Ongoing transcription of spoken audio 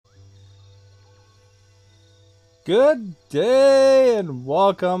Good day and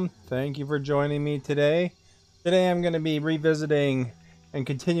welcome. Thank you for joining me today. Today I'm going to be revisiting and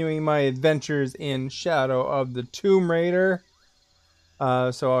continuing my adventures in Shadow of the Tomb Raider.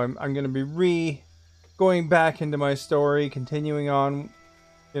 So I'm going to be going back into my story, continuing on,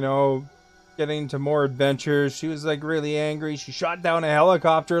 getting to more adventures. She was like really angry. She shot down a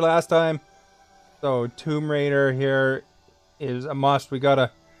helicopter last time. So Tomb Raider here is a must. We got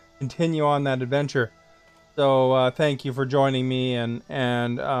to continue on that adventure. So thank you for joining me,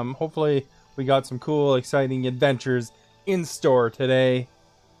 and hopefully we got some cool, exciting adventures in store today.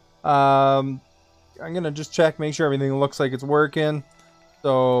 I'm gonna just check, make sure everything looks like it's working.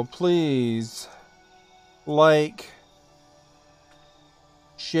 So please like,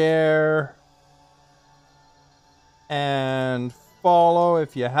 share, and follow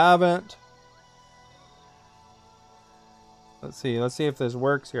if you haven't. Let's see if this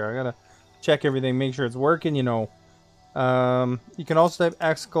works here. I gotta check everything, make sure it's working. You can also type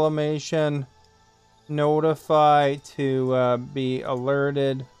exclamation notify to be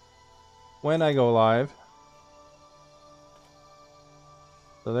alerted when I go live.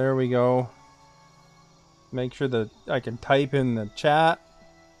 So there we go. Make sure that I can type in the chat.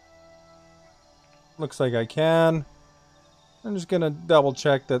 Looks like I can. I'm just gonna double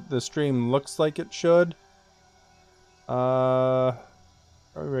check that the stream looks like it should. Right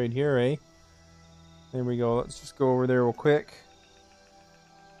here, eh? There we go. Let's just go over there real quick.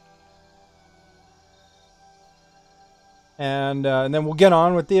 And then we'll get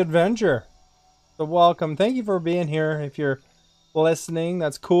on with the adventure. So welcome. Thank you for being here. If you're listening,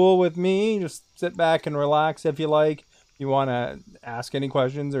 that's cool with me. Just sit back and relax if you like. If you want to ask any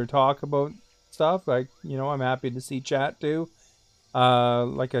questions or talk about stuff, I'm happy to see chat too.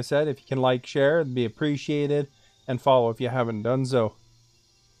 Like I said, if you can like, share, it'd be appreciated, and follow if you haven't done so.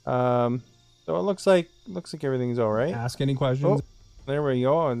 So it looks like everything's all right. Ask any questions. Oh, there we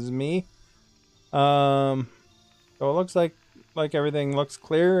go. It's me. So it looks like everything looks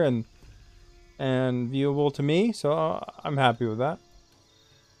clear and viewable to me. So I'm happy with that.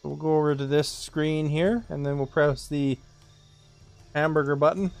 So we'll go over to this screen here, and then we'll press the hamburger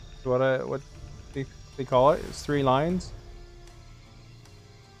button. What they call it. It's 3 lines.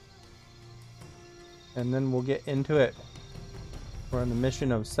 And then we'll get into it. We're on the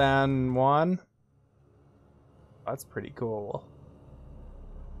mission of San Juan. That's pretty cool.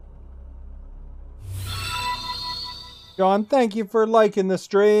 John, thank you for liking the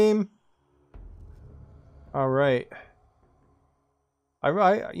stream. All right.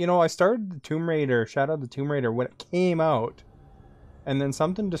 I started the Tomb Raider, Shadow of the Tomb Raider when it came out. And then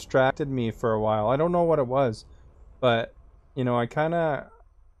something distracted me for a while. I don't know what it was. But, I kind of,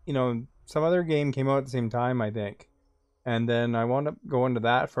 some other game came out at the same time, I think. And then I wound up going to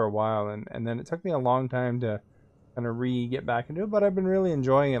that for a while. And then it took me a long time to kind of get back into it. But I've been really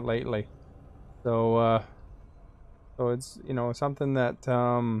enjoying it lately. So it's, something that, I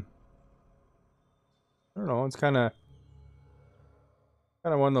don't know, it's kind of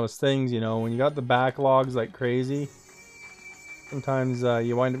one of those things, when you got the backlogs like crazy. Sometimes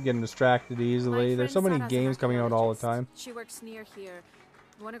you wind up getting distracted easily. There's so many games coming out all the time. She works near here.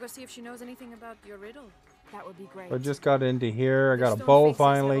 Want to go see if she knows anything about your riddle? That would be great. I just got into here. I got a bow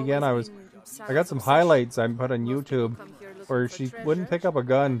finally again. I got some highlights I put on YouTube where she wouldn't pick up a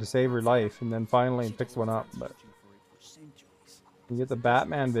gun to save her life, and then finally picked one up. But you get the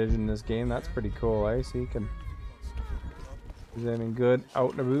Batman vision in this game. That's pretty cool, eh? So you can do anything good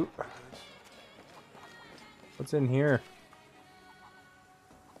out and about. What's in here?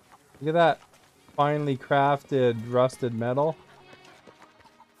 Look at that finely crafted rusted metal.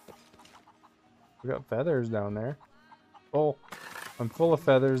 We got feathers down there. Oh, I'm full of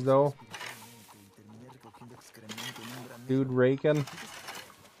feathers though. Dude raking.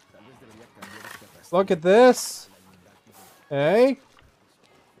 Look at this. Hey?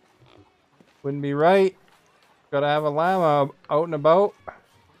 Wouldn't be right. Gotta have a llama out and about.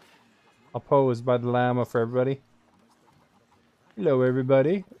 I'll pose by the llama for everybody. Hello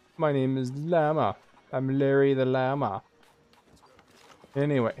everybody. My name is Llama. I'm Larry the Llama.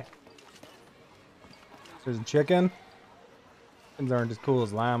 Anyway. There's a chicken. Chickens aren't as cool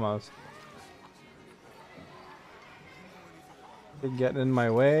as llamas. They're getting in my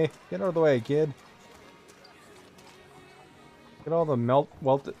way. Get out of the way, kid. Get all the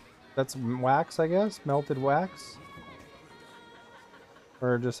melted. That's wax, I guess? Melted wax?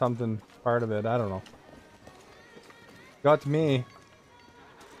 Or just something part of it. I don't know. Got to me.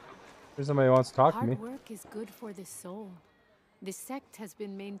 There's somebody who wants to talk to me. Hard work is good for the soul. The sect has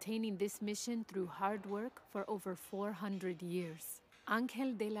been maintaining this mission through hard work for over 400 years.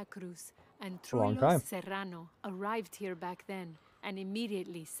 Ángel de la Cruz, And A long time. Troilos Serrano arrived here back then and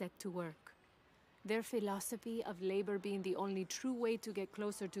immediately set to work. Their philosophy of labor being the only true way to get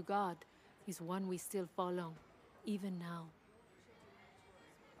closer to God is one we still follow, even now.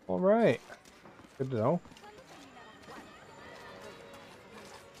 All right. Good to know.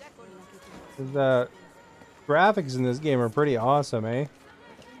 The graphics in this game are pretty awesome, eh?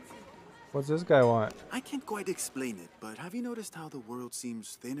 What's this guy want? I can't quite explain it, but have you noticed how the world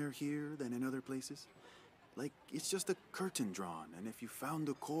seems thinner here than in other places? Like it's just a curtain drawn, and if you found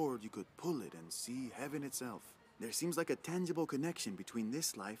a cord, you could pull it and see heaven itself. There seems like a tangible connection between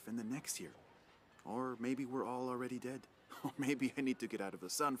this life and the next here. Or maybe we're all already dead. Or maybe I need to get out of the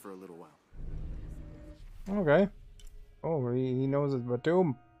sun for a little while. Okay. Oh, he knows it's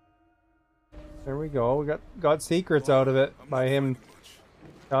Batum. There we go. We got secrets out of it by him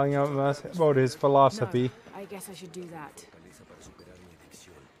telling us about his philosophy. No, I guess I should do that.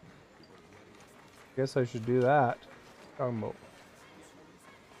 Guess I should do that. Talking about.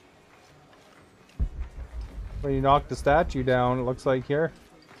 When you knock the statue down, it looks like here.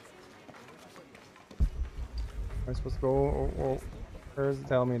 Am I supposed to go? Oh, where is it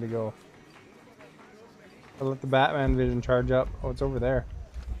telling me to go? I'll let the Batman vision charge up. Oh, it's over there.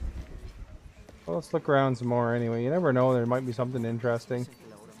 Well, let's look around some more anyway. You never know, there might be something interesting.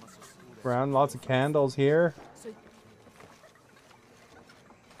 Around, lots of candles here.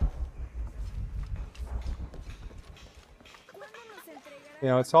 You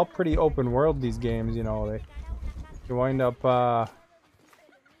know, it's all pretty open world, these games, you know. You wind up, oh,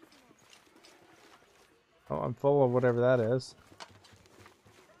 I'm full of whatever that is.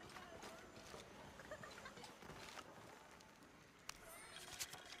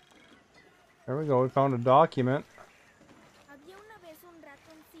 There we go, we found a document.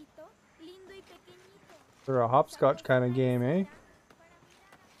 They're a hopscotch kind of game, eh?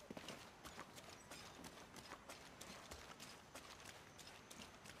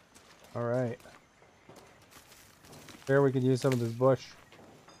 Alright. There we could use some of this bush.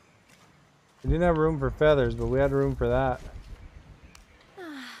 We didn't have room for feathers, but we had room for that.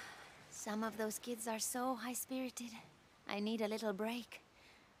 Some of those kids are so high-spirited. I need a little break.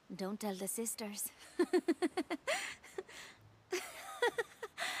 Don't tell the sisters.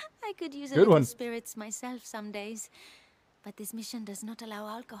 I could use a little spirits myself some days, but this mission does not allow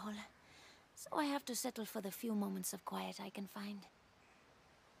alcohol. So I have to settle for the few moments of quiet I can find.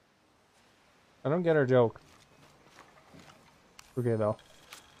 I don't get her joke. Okay, though.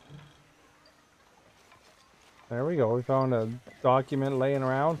 There we go. We found a document laying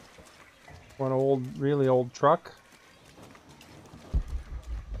around. One old, really old truck.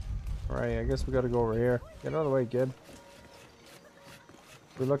 Alright, I guess we gotta go over here. Get out of the way, kid.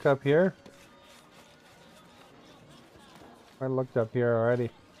 We look up here. I looked up here already.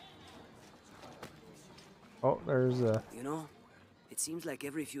 Oh, there's a... You know, it seems like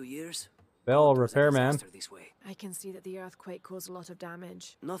every few years... Bell repairman. I can see that the earthquake caused a lot of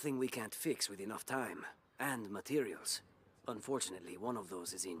damage. Nothing we can't fix with enough time. And materials. Unfortunately, one of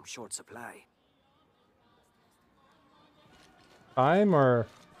those is in short supply. Time or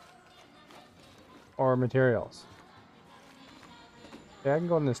materials? Yeah, I can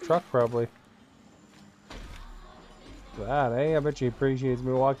go in this truck probably. That, eh? I bet he appreciates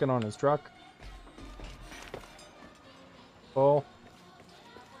me walking on his truck. Oh.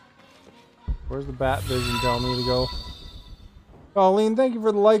 Where's the bat vision telling me to go? Colleen, thank you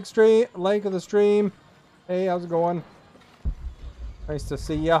for the like of the stream. Hey, how's it going? Nice to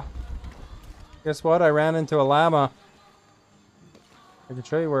see ya. Guess what? I ran into a llama. I can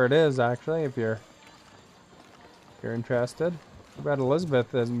show you where it is, actually, if you're interested. Too bad Elizabeth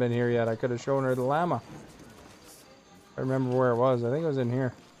hasn't been here yet. I could have shown her the llama. I remember where it was. I think it was in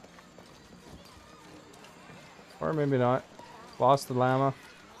here. Or maybe not. Lost the llama.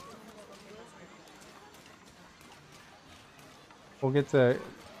 We'll get to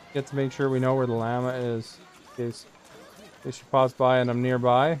make sure we know where the llama is, in case she pops by and I'm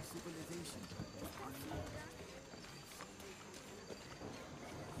nearby.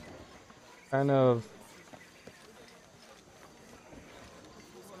 Kind of.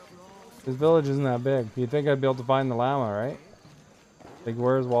 This village isn't that big. You'd think I'd be able to find the llama, right? Like,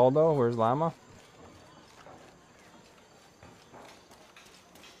 where's Waldo? Where's llama?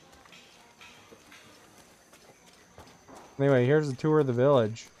 Anyway, here's a tour of the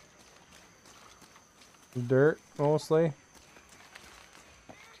village. Dirt, mostly.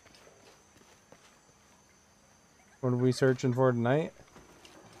 What are we searching for tonight?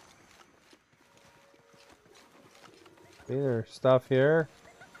 Okay, there's stuff here.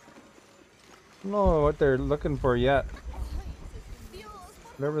 I don't know what they're looking for yet.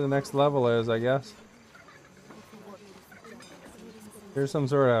 Whatever the next level is, I guess. Here's some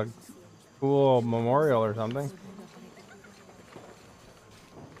sort of cool memorial or something.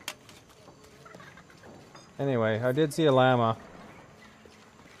 Anyway, I did see a llama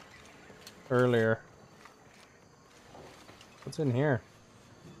earlier. What's in here?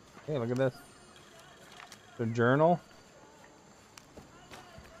 Hey, look at this. A journal.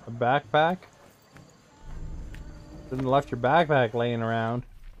 A backpack. Shouldn't have left your backpack laying around.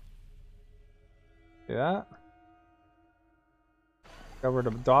 See that? Covered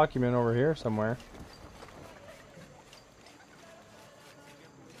a document over here somewhere.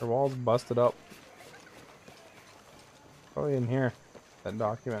 The wall's busted up. Probably in here. That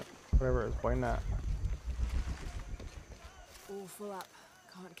document. Whatever it was pointing at. All full up.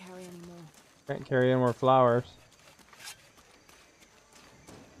 Can't carry anymore. Can't carry any more flowers.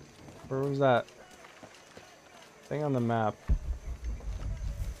 Where was that thing on the map?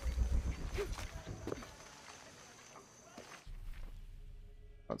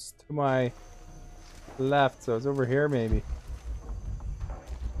 It's to my left, so it's over here maybe.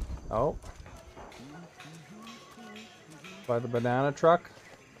 Oh. By the banana truck.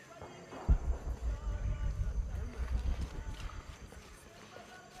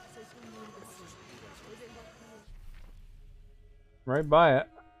 Right by it.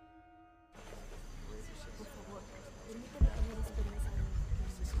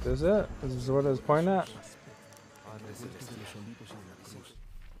 This is it? This is what I was pointing at?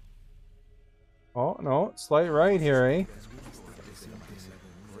 Oh, no. Slight right here, eh?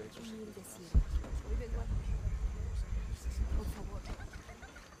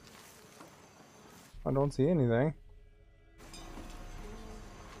 I don't see anything.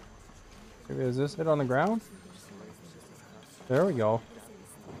 Maybe is this it on the ground? There we go.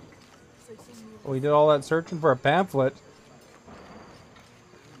 We did all that searching for a pamphlet.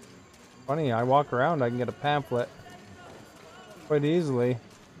 Funny, I walk around, I can get a pamphlet quite easily.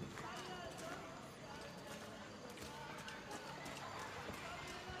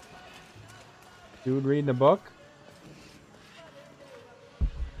 Dude reading a book.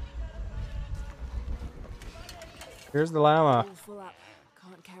 Here's the llama. All full up.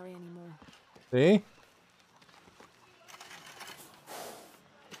 Can't carry anymore. See?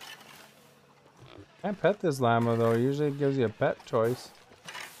 Can't pet this llama though. Usually it gives you a pet choice.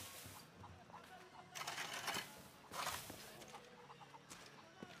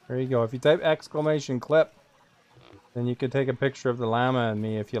 There you go. If you type exclamation clip, then you can take a picture of the llama and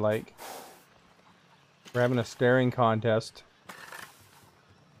me if you like. We're having a staring contest.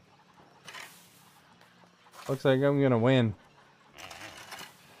 Looks like I'm gonna win.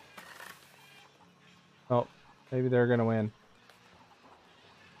 Oh, maybe they're gonna win.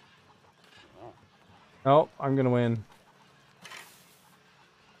 Oh, I'm gonna win.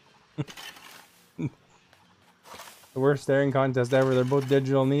 The worst staring contest ever. They're both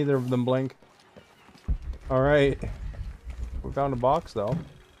digital, neither of them blink. Alright. We found a box though.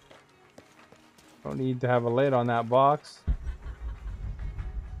 Don't need to have a lid on that box.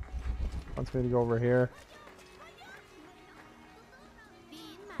 Wants me to go over here.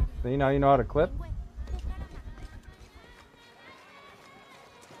 See, now you know how to clip? I'm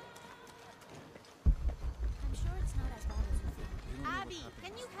sure it's not as bad as you think. Abby,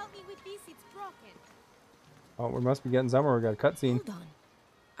 can you help me with this? It's broken. Oh, we must be getting somewhere. We got a cutscene. Hold on.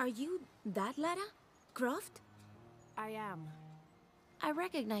 Are you that Lara Croft? I am. I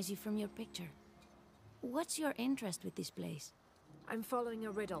recognize you from your picture. What's your interest with this place? I'm following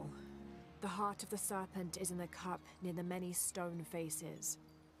a riddle. The heart of the serpent is in the cup near the many stone faces.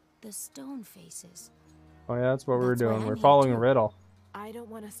 The stone faces. Oh yeah, that's what we were That's why doing. I'm We're here following a too. riddle. I don't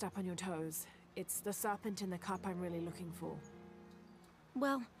want to step on your toes. It's the serpent in the cup I'm really looking for.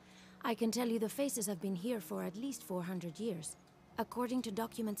 Well, I can tell you the faces have been here for at least 400 years. According to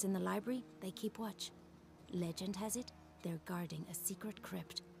documents in the library, they keep watch. Legend has it, they're guarding a secret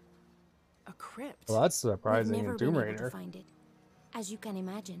crypt. A crypt? Well, that's We've surprising never in been Tomb able to Raider. find it. As you can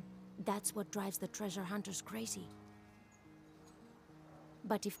imagine, that's what drives the treasure hunters crazy.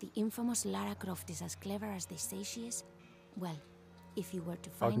 But if the infamous Lara Croft is as clever as they say she is, well, if you were to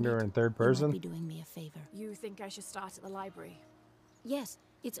Talking find to her it, in third you might person? be doing me a favor. You think I should start at the library? Yes,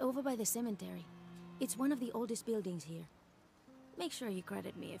 it's over by the cemetery. It's one of the oldest buildings here. Make sure you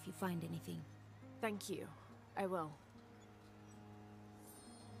credit me if you find anything. Thank you. I will.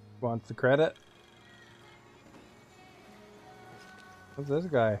 Wants the credit. What's this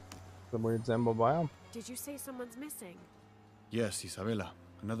guy? Some weird symbol by him. Did you say someone's missing? Yes, Isabella,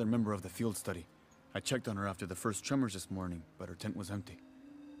 another member of the field study. I checked on her after the first tremors this morning, but her tent was empty.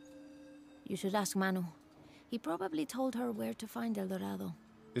 You should ask Manu. He probably told her where to find El Dorado.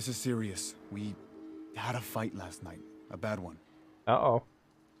 This is serious. We had a fight last night. A bad one. Uh-oh.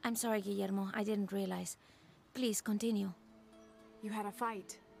 I'm sorry, Guillermo. I didn't realize. Please continue. You had a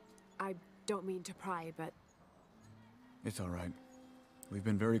fight. I don't mean to pry, but It's all right. We've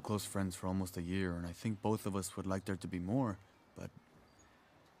been very close friends for almost a year, and I think both of us would like there to be more, but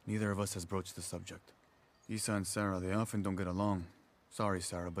neither of us has broached the subject. Isa and Sarah, they often don't get along. Sorry,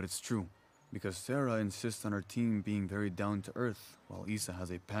 Sarah, but it's true. Because Sarah insists on her team being very down-to-earth, while Isa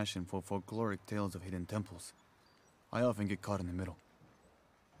has a passion for folkloric tales of hidden temples. I often get caught in the middle.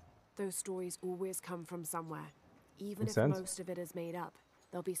 those stories always come from somewhere. Even Makes if sense. most of it is made up,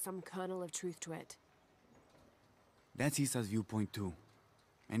 there'll be some kernel of truth to it. That's Isa's viewpoint too.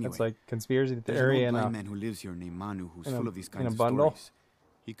 Anyway, It's like conspiracy there's theory an old and blind man who lives here named Manu who's in a- full of these in a kinds of bundle? stories.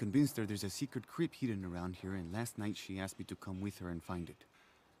 He convinced her there's a secret crypt hidden around here, and last night she asked me to come with her and find it.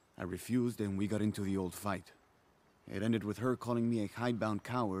 I refused, and we got into the old fight. It ended with her calling me a hidebound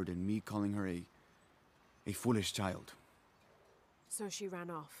coward and me calling her a foolish child. So she ran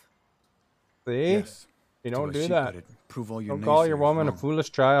off. see? Yes. You to don't a do sheep that. it'd prove all your Don't call your naysayers woman a wrong.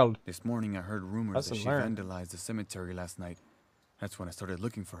 foolish child. This morning I heard rumors Lesson that she learned. vandalized the cemetery last night. That's when I started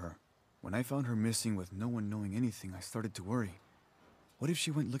looking for her. When I found her missing with no one knowing anything, I started to worry. What if she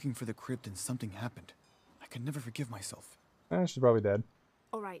went looking for the crypt and something happened? I could never forgive myself. She's probably dead.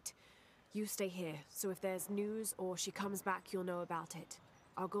 All right, you stay here, so if there's news or she comes back, you'll know about it.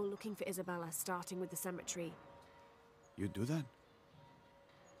 I'll go looking for Isabella, starting with the cemetery. You'd do that?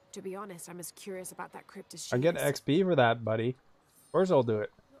 To be honest, I'm as curious about that crypt as she I get is. XP for that, buddy. Of course I'll do it.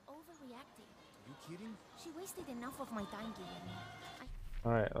 You're overreacting. You kidding? She wasted enough of my time, Guillermo.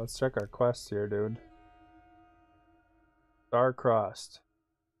 Alright, let's check our quests here, dude. Star-crossed.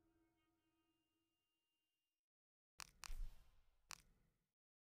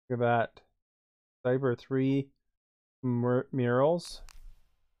 Look at that. Cyber 3 murals.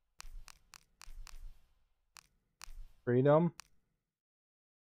 Freedom.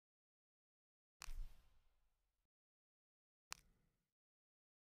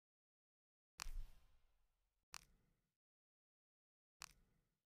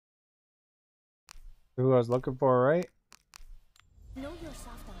 Who I was looking for, right? Know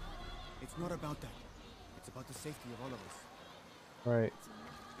yourself, then. It's not about that. It's about the safety of all of us. Right.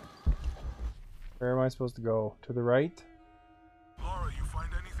 Where am I supposed to go? To the right? Laura, you find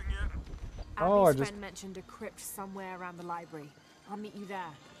anything yet? Oh, I Abby's just- friend mentioned a crypt somewhere around the library. I'll meet you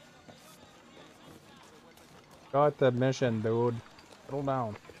there. Got the mission, dude. Settle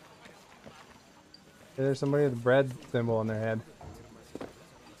down. Hey, there's somebody with a bread symbol on their head.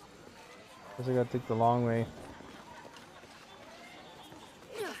 Guess I gotta take the long way.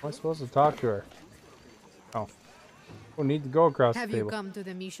 Am I supposed to talk to her? Oh. We'll need to go across Have the you table. come to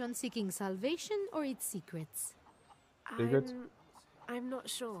the mission seeking salvation or its secrets? Secrets? I'm not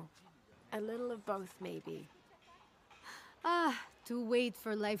sure. A little of both, maybe. Ah, to wait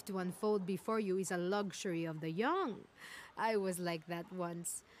for life to unfold before you is a luxury of the young. I was like that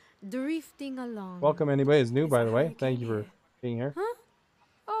once, drifting along. Welcome anybody who's new, Is by that the how way. you Thank came you for here? being here.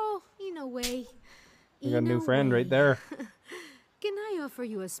 Oh, in a way. You got a In new friend right way. there. Can I offer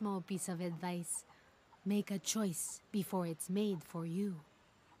you a small piece of advice? Make a choice before it's made for you.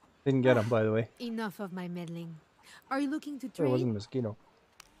 Didn't get him, by the way. Enough of my meddling. Are you looking to There trade? wasn't a mosquito.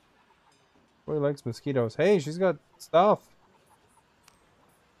 Boy likes mosquitoes. Hey, she's got stuff.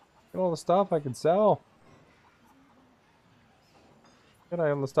 Look at all the stuff I can sell. Look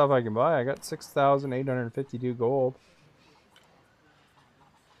at all the stuff I can buy. I got 6,852 gold.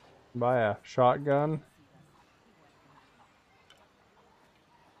 Buy a shotgun.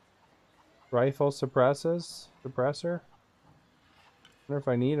 Rifle suppressor. Wonder if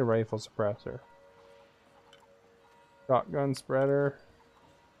I need a rifle suppressor. Shotgun spreader.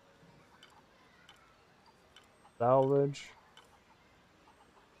 Salvage.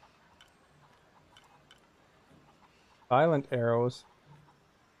 Silent arrows.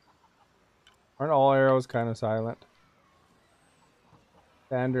 Aren't all arrows kind of silent?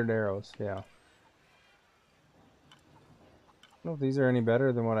 Standard arrows, yeah. I don't know if these are any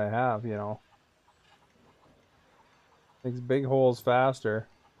better than what I have, you know. Makes big holes faster.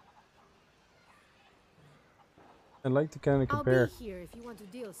 I'd like to kind of I'll compare be here if you want to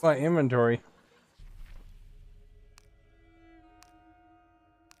deal. my sir. inventory.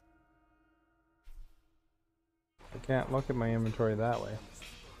 I can't look at my inventory that way.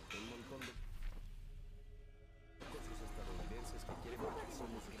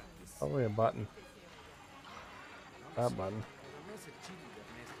 Probably a button. That button.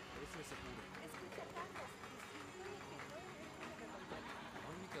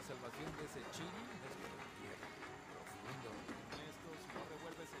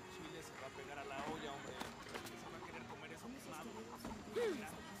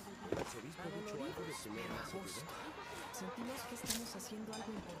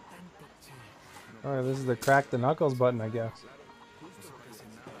 Alright, this is the crack the knuckles button, I guess.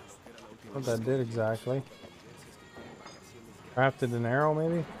 What that did exactly. Crafted an arrow,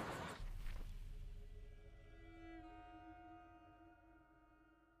 maybe?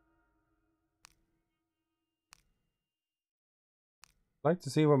 I'd like to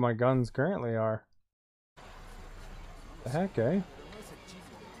see what my guns currently are. The heck, eh?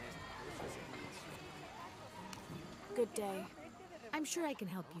 Good day. I'm sure I can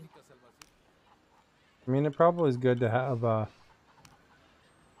help you. I mean, it probably is good to have, I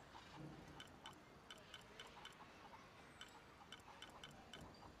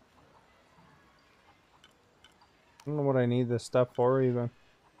don't know what I need this stuff for, even.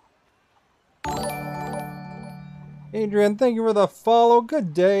 Adrian, thank you for the follow.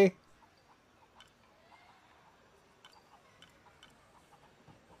 Good day.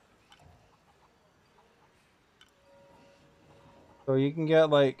 So you can get,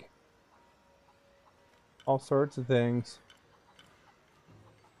 like, all sorts of things.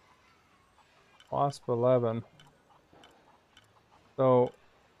 Wasp 11. So,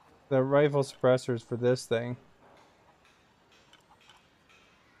 the rifle suppressors for this thing.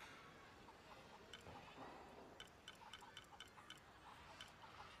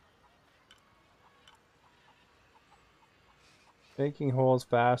 Making holes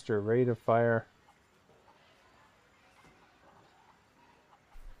faster, rate of fire.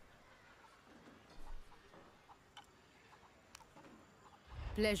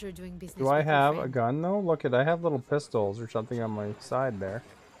 Pleasure doing business. Do I with your have a friend. gun though? Look at, I have little pistols or something on my side there.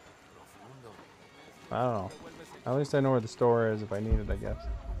 I don't know. At least I know where the store is if I need it, I guess.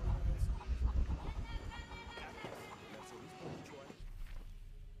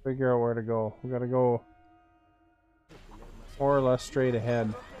 Figure out where to go. We gotta go more or less straight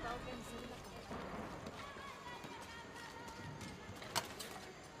ahead.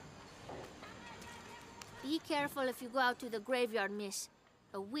 Be careful if you go out to the graveyard, miss.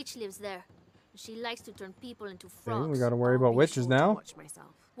 A witch lives there. She likes to turn people into Okay, frogs. we gotta worry I'll about be witches sure to now. watch myself.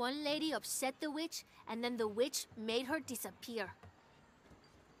 One lady upset the witch, and then the witch made her disappear.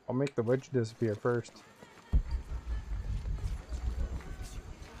 I'll make the witch disappear first.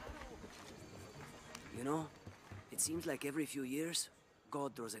 You know, it seems like every few years,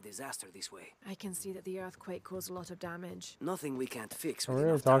 God throws a disaster this way. I can see that the earthquake caused a lot of damage. Nothing we can't fix Oh, with we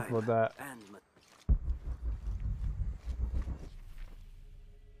already enough talked time. about that. And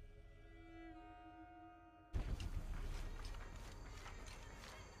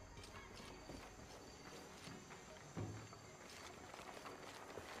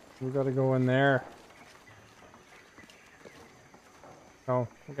We gotta go in there. Oh,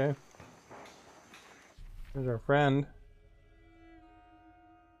 okay. There's our friend.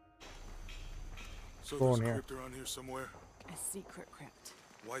 So Go there's in a here. crypt around here somewhere? A secret crypt.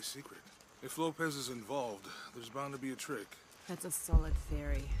 Why secret? If Lopez is involved, there's bound to be a trick. That's a solid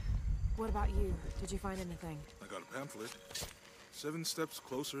theory. What about you? Did you find anything? I got a pamphlet. 7 steps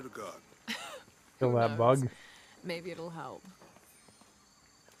closer to God. Kill that bug. Maybe it'll help.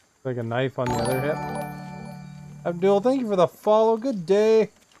 Like a knife on the other hip. Abdul, thank you for the follow. Good day.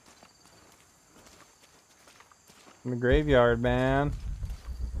 In the graveyard, man.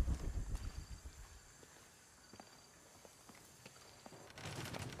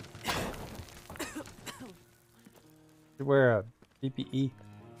 You wear a PPE.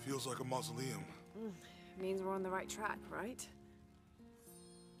 Feels like a mausoleum. Means we're on the right track, right?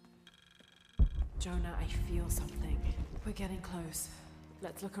 Jonah, I feel something. We're getting close.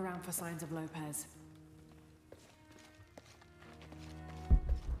 Let's look around for signs of Lopez.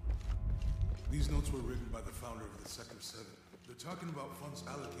 These notes were written by the founder of the Sector 7. They're talking about funds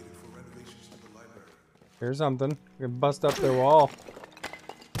allocated for renovations to the library. Here's something. We can bust up their wall.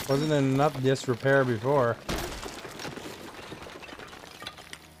 Wasn't enough disrepair before.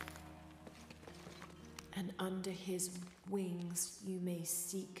 And under his wings you may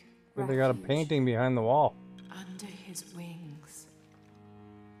seek But they got a refuge. painting behind the wall. Under his wings.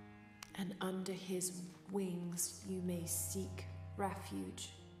 And under his wings you may seek refuge.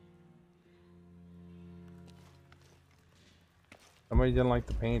 Somebody didn't like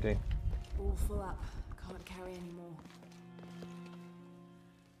the painting. All full up. Can't carry any more.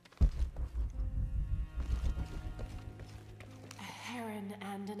 A heron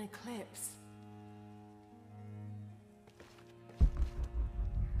and an eclipse.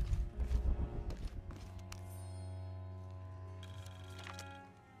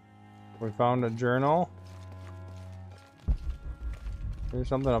 We found a journal. There's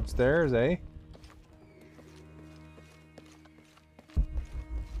something upstairs, eh?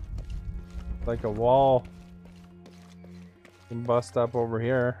 Like a wall Can bust up over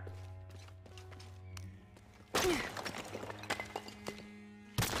here.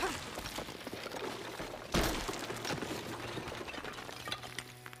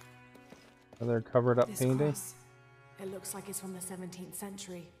 Another covered up This painting. cross, it looks like it's from the 17th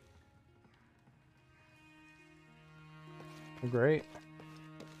century. Great.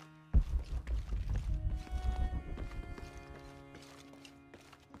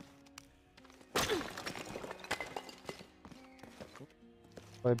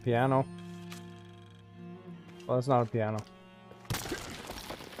 Play piano. Well, that's not a piano.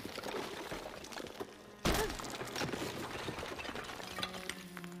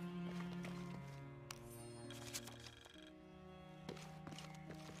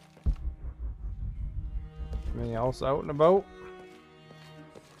 Anything else out and about?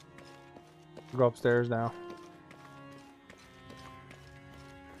 Go upstairs now.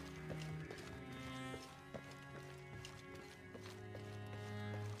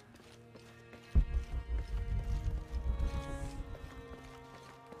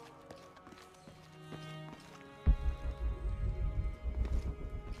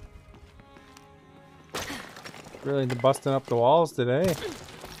 Really busting up the walls today.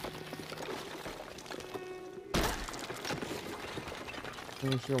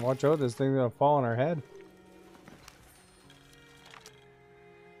 We should watch out, this thing's gonna fall on our head.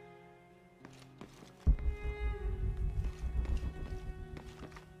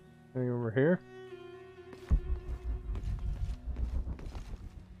 Anything over here?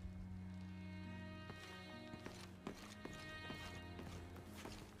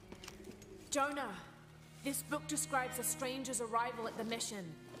 Jonah, this book describes a stranger's arrival at the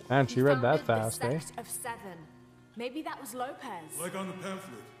mission. Man, she He read that founded fast, the eh? Sect of Seven. Maybe that was Lopez. Like on the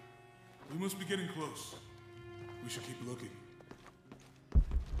pamphlet. We must be getting close. We should keep looking.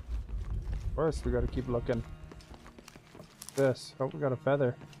 Of course, we gotta keep looking. This. Oh, we got a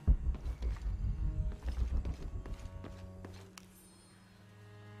feather.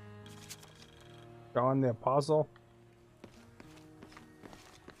 John the Apostle.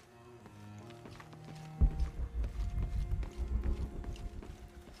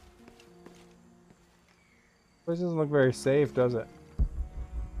 This doesn't look very safe, does it?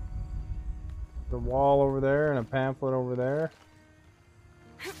 The wall over there and a pamphlet over there.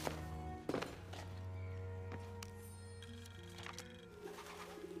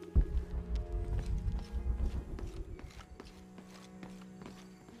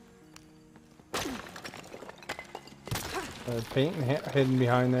 Paint hidden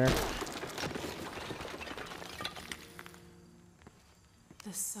behind there.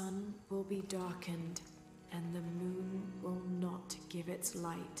 The sun will be darkened, and the moon will not give its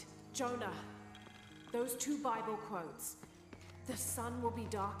light. Jonah, those two Bible quotes. The sun will be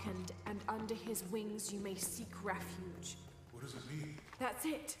darkened, and under his wings you may seek refuge. What does it mean? That's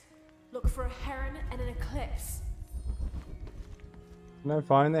it. Look for a heron and an eclipse. Can I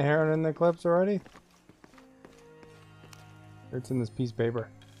find the heron in the eclipse already? It's in this piece of paper.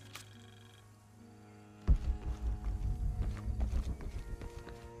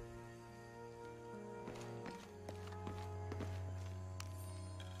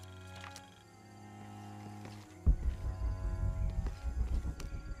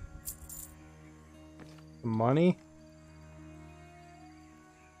 Money?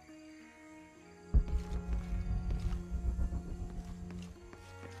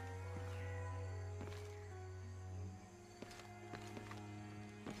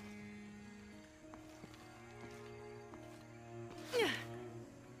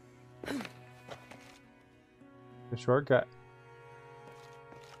 The shortcut.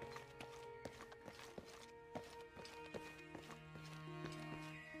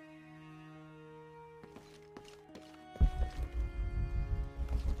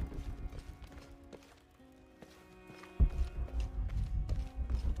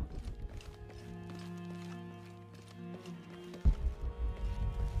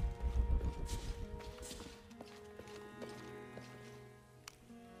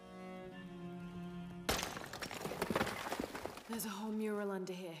 There's a whole mural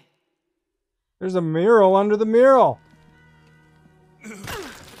under here. There's a mural under the mural. We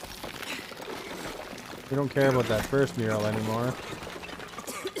don't care about that first mural anymore.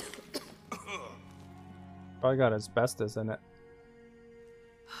 Probably got asbestos in it.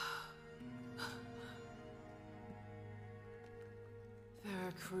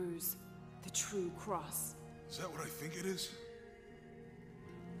 Veracruz, the true cross. Is that what I think it is?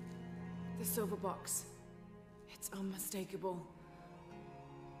 The silver box. It's unmistakable.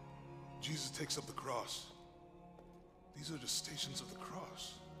 Jesus takes up the cross. These are the stations of the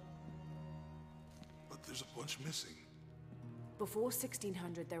cross. But there's a bunch missing. before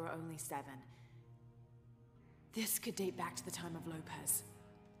 1600 there were only 7. This could date back to the time of Lopez.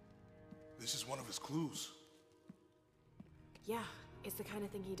 This is one of his clues. Yeah, it's the kind of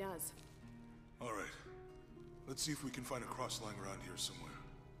thing he does. All right. Let's see if we can find a cross line around here somewhere.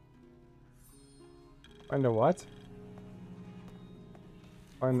 Find a what?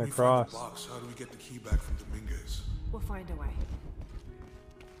 Find the When we cross. find the box, how do we get the key back from Dominguez? We'll find a way.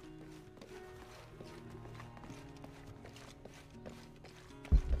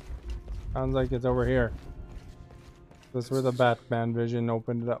 Sounds like it's over here. This is where the Batman vision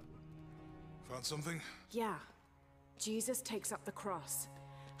opened it up. Found something? Yeah. Jesus takes up the cross.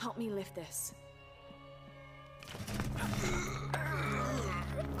 Help me lift this.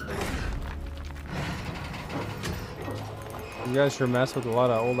 You guys sure mess with a lot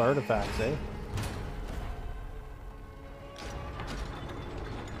of old artifacts, eh?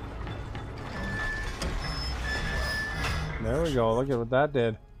 There we go. Look at what that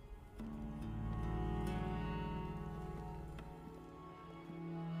did.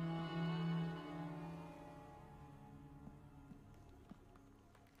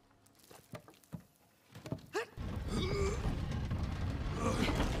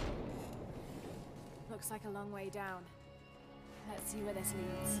 Looks like a long way down. Let's see where this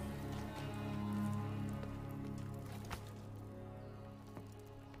leads.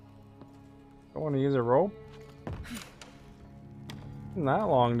 Don't want to use a rope. Isn't that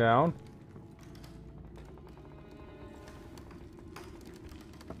long down?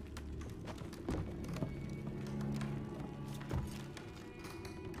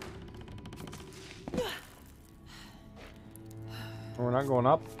 We're not going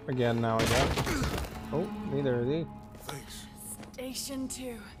up again now, I guess. Oh, neither is he. Thanks. Station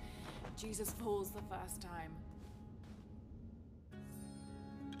 2. Jesus falls the first time.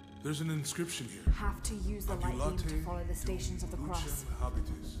 There's an inscription here. Have to use the light beam to follow the stations of the cross.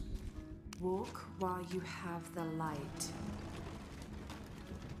 Habitus. Walk while you have the light.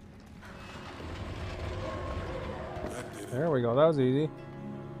 That did it. There we go. That was easy.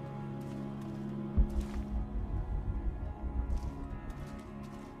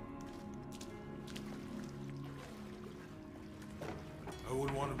 I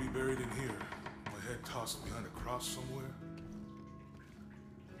wouldn't want to be buried in here. My head tossed behind a cross somewhere.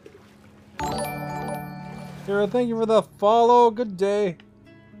 Kira, thank you for the follow. Good day.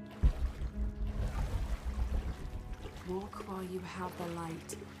 Walk while you have the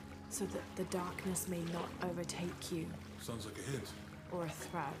light, so that the darkness may not overtake you, Sounds like a hint. or a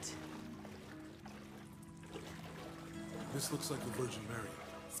threat. This looks like the Virgin Mary.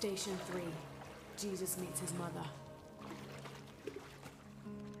 Station 3. Jesus meets his mother.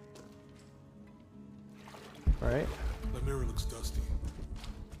 Right. The mirror looks dusty.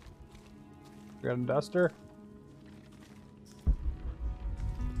 Got a duster.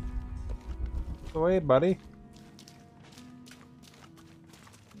 Get away, buddy.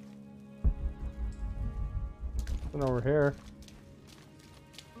 Nothing over here.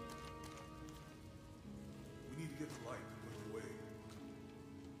 We need to get the light and move away.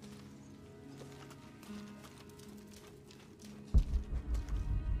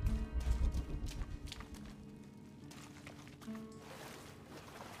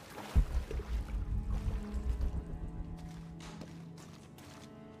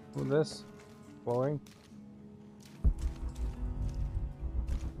 With this flowing.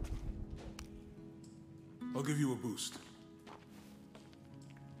 I'll give you a boost.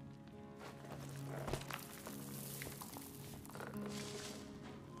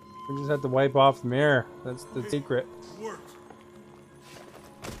 We just have to wipe off the mirror. That's the secret. It worked.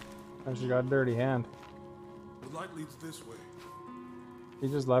 And she got a dirty hand. The light leads this way. He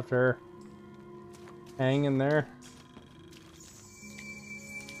just left her hanging there.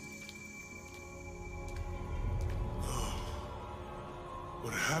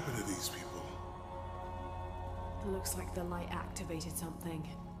 What happened to these people? It looks like the light activated something.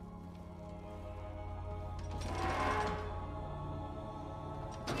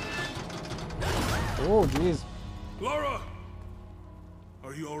 Oh, jeez. Laura!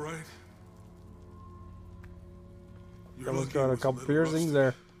 Are you alright? Almost got a couple piercings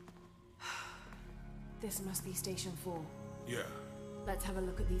there. This must be Station 4. Yeah. Let's have a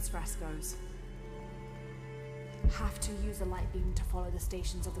look at these frescoes. Have to use the light beam to follow the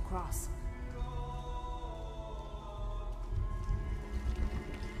stations of the cross.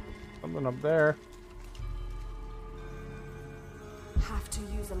 Something up there. Have to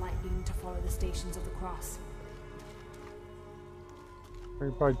use the light beam to follow the stations of the cross. We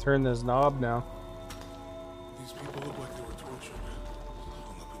can probably turn this knob now. These people look like they were tortured.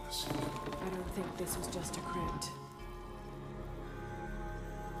 Hung up in the ceiling. I don't think this was just a crypt.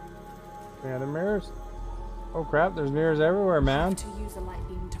 Any other mirrors? Oh crap, there's mirrors everywhere, man. To use the light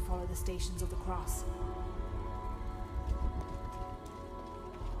beam to follow the stations of the cross.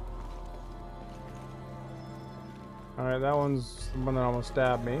 Alright, that one's the one that almost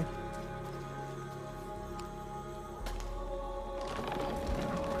stabbed me.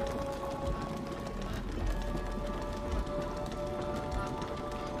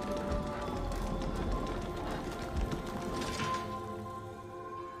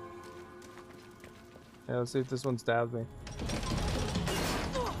 Yeah, let's see if this one stabs me.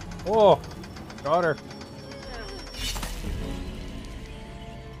 Oh! Got her.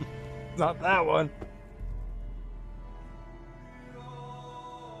 Not that one.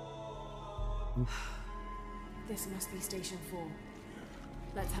 This must be Station 4.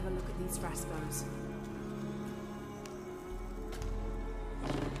 Let's have a look at these frescoes.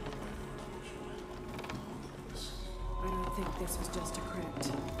 I don't think this was just a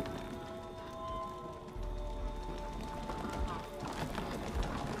crypt.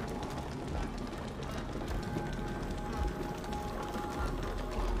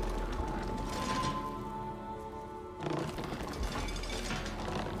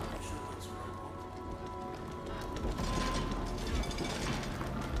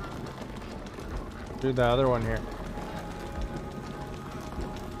 Do the other one here.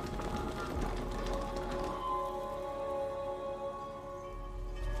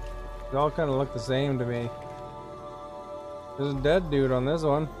 They all kind of look the same to me. There's a dead dude on this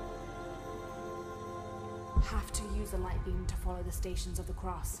one. Have to use the light beam to follow the stations of the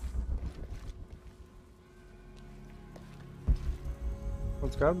cross. Well,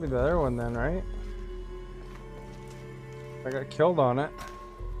 it's gotta be the other one then, right? I got killed on it.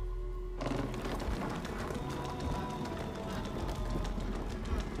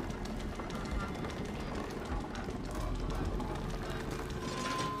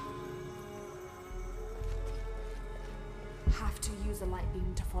 The light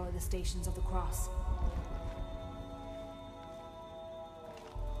beam to follow the stations of the cross.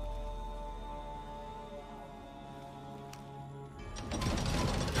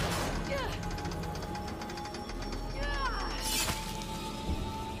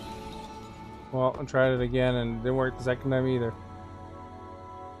 Well, I tried it again and it didn't work the second time either.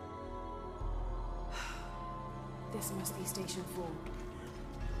 This must be Station 4.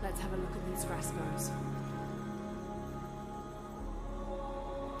 Let's have a look at these frescoes.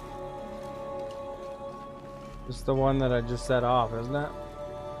 It's the one that I just set off, isn't it?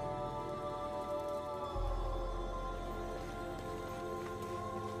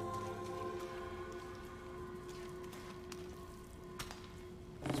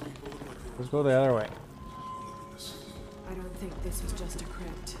 Let's go the other way. I don't think this was just a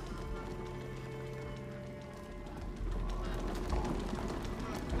crypt.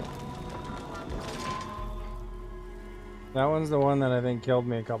 That one's the one that I think killed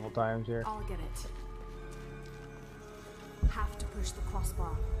me a couple times here. I'll get it. Have to push the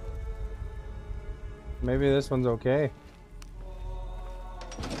crossbar. Maybe this one's okay.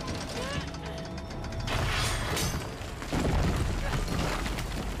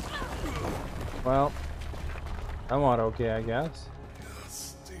 Well, somewhat okay, I guess.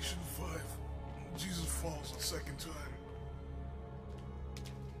 Station 5. Jesus falls the second time.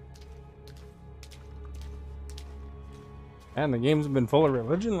 And the game's been full of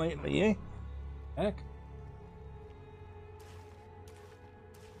religion lately, eh? Heck.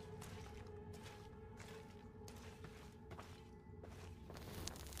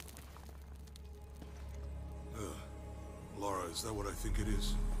 Lara, is that what I think it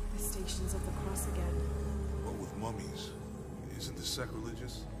is? The stations of the cross again. But with mummies, isn't this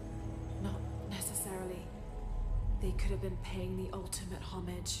sacrilegious? Not necessarily. They could have been paying the ultimate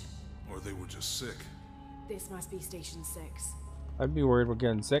homage. Or they were just sick. This must be Station 6. I'd be worried we're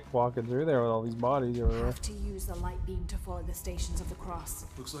getting sick walking through there with all these bodies everywhere. Have to use the light beam to follow the stations of the cross.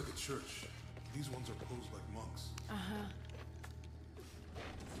 Looks like a church. These ones are posed like monks. Uh-huh.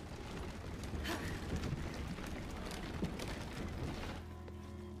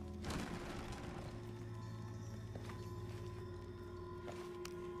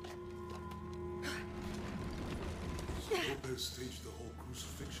 Lopez staged the whole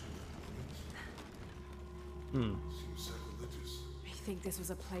crucifixion with mummies. Seems sacrilegious. I think this was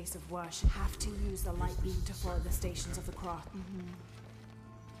a place of worship. Have to use the light beam to follow the stations of the cross.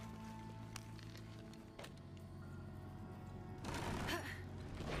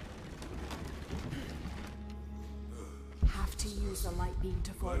 Have to use the light beam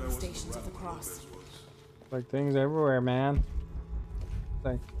to follow the stations of the cross. Like things everywhere, man.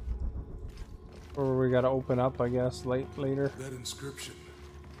 Like, or we gotta open up, I guess, later. That inscription.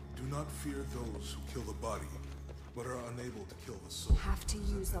 Do not fear those who kill the body, but are unable to kill the soul. Have to Is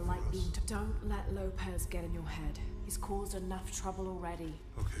that use the meant for light us? beam to... Don't let Lopez get in your head. He's caused enough trouble already.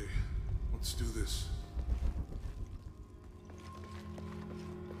 Okay, let's do this.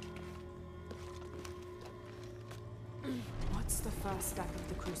 What's the first step of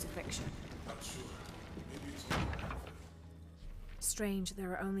the crucifixion? Not sure. Maybe it's only half. Strange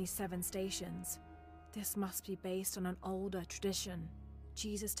there are only 7 stations. This must be based on an older tradition.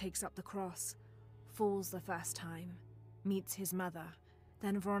 Jesus takes up the cross, falls the first time, meets his mother.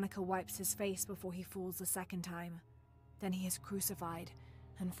 Then Veronica wipes his face before he falls the second time. Then he is crucified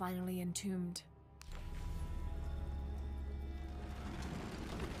and finally entombed.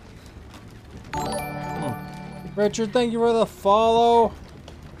 Richard, thank you for the follow.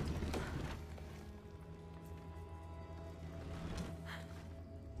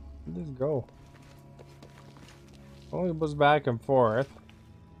 Where'd this go? Only goes back and forth.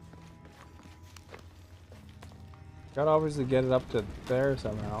 Gotta obviously get it up to there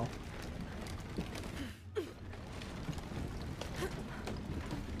somehow.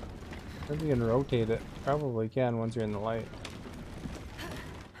 Maybe you can rotate it. Probably can once you're in the light.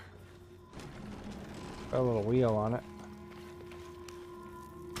 Got a little wheel on it.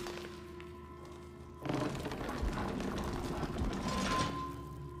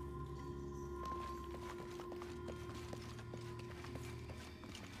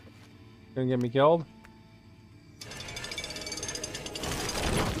 Gonna get me killed?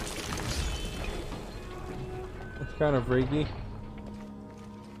 That's kind of freaky.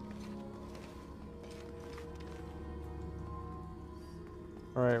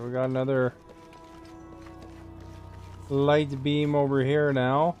 Alright, we got another light beam over here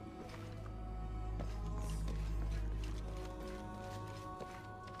now.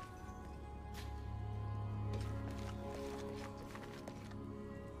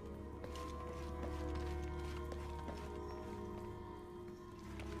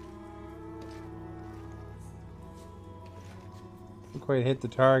 Didn't quite hit the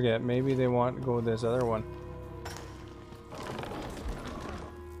target. Maybe they want to go with this other one.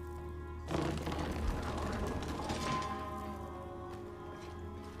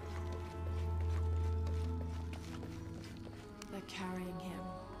 They're carrying him.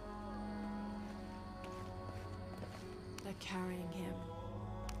 They're carrying him.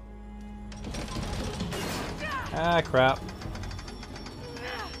 Ah, crap.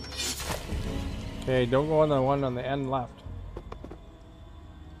 Okay, don't go on the one on the end left.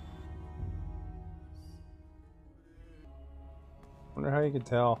 Wonder how you could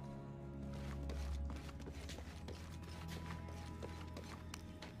tell.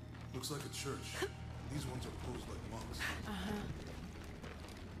 Looks like a church. These ones are posed like monks.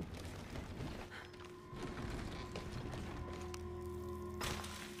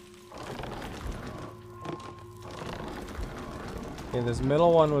 Okay, this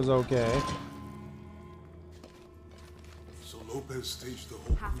middle one was okay. So Lopez staged the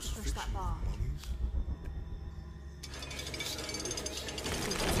whole Have to push crucifixion that of bar. the mummies?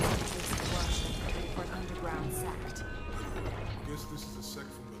 For an underground sect. I guess this is a sect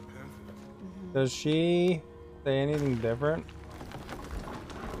from the pamphlet. Does she say anything different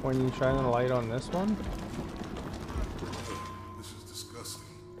when you shine the light on this one? This is disgusting.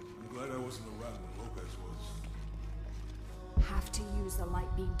 I'm glad I wasn't around when Lopez was. Have to use the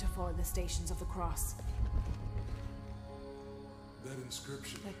light beam to follow the stations of the cross. That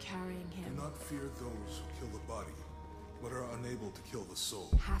inscription. They're carrying Do him. not fear those who kill the body, but are unable to kill the soul.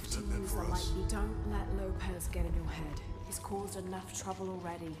 Have Is to that meant use the for light us? beam. Don't let Lopez get in your head. He's caused enough trouble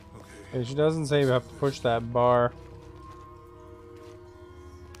already. Okay. Okay, she doesn't say you have to push that bar.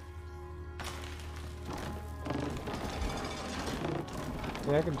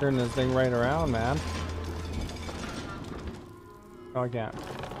 Yeah, I can turn this thing right around, man. Oh, I can't.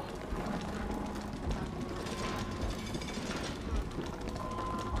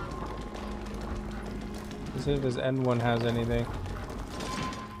 Let's see if this end one has anything.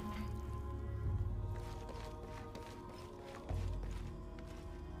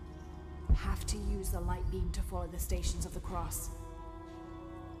 Have to use the light beam to follow the stations of the cross.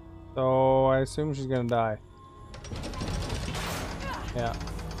 So I assume she's gonna die. Yeah.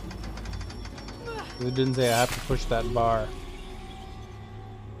 'Cause it didn't say I have to push that bar.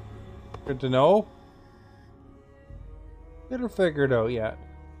 Good to know. Get her figured out yet.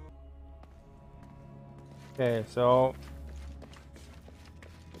 Okay, so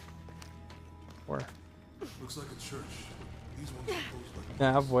we're Looks like a church. These ones are posed like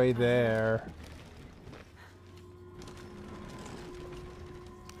halfway there.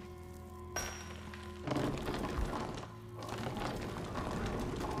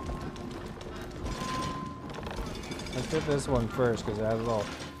 Get this one first, because it has a little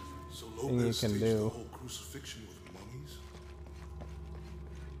So thing you Lopez can staged do. the whole crucifixion with mummies?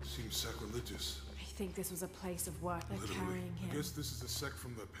 Seems sacrilegious. I think this was a place of work. They're Literally. carrying I him. guess this is a sect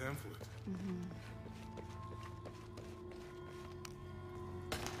from the pamphlet.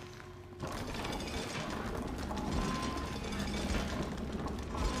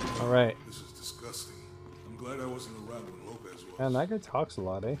 All right. This is disgusting. I'm glad I wasn't around when Lopez was. Man, that guy talks a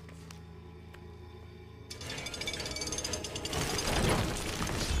lot, eh?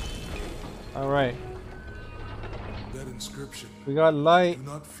 All right. That inscription. We got light. Do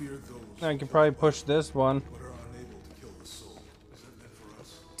not fear those I can probably push this one. but are unable to kill the soul. Is that meant for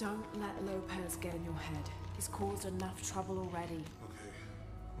us? Don't let Lopez get in your head. He's caused enough trouble already. Okay,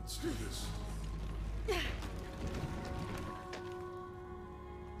 let's do this.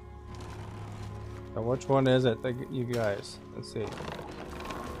 Now, which one is it that you guys? Let's see.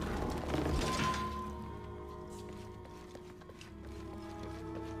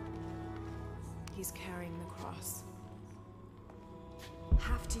 He's carrying the cross.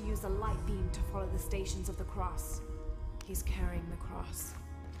 Have to use a light beam to follow the stations of the cross. He's carrying the cross.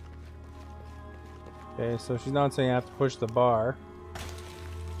 Okay, so she's not saying I have to push the bar.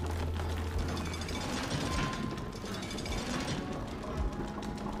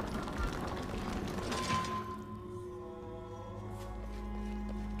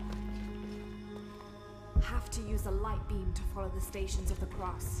 Have to use a light beam to follow the stations of the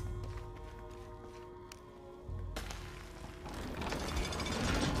cross.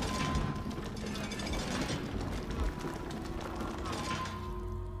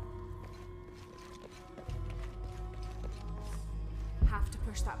 Have to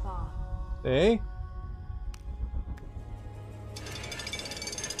push that bar. See?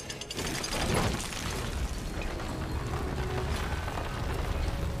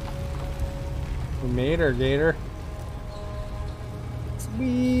 We made her, Gator.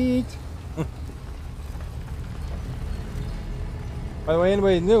 Sweet. By the way,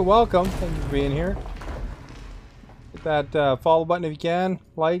 anybody new, welcome. Thank you for being here. Hit that follow button if you can.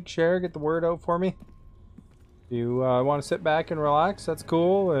 Like, share, get the word out for me. If you want to sit back and relax, that's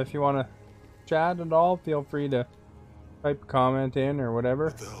cool. If you want to chat at all, feel free to type a comment in or whatever.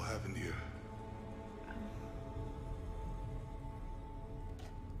 What the hell happened here?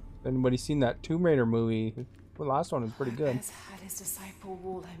 Anybody seen that Tomb Raider movie? The last one was pretty good. Lopez had his disciple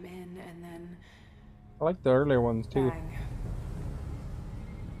wall him in, and then I like the earlier ones too. bang.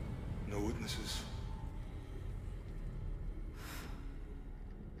 No witnesses.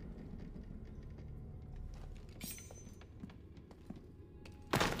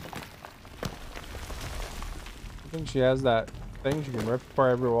 I think she has that thing she can rip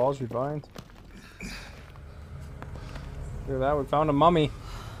apart every wall she finds. Look at that, we found a mummy.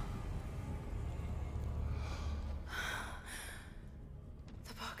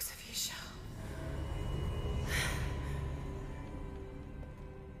 The box of Isha.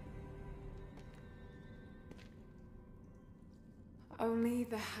 Only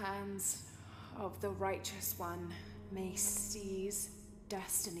the hands of the righteous one may seize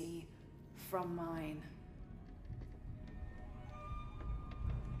destiny from mine.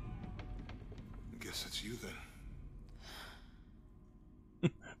 I guess it's you then.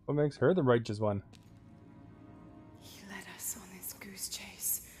 What makes her the righteous one? He led us on this goose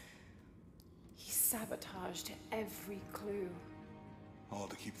chase. He sabotaged every clue. All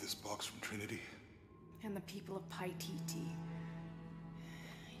to keep this box from Trinity. And the people of Paititi.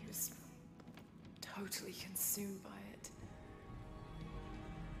 He was totally consumed by it.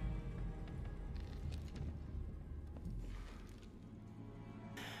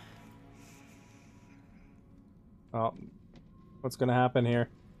 Oh, what's gonna happen here?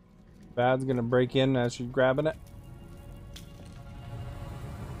 Bad's gonna break in as she's grabbing it.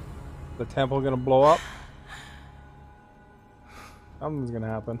 The temple gonna blow up. Something's gonna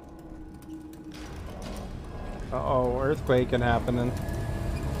happen. Uh-oh, earthquake can happening.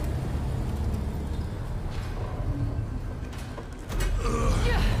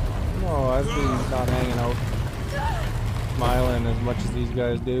 No, I've been not hanging out, smiling as much as these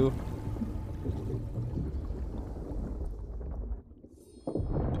guys do.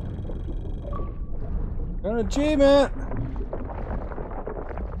 Got an achievement!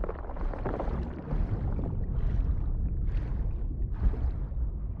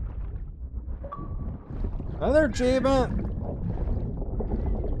 Another achievement!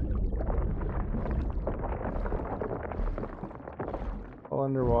 All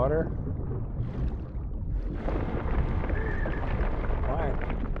underwater. Why?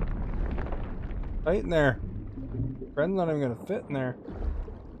 Tight in there. Friend's not even gonna fit in there.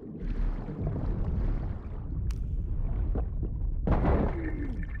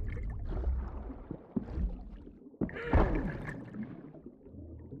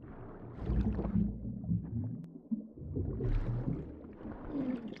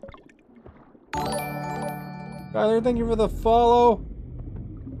 Tyler, thank you for the follow.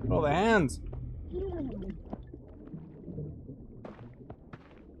 Oh, the hands.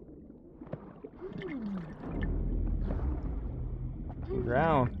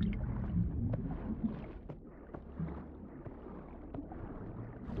 Ground.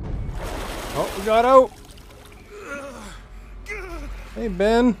 Oh, we got out. Hey,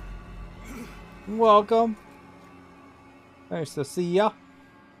 Ben. Welcome. Nice to see ya.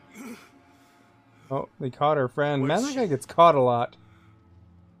 Oh, they caught her friend. Man, that guy gets caught a lot.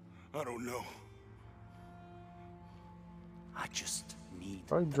 I don't know. I just need...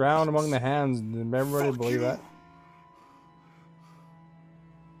 Probably drowned among the hands. Did everybody believe that?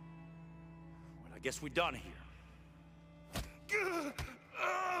 Well, I guess we're done here.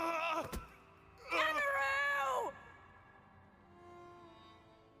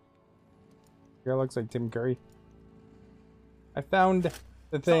 Girl looks like Tim Curry. I found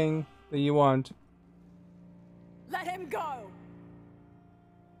the thing that you want. Let him go!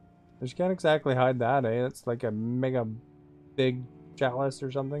 You can't exactly hide that, eh? It's like a mega big chalice or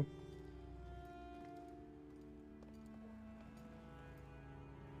something.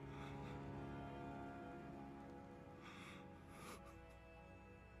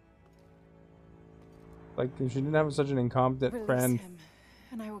 Like, she didn't have such an incompetent Release friend. him,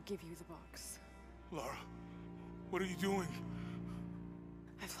 and I will give you the box. Lara, what are you doing?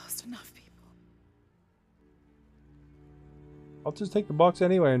 I've lost enough people. I'll just take the box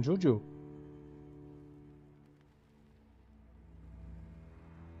anyway and Juju.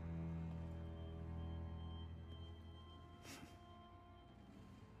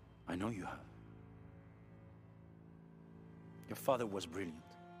 I know you have. Your father was brilliant.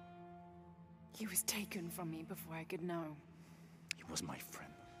 He was taken from me before I could know. He was my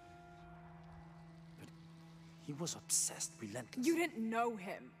friend. But he was obsessed, relentless. You didn't know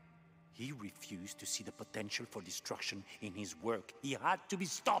him. He refused to see the potential for destruction in his work. He had to be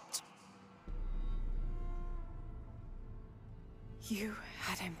stopped. You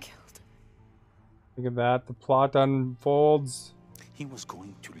had him killed. Look at that. The plot unfolds. He was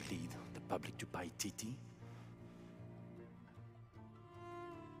going to lead the public to Paititi.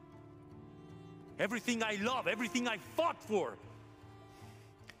 Everything I love, everything I fought for.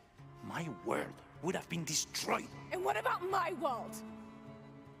 My world would have been destroyed. And what about my world?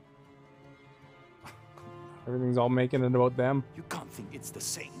 Everything's all making it about them. You can't think it's the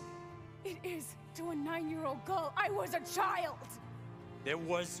same. It is to a 9-year-old girl. I was a child. There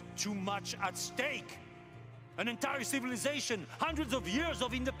was too much at stake. An entire civilization, hundreds of years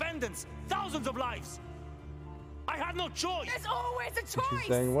of independence, thousands of lives. I had no choice. There's always a She's choice.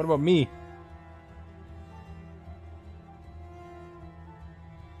 saying, what about me?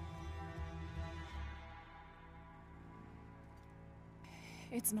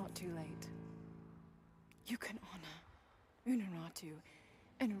 It's not too late. You can honor Unuratu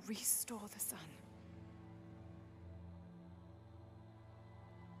and restore the sun.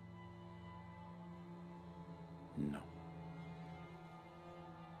 No.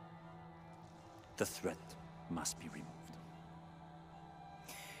 The threat must be removed.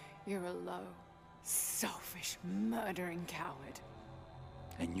 You're a low, selfish, murdering coward.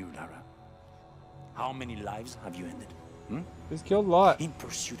 And you, Lara? How many lives have you ended? He's killed a lot. In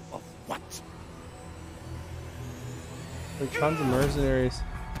pursuit of what? Like tons of mercenaries.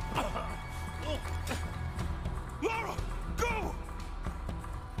 Lara, go!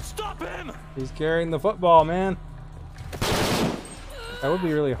 Stop him! He's carrying the football, man. That would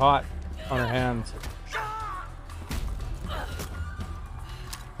be really hot on her hands.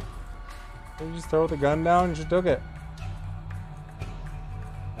 Did you just throw the gun down and she took it?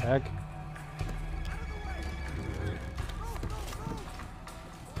 Heck.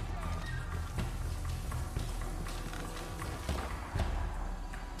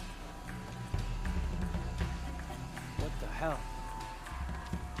 What the hell?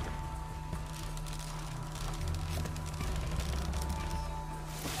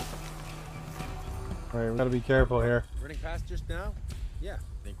 Alright, we gotta be careful here. Running past just now? Yeah.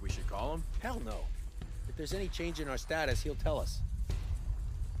 Think we should call him? Hell no. If there's any change in our status, he'll tell us.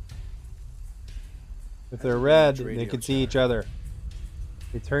 If they're red, they can see each other.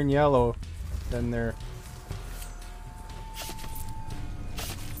 If they turn yellow, then they're...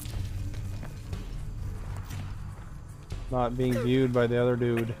 not being viewed by the other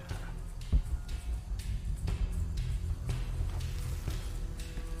dude.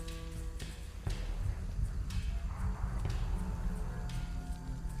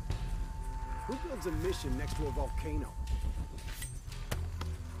 Who builds a mission next to a volcano?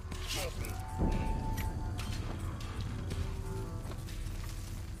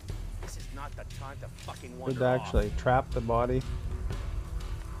 This is not the Time to fucking Could wander off. actually trap the body.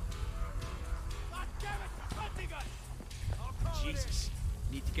 Jesus.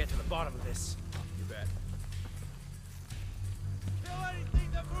 Need to get to the bottom of this. You bet. Kill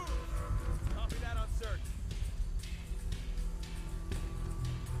anything that moves. Copy that on search.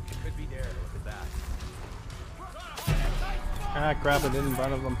 It could be there. Look at that. Ah, crap, it in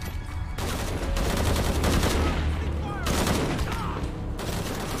front of them.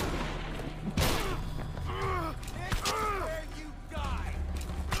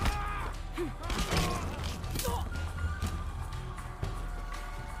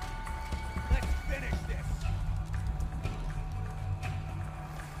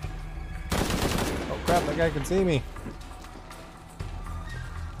 Crap, that guy can see me.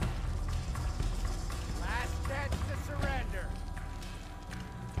 Last chance to surrender.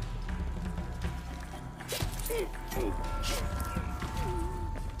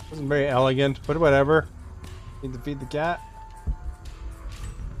 Wasn't very elegant, but whatever. Need to feed the cat.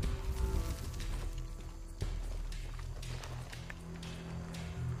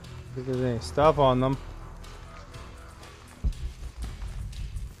 See if there's any stuff on them.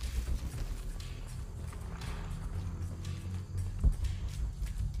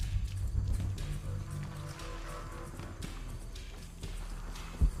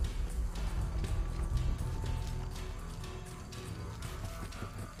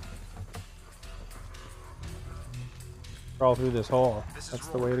 Crawl through this hole. That's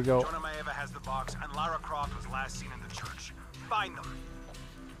the way to go. Jonah Maeva has the box, and Lara Croft was last seen in the church. Find them.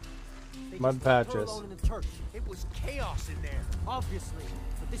 Mud patches. Alone in the church. It was chaos in there, obviously.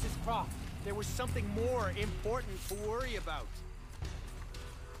 But this is Croft. There was something more important to worry about.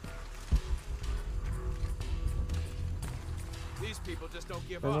 These people just don't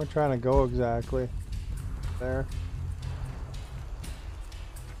give Where am I up. trying to go exactly? There.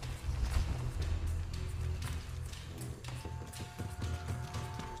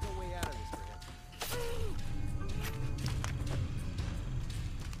 There's no way out of this for him.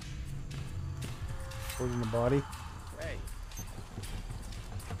 Holding the body. Hey.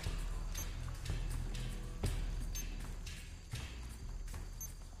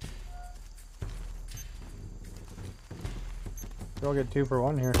 I'll get 2 for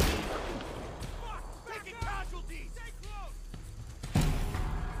 1 here. Taking casualties. Stay close.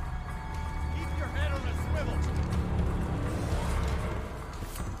 Keep your head on a swivel.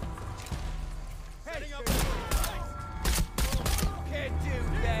 Heading up. Can't do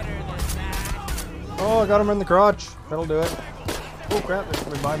better than that. Oh, I got him in the crotch. That'll do it. Oh crap, they're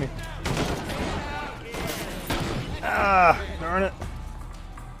coming by me. Ah, darn it.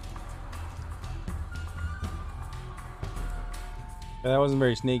 Yeah, that wasn't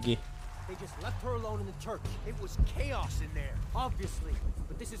very sneaky. They just left her alone in the church. It was chaos in there, obviously.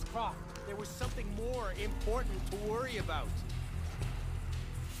 But this is Croft. There was something more important to worry about.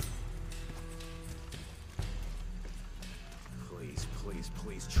 Please, please,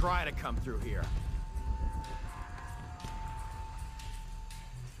 please, try to come through here.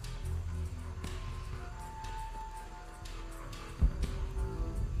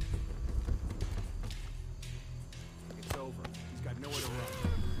 It's over. He's got nowhere to run.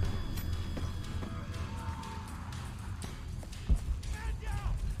 Man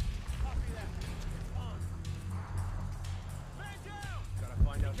down! Copy that. On. Man down! Gotta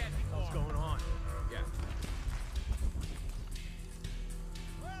find out what's going on. Yeah.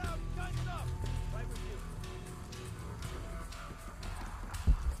 Right out, guns up! Right with you.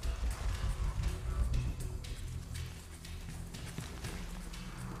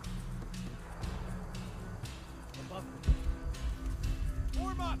 Above me.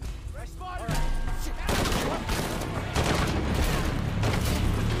 Warm up! I spotted him!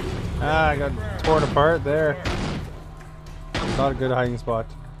 Ah, I got torn apart there. Not a good hiding spot.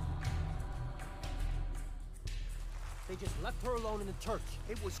 They just left her alone in the church.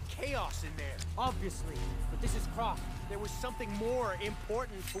 It was chaos in there, obviously. But this is Croft. There was something more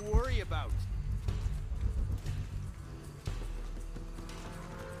important to worry about.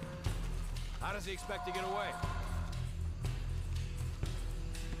 How does he expect to get away?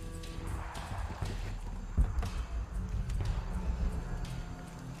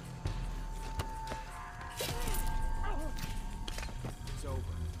 It's over.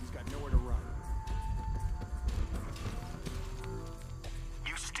 He's got nowhere to run.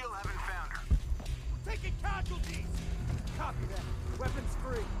 You still haven't found her. Taking casualties! Copy that. Weapons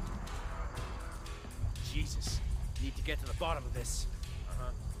free. Jesus. Need to get to the bottom of this.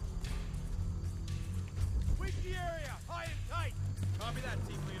 Uh-huh. Sweep the area! High and tight! Copy that,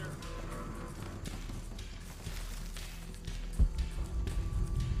 team leader.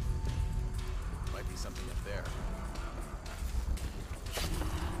 something up there.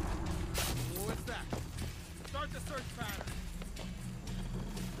 What's that? Start the search pattern.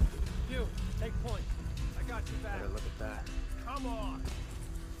 You, take point. I got you back. Better look at that. Come on.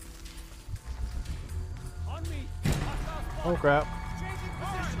 On me. Oh crap. Changing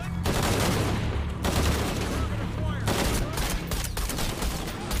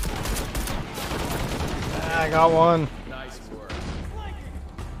I got one. Nice work.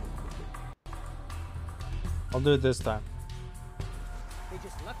 I'll do it this time. They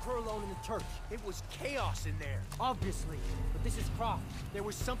just left her alone in the church. It was chaos in there, obviously. But this is Croft. There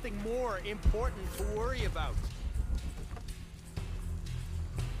was something more important to worry about.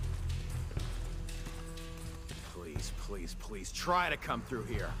 Please, please, please, try to come through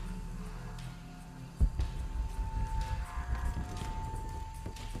here.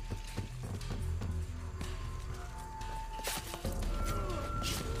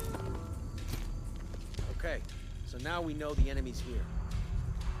 Okay, so now we know the enemy's here.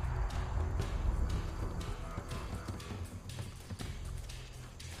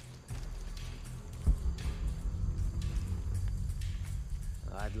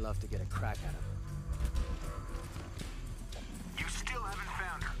 I'd love to get a crack at him. You still haven't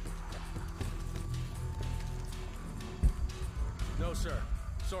found her. No, sir.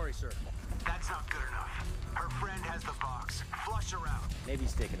 Sorry, sir. That's not good enough. Her friend has the box. Flush her out. Maybe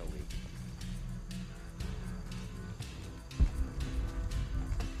he's taking a leak.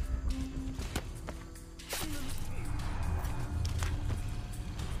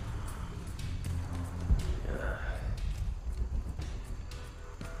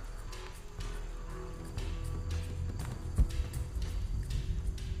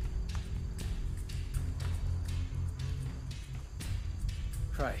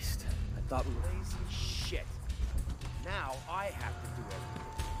 Christ, I thought we were... Lazy shit. Now I have to do everything.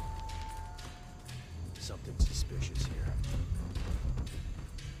 Something suspicious here.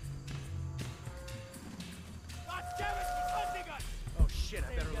 God damn it! He's hunting us! Oh shit,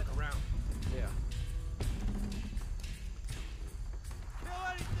 I better look around. Yeah. Kill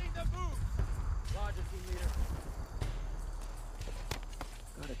anything that moves! Roger, team leader.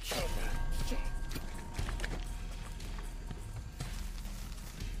 Gotta check that.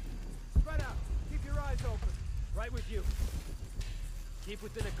 Spread out. Keep your eyes open. Right with you. Keep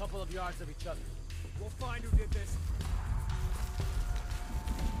within a couple of yards of each other. We'll find who did this.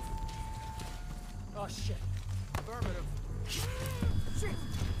 Oh shit. Affirmative. Shit!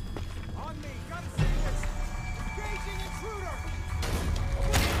 On me. Gotta save this. Engaging intruder!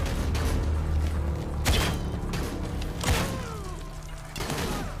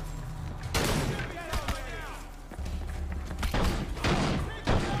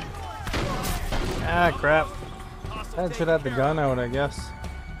 Ah, crap. I should have the gun out, I guess.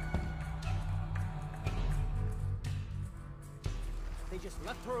 They just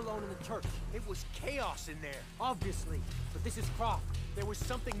left her alone in the church. It was chaos in there, obviously. But this is Croft. There was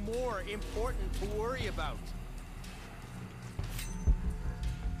something more important to worry about.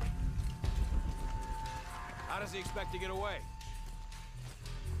 How does he expect to get away?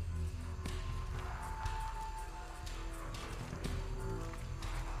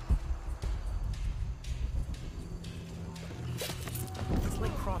 It's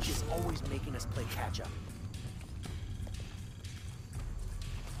like Croft is always making us play catch-up.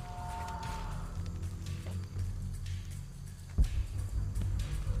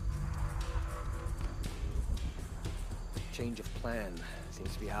 Change of plan.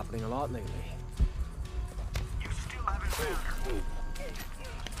 Seems to be happening a lot lately. You still haven't found her.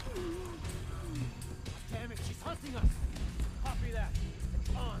 Damn it, she's hunting us! Copy that.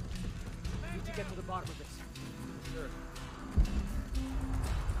 It's on. Need to get to the bottom of this. Sure.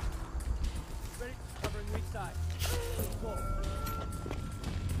 Ready? Covering weak side. Whoa.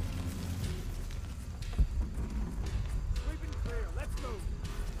 Sweeping clear. Let's move.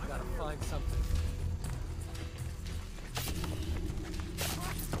 I gotta find something.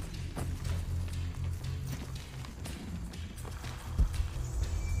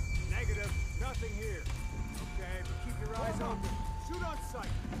 Negative. Nothing here. Okay, but keep your eyes open. Shoot on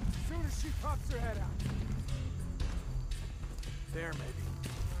sight. As soon as she pops her head out. There, maybe.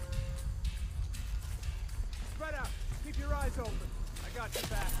 Spread out. Keep your eyes open. I got your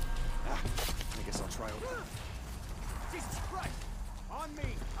back. I guess I'll try over. Jesus Christ! On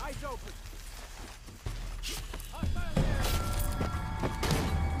me. Eyes open. Hostile there.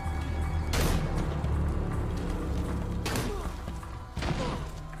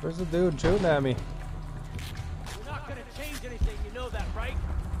 Where's the dude shooting at me? We're not gonna change anything, you know that, right?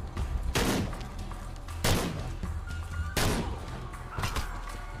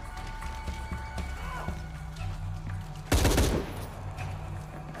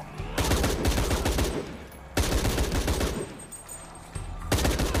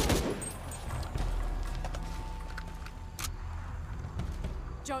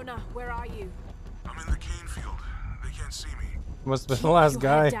 Jonah, where are you? I'm in the cane field. They can't see me. Must have been the last Keep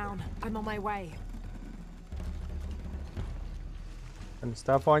guy. your head down. I'm on my way. Any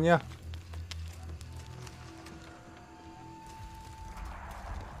stuff on you? I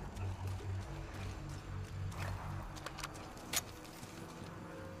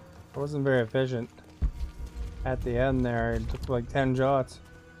wasn't very efficient at the end there. It took like 10 shots.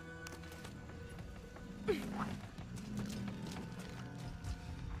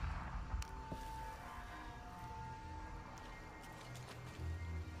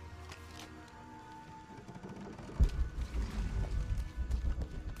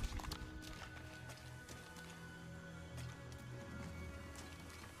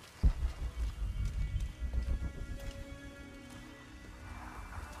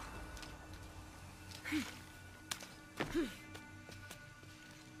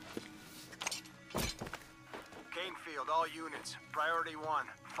 Canefield, all units. Priority 1.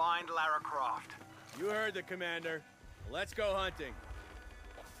 Find Lara Croft. You heard the commander. Let's go hunting.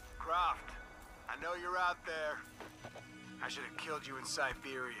 Croft, I know you're out there. I should have killed you in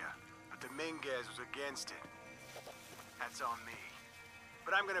Siberia, but Dominguez was against it. That's on me.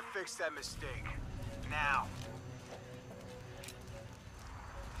 But I'm gonna fix that mistake. Now.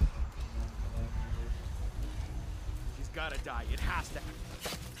 She's gotta die. It has to.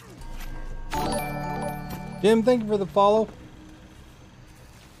 Jim, thank you for the follow.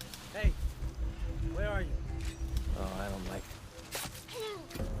 Hey, where are you? Oh, I don't like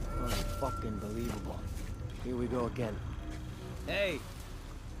it. Unfucking believable. Here we go again. Hey,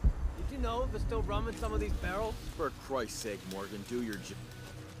 did you know they're still rum in some of these barrels? For Christ's sake, Morgan, do your job.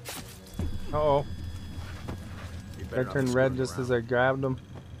 Uh-oh. You I better not turned be red screwing just around. as I grabbed him.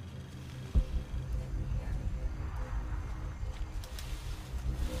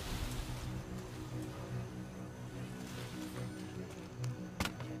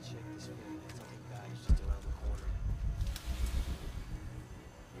 Can't shake this feeling that something bad is just around the corner.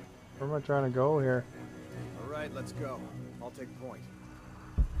 Where am I trying to go here? All right, let's go. I'll take point.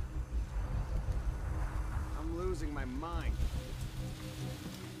 I'm losing my mind.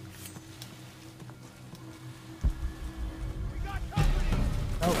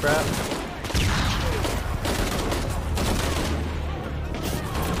 Oh crap.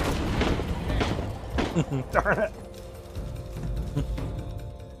 Darn it.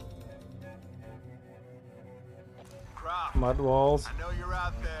 Croft, Mud walls. I know you're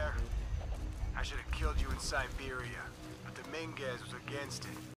out there. I should have killed you in Siberia, but Dominguez was against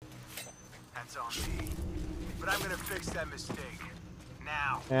it. That's on me. But I'm gonna fix that mistake.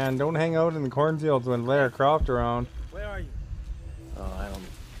 Now. And don't hang out in the cornfields when Lara Croft around. Where are you? Oh, I don't.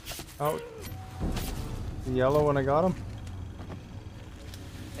 Oh. The yellow when I got him.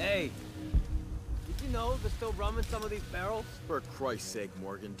 Hey, did you know they're still rum in some of these barrels? For Christ's sake,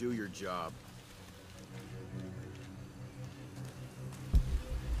 Morgan, do your job.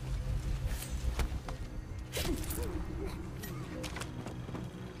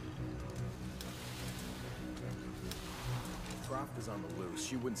 Croft is on the loose.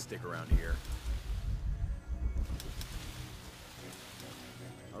 She wouldn't stick around here.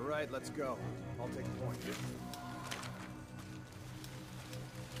 All right, let's go. I'll take point.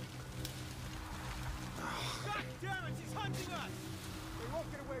 God damn it, she's hunting us! They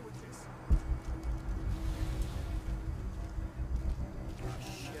won't get away with this. Oh,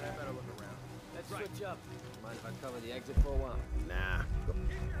 shit, I better look around. Let's switch up. Mind if I cover the exit for a while? Nah. Keep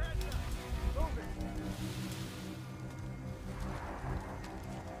your head down. Move it.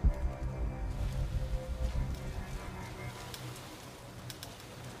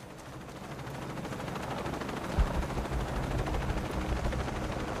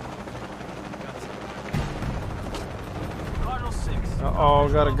 Cardinal 6. Uh-oh,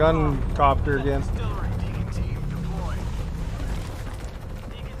 got a gun copter again. Distillery, Deacon team, deploy.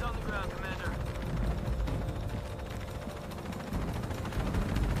 Deacon's on the ground, Commander.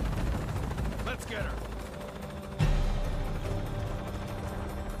 Let's get her.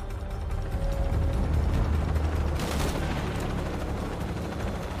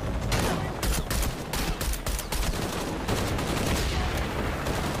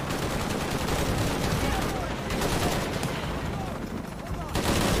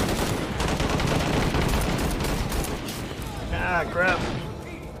 Ah, crap.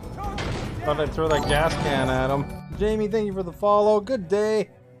 Thought I'd throw that gas can at him. Jamie, thank you for the follow. Good day.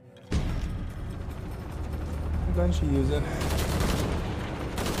 What gun she using?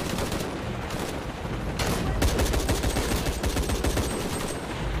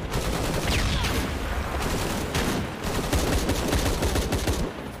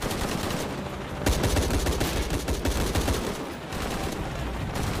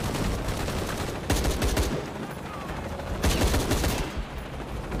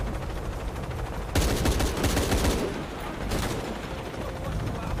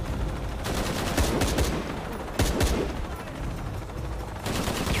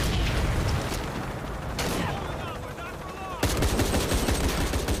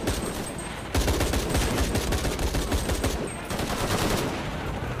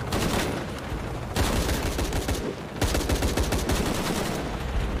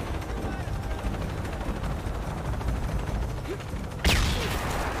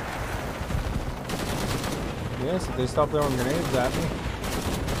 Yes, if they stop throwing grenades at me.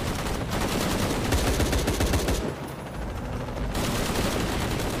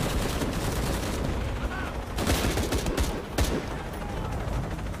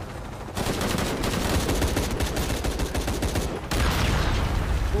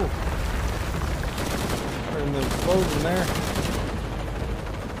 Ooh. In the explosion there.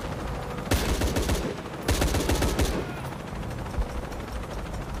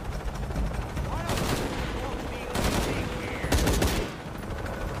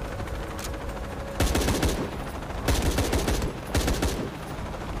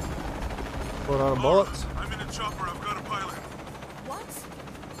 Out of bullets. I'm in a chopper. I've got a pilot. What?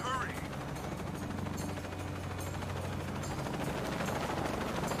 Hurry.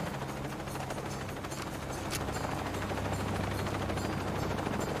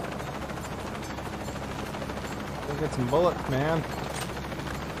 Go get some bullets, man.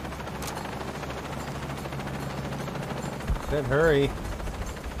 Said hurry.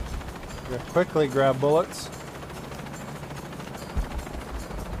 Gotta quickly grab bullets.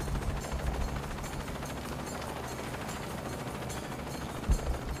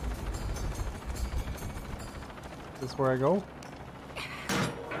 Is this where I go?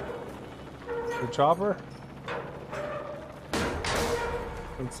 The chopper?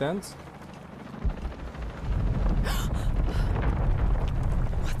 Makes sense.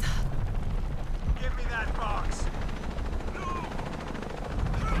 Give me that box.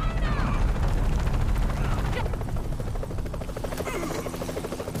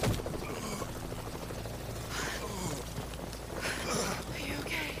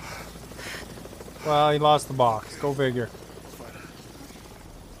 Well, he lost the box. Go figure.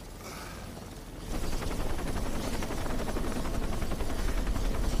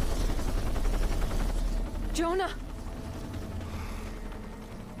 Jonah!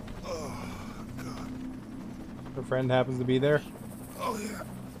 Oh, God. Her friend happens to be there. Oh, yeah.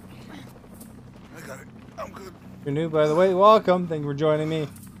 I got it. I'm good. If you're new, by the way, welcome. Thank you for joining me.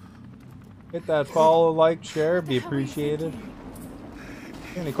 Hit that follow, like, share. Be appreciated.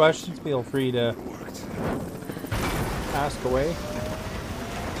 Any questions, feel free to ask away.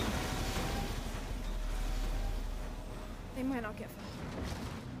 They might not get far.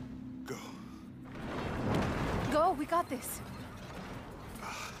 Go. Go, we got this.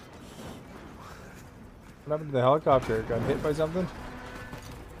 What happened to the helicopter? Got hit by something?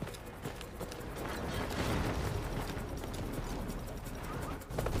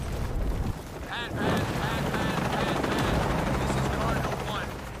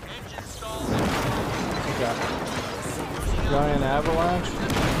 Giant avalanche.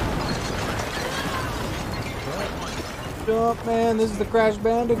 Jump, man! This is the Crash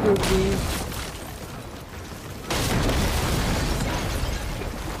Bandicoot team.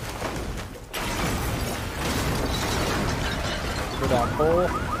 For that hole.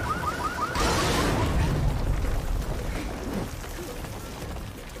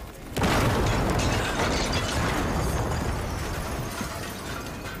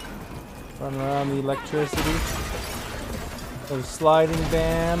 Run around the electricity. The sliding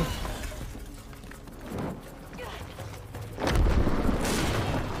van.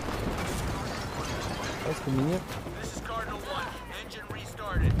 That's convenient. This is Cardinal 1. Engine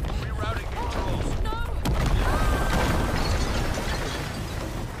restarted. Rerouting controls.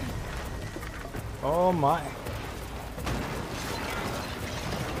 Oh my.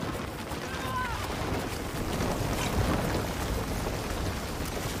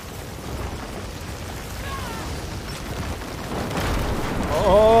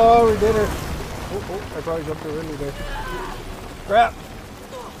 Oh, we did her. Oh, I probably jumped too early there. Crap.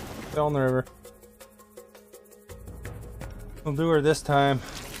 Fell in the river. We'll do her this time.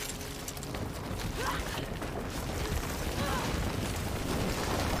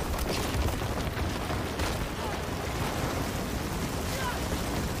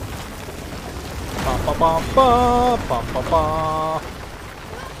 Ba ba ba ba ba ba ba.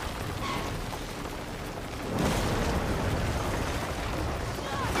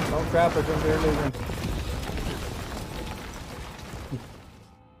 Oh crap, I jumped early again.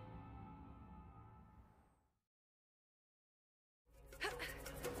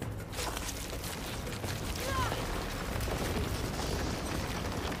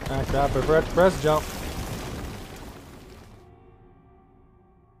 Ah crap, I forgot to press jump.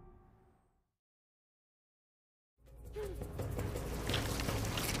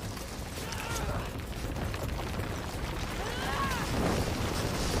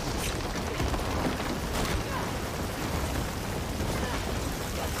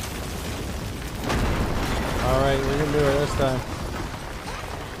 Alright, we're gonna do it this time.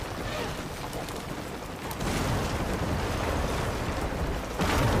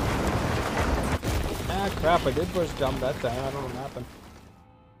 crap, I did push jump that time. I don't know what happened.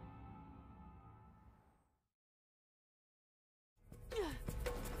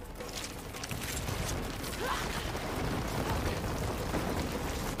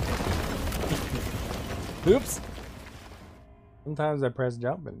 Oops. Sometimes I press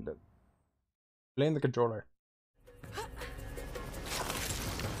jump and blame the controller.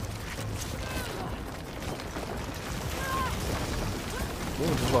 Ooh,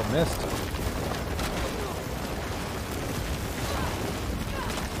 just about missed.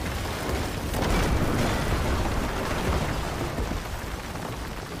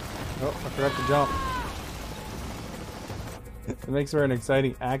 Oh, I forgot to jump. It makes for an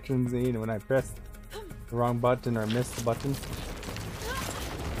exciting action scene when I press the wrong button or miss the button.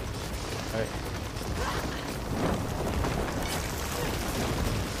 Alright.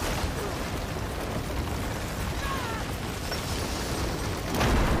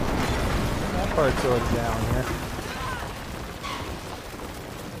 That part's already down here.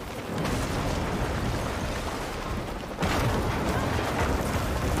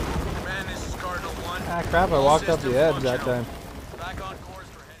 Command, this is Cardinal 1. Ah crap, I walked up the edge that time. Back on course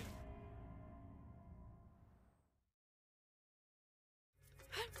for heading.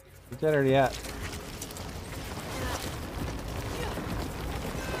 Get her yet.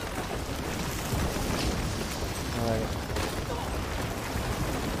 Alright.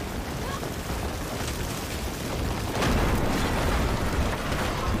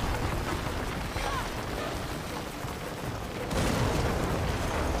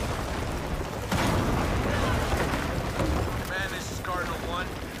 Command, this is Cardinal 1.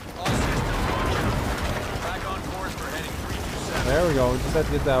 All systems functional. Back on course for heading 327. There we go. We just had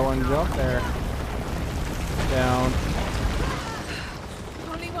to get that one jump there. Down.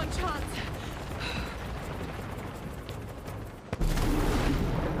 Only one chance.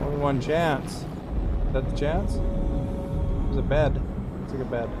 Only one chance. Is that the chance? There's a bed. Looks like a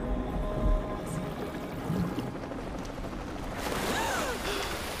bed.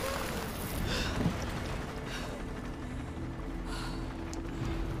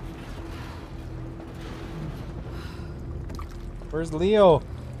 Where's Leo?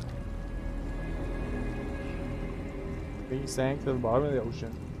 He sank to the bottom of the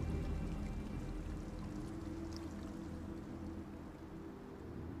ocean.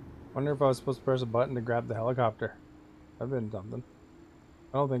 Wonder if I was supposed to press a button to grab the helicopter. That'd been something.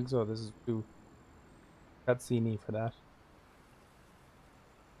 I don't think so. This is too cutscene-y for that.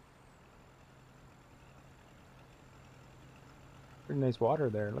 Pretty nice water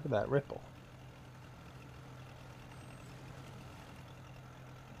there. Look at that ripple.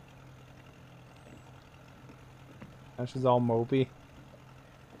 She's all mopey.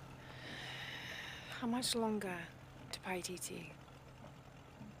 How much longer to Paititi?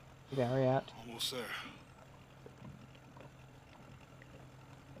 There we at. Almost there.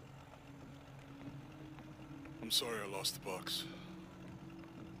 I'm sorry I lost the box.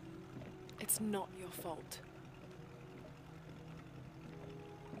 It's not your fault.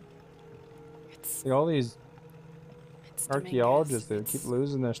 It's See all these archaeologists Dominguez. that keep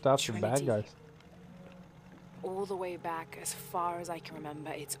losing their stuff to bad Trinity. guys. all the way back, as far as I can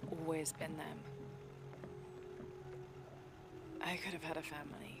remember, it's always been them. I could have had a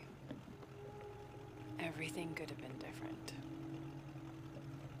family. Everything could have been different.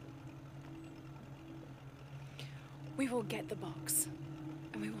 We will get the box,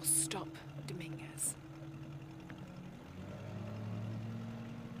 and we will stop Dominguez.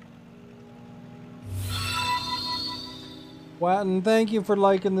 Watton, thank you for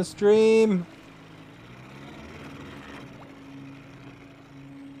liking the stream.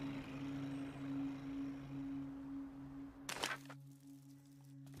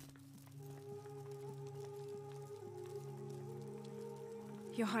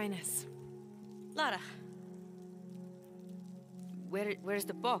 Your Highness. Lara. Where's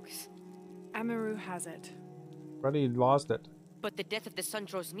the box? Amaru has it. Buddy lost it. But the death of the sun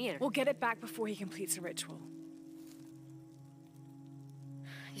draws near. We'll get it back before he completes the ritual.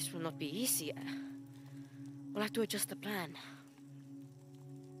 This will not be easy. We'll have to adjust the plan.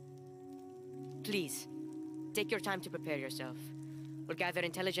 Please, take your time to prepare yourself. We'll gather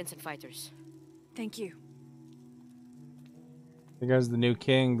intelligence and fighters. Thank you. You guys the new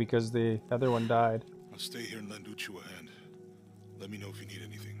king because the other one died. I'll stay here and lend Uchu a hand. Let me know if you need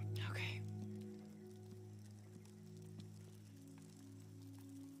anything. Okay.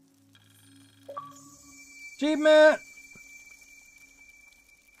 Achievement!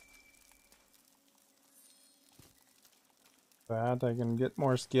 That I can get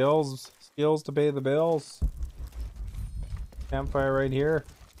more skills to pay the bills. Campfire right here.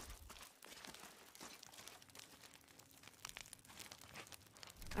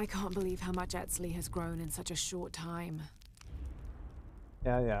 I can't believe how much Etzli has grown in such a short time.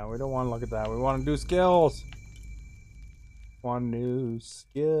 Yeah, we don't want to look at that. We want to do skills. One new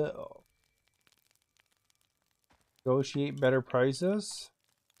skill. Negotiate better prices.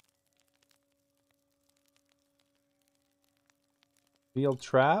 Field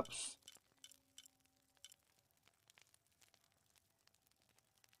traps.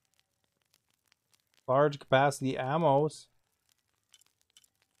 Large capacity ammos.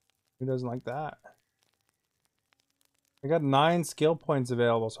 Who doesn't like that? I got 9 skill points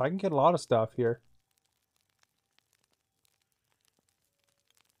available, so I can get a lot of stuff here.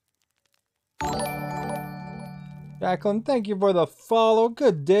 Jacqueline, thank you for the follow.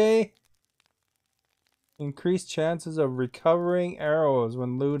 Good day. Increased chances of recovering arrows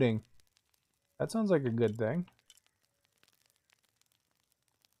when looting. That sounds like a good thing.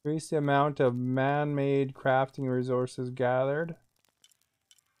 Increase the amount of man-made crafting resources gathered.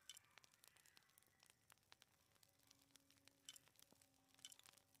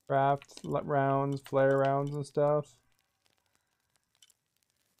 Craft rounds, flare rounds and stuff.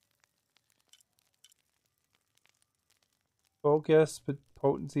 Focus,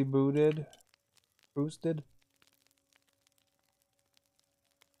 potency boosted.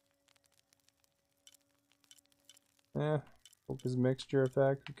 Focus mixture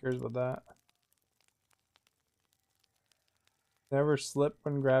effect. Who cares about that? Never slip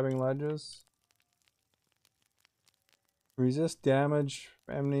when grabbing ledges. Resist damage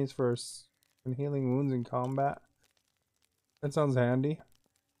enemies for when healing wounds in combat. That sounds handy.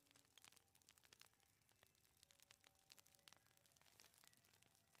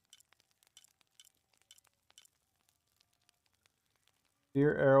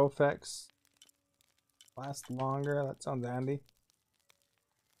 Spear arrow effects last longer. That sounds handy.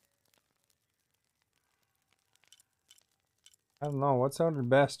 I don't know. What sounded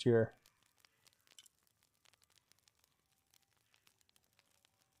best here?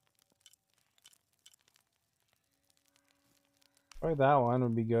 Probably that one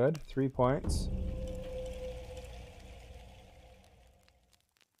would be good. 3 points.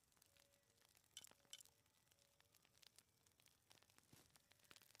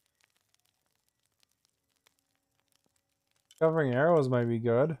 Covering arrows might be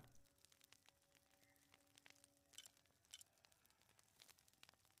good.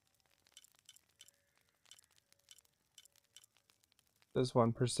 This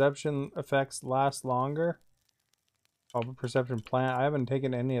one, perception effects last longer. Oh, but perception plant. I haven't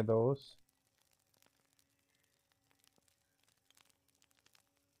taken any of those.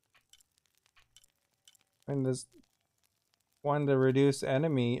 And this one to reduce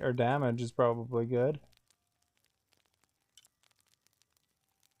enemy or damage is probably good.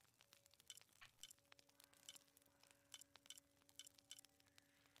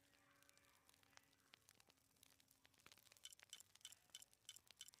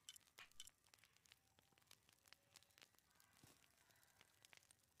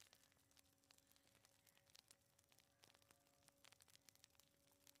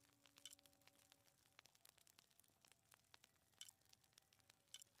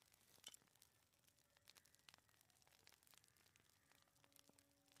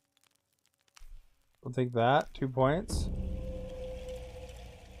 We'll take that. 2 points.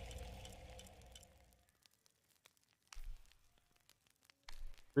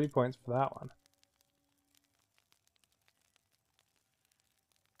 Three points for that one.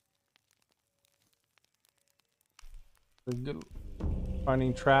 Good.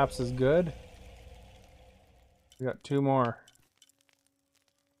 Finding traps is good. We got 2 more.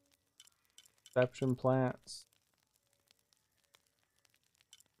 Perception plants.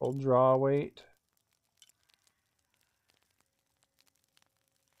 Full draw weight.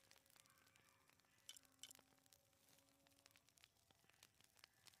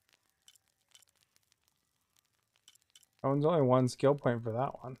 That one's only 1 skill point for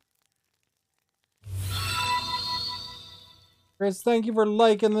that one. Chris, thank you for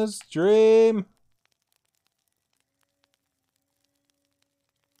liking the stream.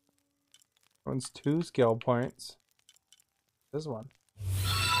 That one's 2 skill points. This one.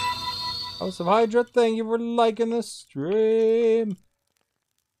 House of Hydra, thank you for liking the stream.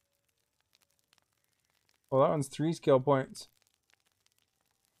 Well, that one's 3 skill points.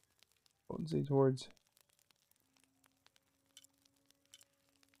 Potency towards.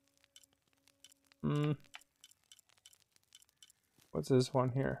 What's this one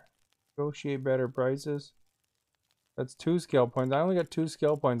here? Negotiate better prices. That's 2 skill points. I only got 2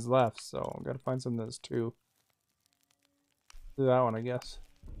 skill points left, so I've got to find something that's 2. Do that one, I guess.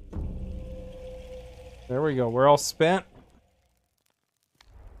 There we go. We're all spent.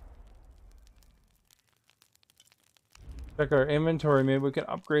 Check our inventory. Maybe we can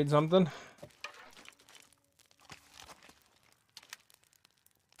upgrade something.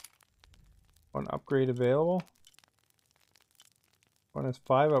 One upgrade available. One has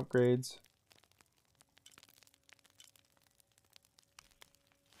 5 upgrades.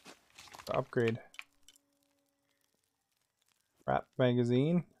 Upgrade. Wrap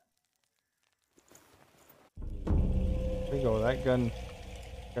magazine. There we go. That gun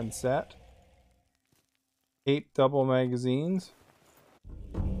set. 8 double magazines.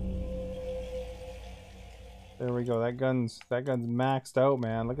 There we go. That gun's maxed out,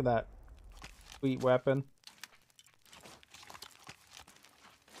 man. Look at that sweet weapon.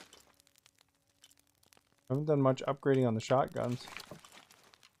 I haven't done much upgrading on the shotguns.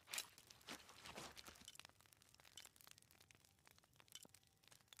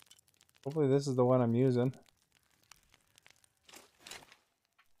 Hopefully this is the one I'm using.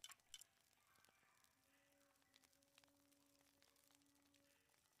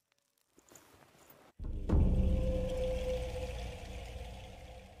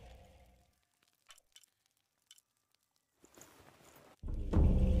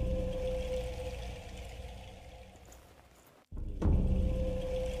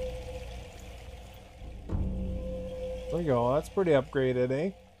 There we go. That's pretty upgraded,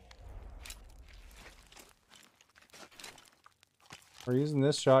 eh? We're using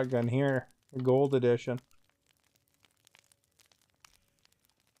this shotgun here, the gold edition.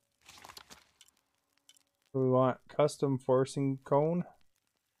 So we want custom forcing cone.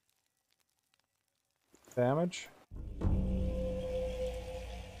 Damage.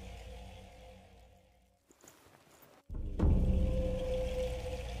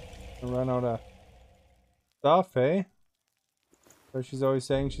 Run out of stuff, eh? So she's always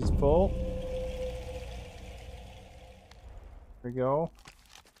saying she's full. There we go.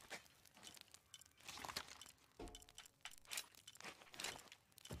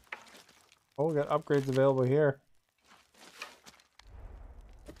 Oh, we got upgrades available here.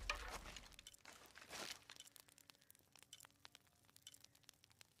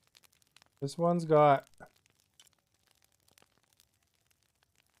 This one's got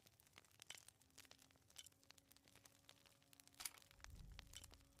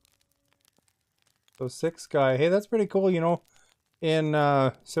so 6 guy. Hey, that's pretty cool, you know. In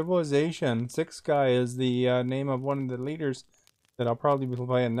Civilization, 6 guy is the name of one of the leaders that I'll probably be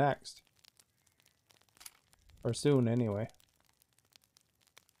playing next. Or soon, anyway.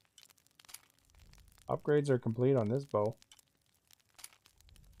 Upgrades are complete on this bow.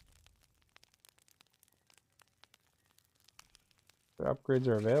 The upgrades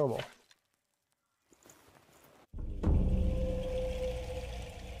are available.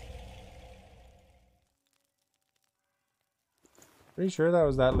 Pretty sure that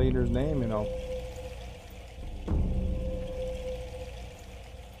was that leader's name, you know.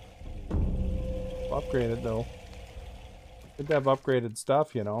 Upgraded though. Good to have upgraded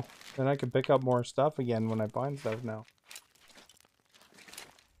stuff, you know. Then I can pick up more stuff again when I find stuff now.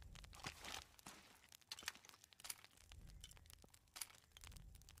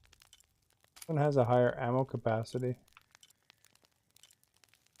 This one has a higher ammo capacity.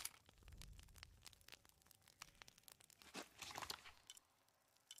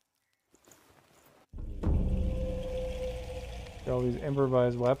 Got all these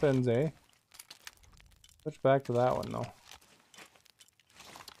improvised weapons, eh? Switch back to that one though.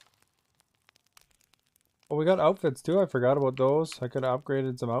 Oh, we got outfits too. I forgot about those. I could have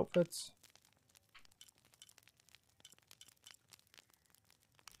upgraded some outfits.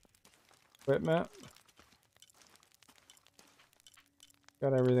 Equipment.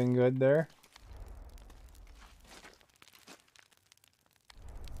 Got everything good there.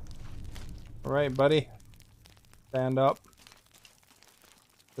 All right, buddy. Stand up.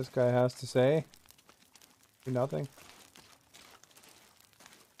 This guy has to say. Do nothing.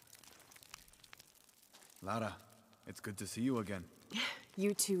 Lara, it's good to see you again.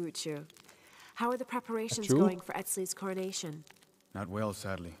 You too, Uchu. How are the preparations Uchu? going for Etzli's coronation? Not well,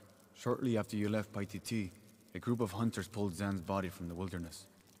 sadly. Shortly after you left Paititi, a group of hunters pulled Zan's body from the wilderness.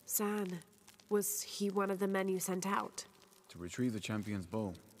 Zan, was he one of the men you sent out? To retrieve the champion's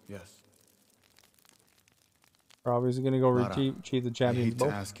bow, yes. Probably gonna go Lara, retrieve the champion's bow. I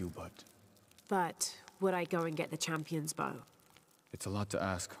hate to ask you, But would I go and get the champion's bow? it's a lot to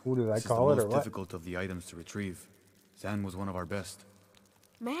ask. Who did I This call is it, the or most what? difficult of the items to retrieve. Zan was one of our best.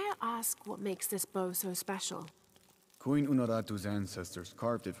 May I ask what makes this bow so special? Queen Unuratu's ancestors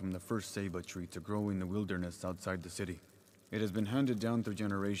carved it from the first ceiba tree to grow in the wilderness outside the city. It has been handed down through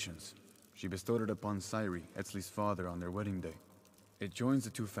generations. She bestowed it upon Sairi, Etzli's father, on their wedding day. It joins the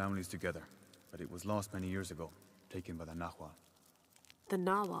two families together, but it was lost many years ago. taken by the Nahual. The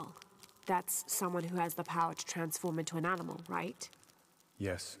Narwhal. That's someone who has the power to transform into an animal, right?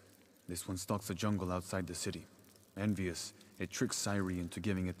 Yes. This one stalks the jungle outside the city. Envious, it tricks Sairi into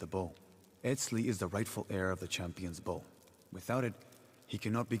giving it the bow. Etzli is the rightful heir of the champion's bow. Without it, he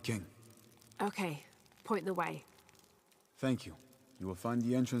cannot be king. Okay, point the way. Thank you. You will find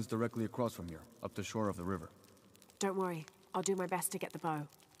the entrance directly across from here, up the shore of the river. Don't worry, I'll do my best to get the bow.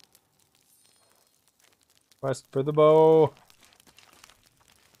 Quest for the bow.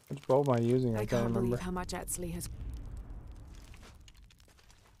 Which bow am I using? I can't can't remember. believe how much Etzli has...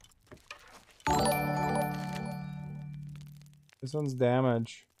 This one's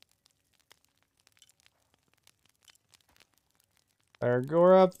damage. There,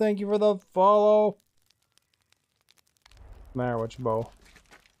 Gorup, thank you for the follow. No matter which bow.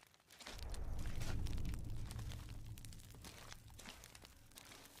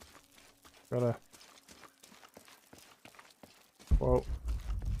 Gotta. Whoa.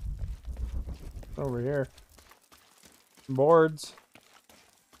 Over here. Boards.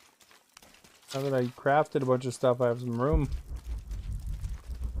 Now that I crafted a bunch of stuff, I have some room.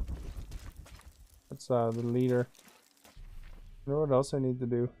 That's the leader. I wonder what else I need to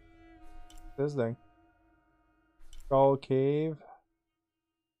do. This thing. Skull Cave.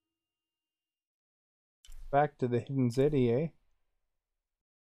 Back to the hidden city, eh?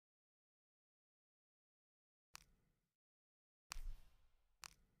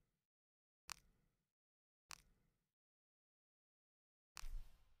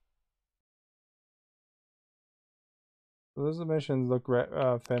 So those missions look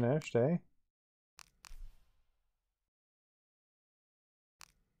finished, eh?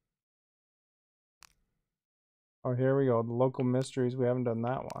 Oh, here we go. The local mysteries. We haven't done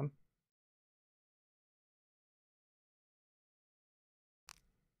that one.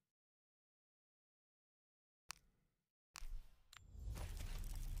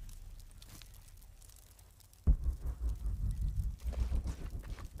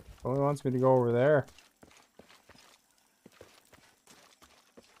 Only wants me to go over there.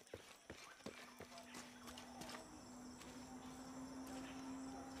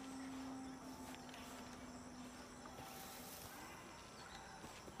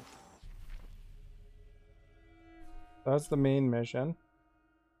 That's the main mission.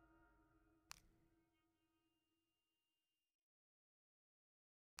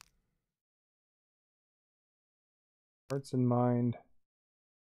 Hearts and mind.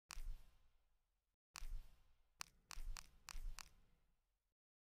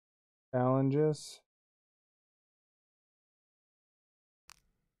 Challenges.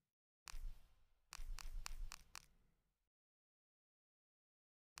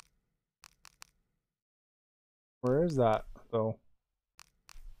 Where is that, though?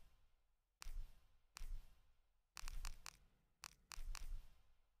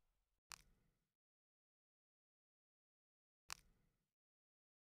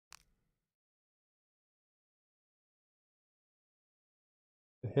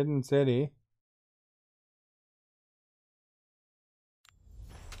 The hidden city.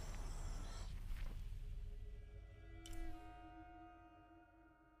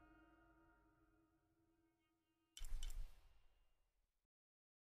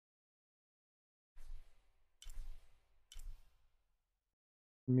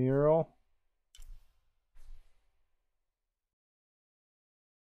 Mural.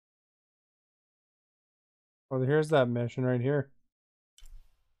 Oh, here's that mission right here.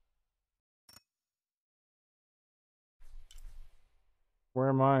 Where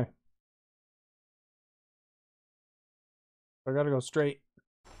am I? I gotta go straight.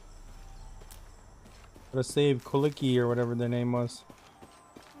 Gotta save Koliki or whatever their name was.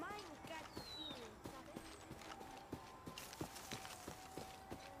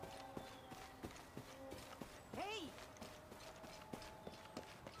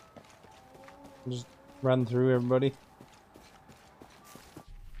 Just run through everybody.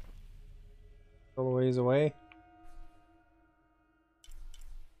 All the ways away.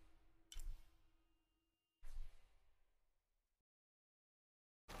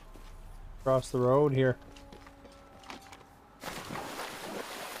 Across the road here.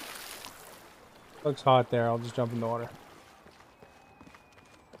 Looks hot there. I'll just jump in the water.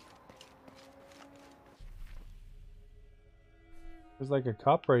 There's like a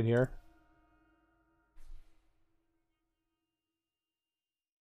cup right here.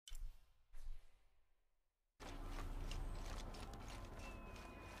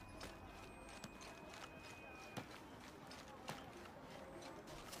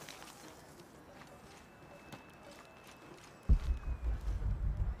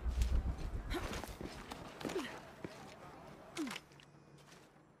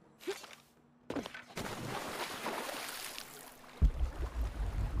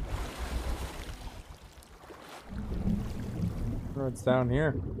 wonder what's down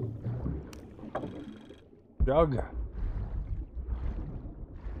here. Jug.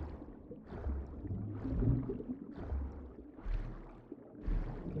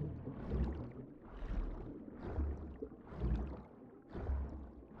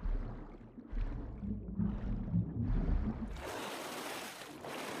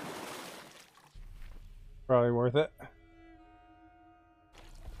 Probably worth it.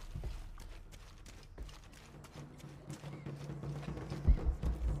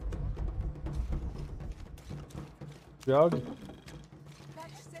 Jug.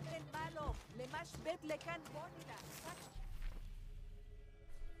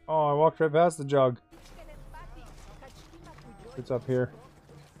 Oh, I walked right past the jug. It's up here.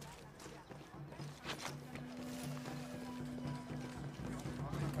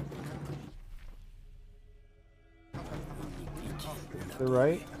 To the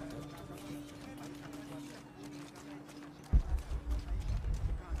right.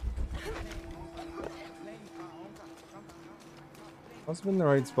 Must have been the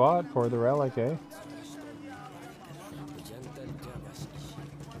right spot for the relic, eh?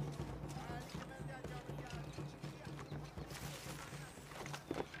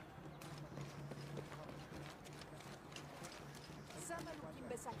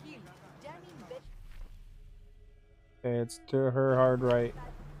 Okay, it's to her hard right.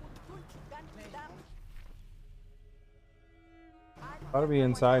 Ought to be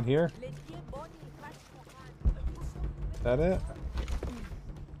inside here. Is that it?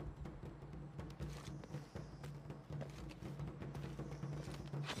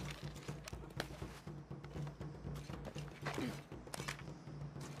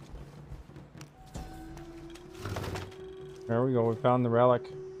 There we go, we found the relic.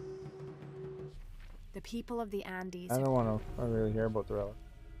 The people of the Andes. I don't want to really hear about the relic.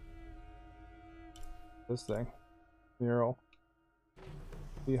 This thing. Mural.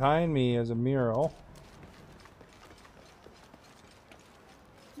 Behind me is a mural.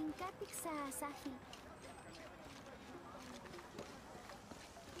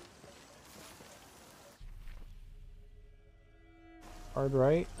 Hard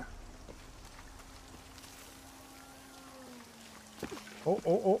right. Oh,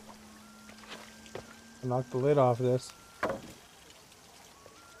 oh, oh. I knocked the lid off this.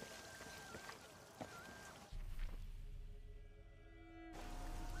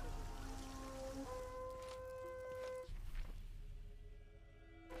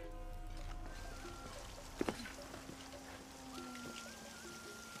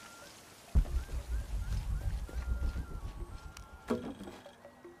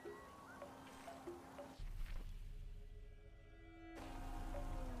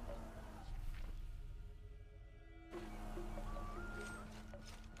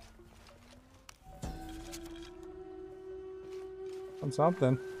 On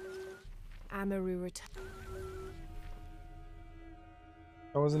something. Amaru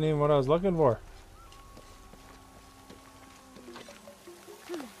That wasn't even what I was looking for.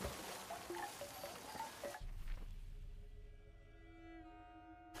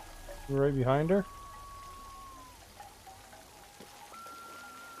 You right behind her?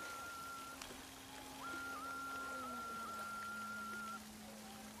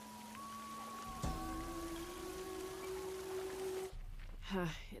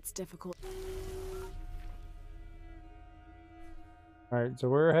 It's difficult. Alright, so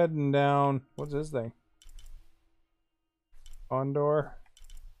we're heading down. What's this thing? Condor.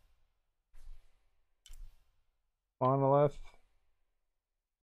 Monolith.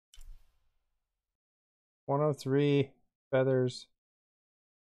 103 feathers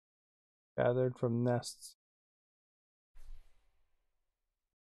gathered from nests.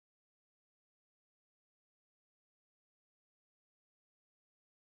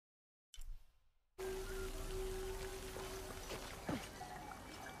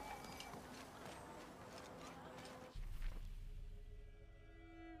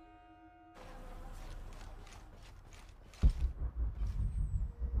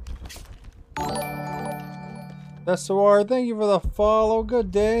 Desawar, thank you for the follow.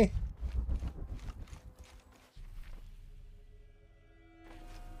 Good day.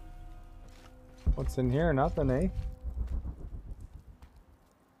 What's in here? Nothing, eh?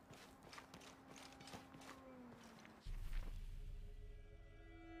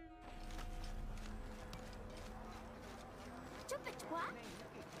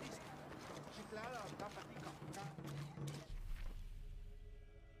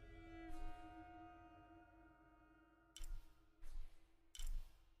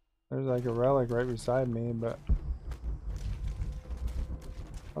 There's like a relic right beside me, but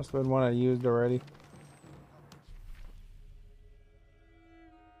must have been one I used already.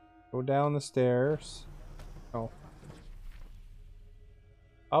 Go down the stairs. Oh.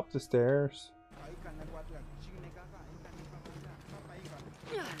 Up the stairs.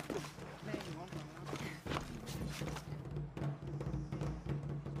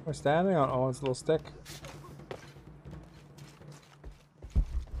 We're standing on. Oh, it's a little stick.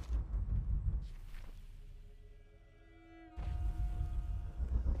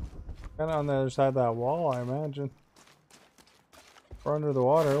 Kind of on the other side of that wall, I imagine. Or under the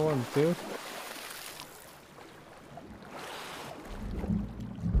water, one of the two.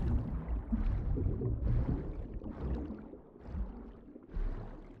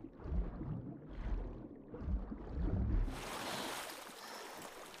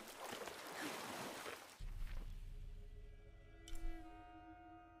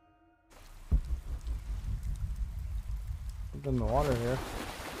 In the water here.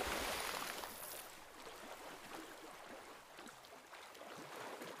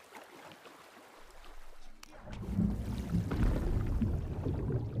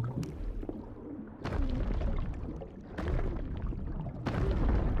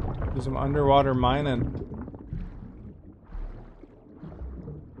 Do some underwater mining.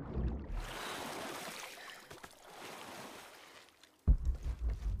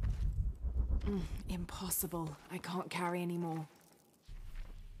 Impossible. I can't carry anymore.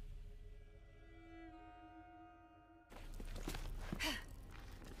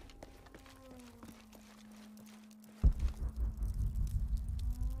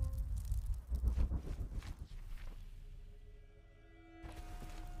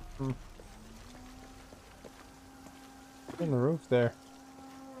 On the roof there.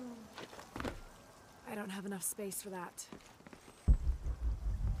 I don't have enough space for that.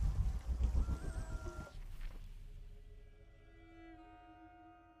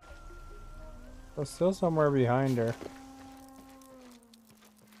 It's still somewhere behind her.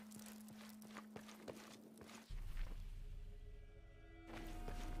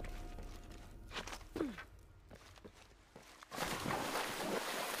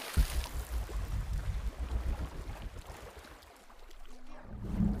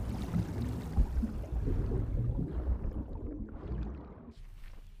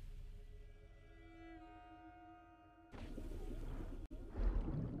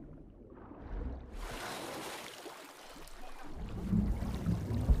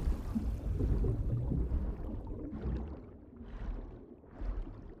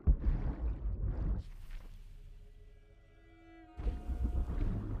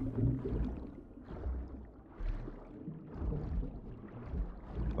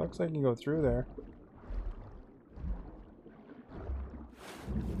 Looks like you can go through there.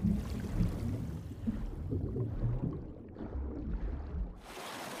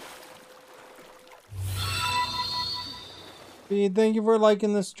 Speed, thank you for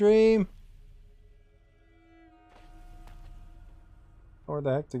liking the stream. Where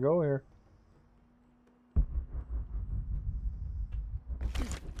the heck to go here?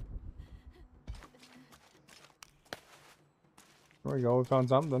 There we go, we found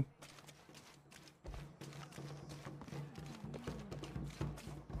something.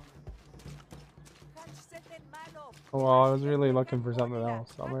 Oh, well, I was really looking for something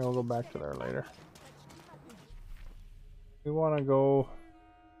else, so maybe I'll go back to there later. We want to go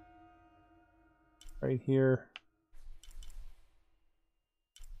right here.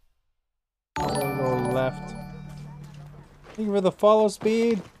 I'm gonna go left. Thank you for the follow,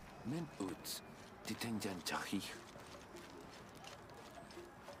 Speed.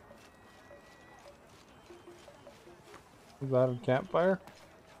 Is that a campfire?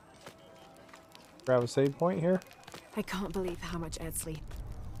 Grab a save point here. I can't believe how much Edsley.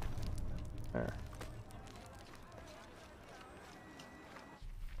 There.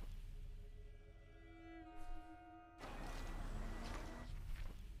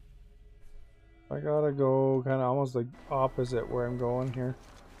 I gotta go kind of almost like opposite where I'm going here.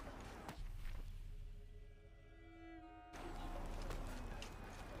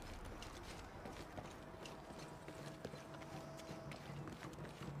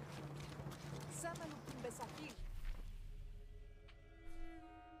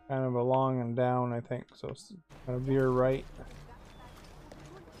 Kind of along and down, I think. So it's kind of veer right.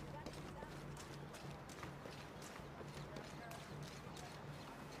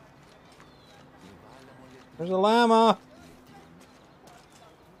 There's a llama.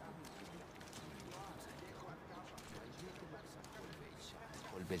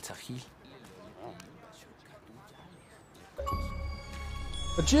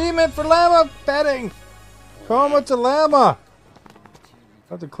 Achievement for llama petting. Coma to llama.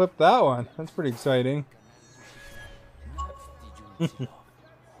 I have to clip that one. That's pretty exciting.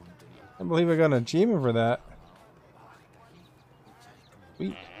 I believe I got an achievement for that.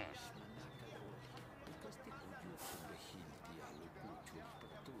 Sweet.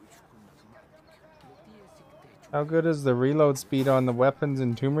 How good is the reload speed on the weapons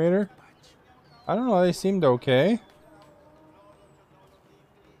in Tomb Raider? I don't know, they seemed okay.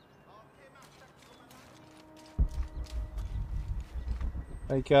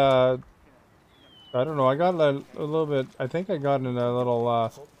 Like, I don't know, I got a little bit, I think I got in a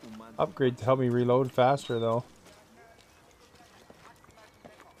little upgrade to help me reload faster though.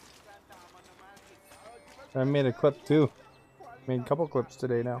 I made a clip too. Made a couple clips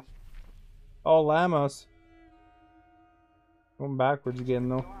today now. Oh, Lamos. Going backwards again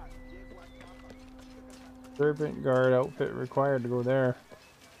though. Serpent Guard outfit required to go there.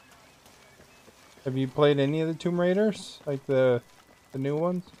 Have you played any of the Tomb Raiders? Like the new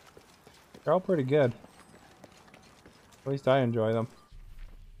ones? They're all pretty good. At least I enjoy them.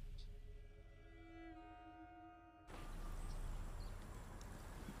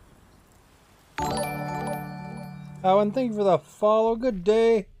 And thank you for the follow. Good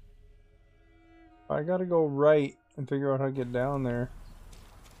day. I gotta go right and figure out how to get down there.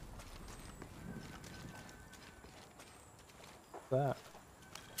 What's that?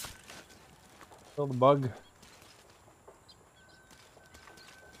 Kill the bug.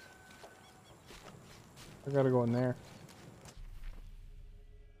 I gotta go in there.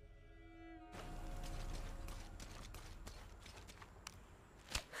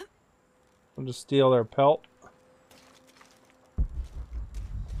 I'll just steal their pelt.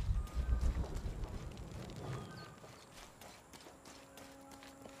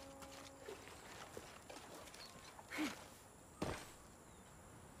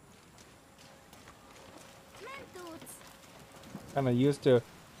 Kind of used to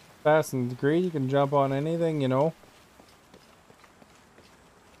Assassin's Creed, you can jump on anything, you know.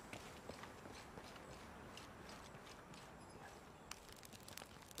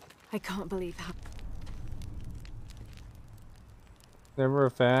 I can't believe how. Never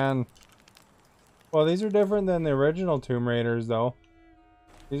a fan. Well, these are different than the original Tomb Raiders, though.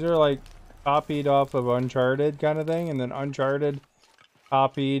 These are like copied off of Uncharted kind of thing, and then Uncharted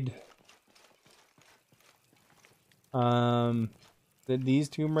copied these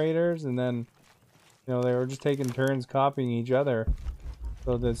Tomb Raiders, and then, you know, they were just taking turns copying each other.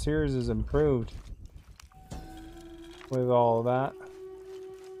 So the series is improved with all of that.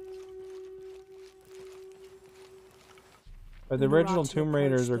 But the original Tomb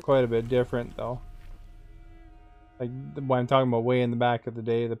Raiders are quite a bit different, though. Like when I'm talking about way in the back of the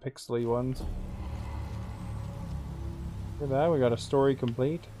day, the pixely ones. Look at that, we got a story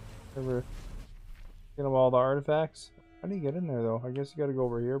complete. Ever get them all the artifacts. How do you get in there though? I guess you gotta go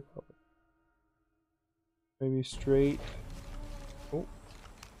over here probably. Maybe straight. Oh.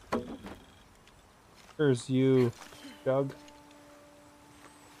 There's you, Doug.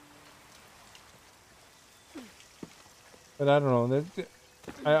 But I don't know.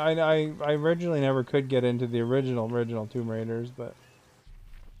 I originally never could get into the original Tomb Raiders, but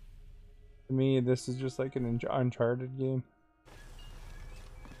to me this is just like an Uncharted game.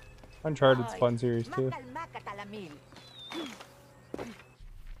 Uncharted's a fun series too.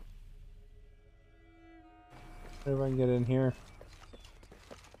 See if I can get in here.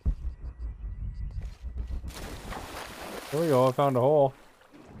 There we go, I found a hole.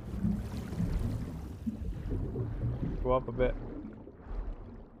 Go up a bit.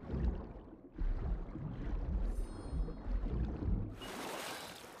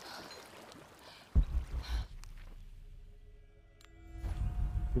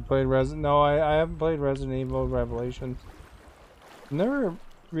 You played Resident? No, I haven't played Resident Evil Revelations. Never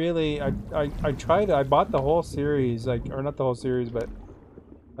really. I tried. I bought the whole series, like, or not the whole series, but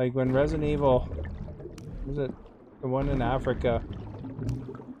like when Resident Evil, was it the one in Africa?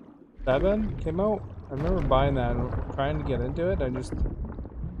 7 came out. I remember buying that and trying to get into it.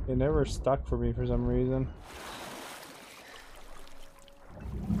 It never stuck for me for some reason.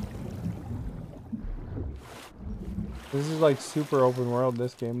 This is like super open world,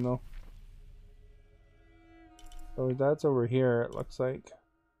 this game though. So that's over here, it looks like.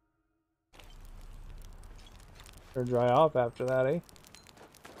 Or dry off after that, eh?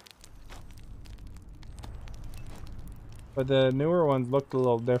 But the newer ones looked a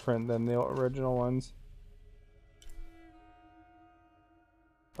little different than the original ones.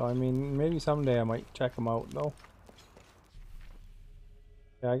 So I mean, maybe someday I might check them out though.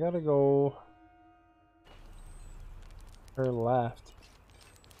 Yeah, I gotta go her left.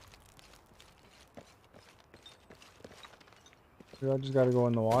 I just gotta go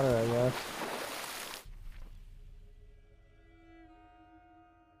in the water, I guess.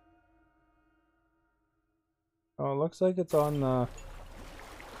 Looks like it's on the...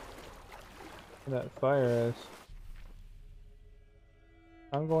 where that fire is.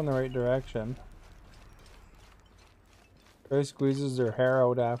 I'm going the right direction. Joy squeezes her hair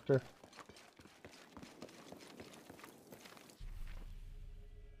out after.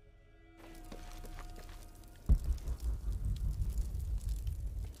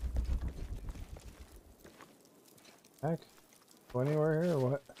 Heck, go anywhere here or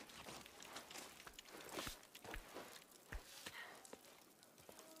what?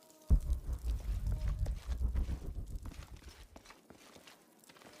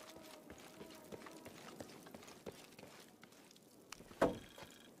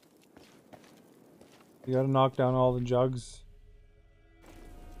 You gotta knock down all the jugs.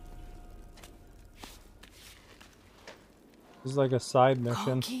 This is like a side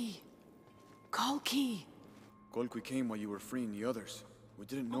mission. Kolki! Golqui came while you were freeing the others. We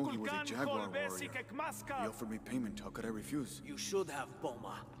didn't know he was a Jaguar warrior. He offered me payment. How could I refuse? You should have,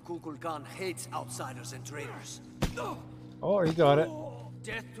 Boma. Kukulkan hates outsiders and traitors. Oh, he got it.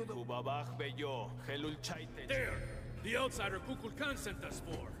 Death to the... There! The outsider Kukulkan sent us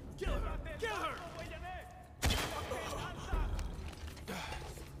for. Kill her! Kill her!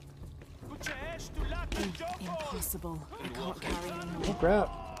 Impossible. I can't carry anymore. Oh crap.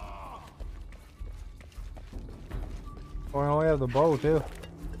 Oh, I only have the bow too.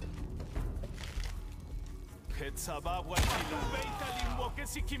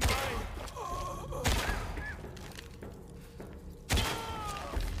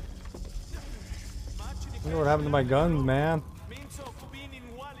 Look what happened to my guns, man.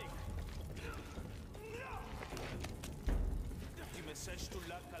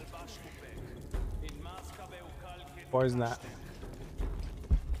 Poison that.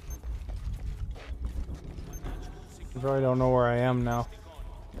 I probably don't know where I am now.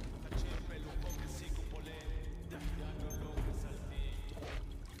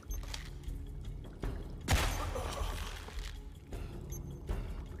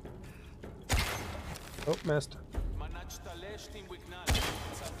 Oh, missed.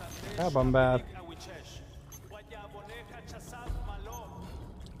 Crap, I'm bad.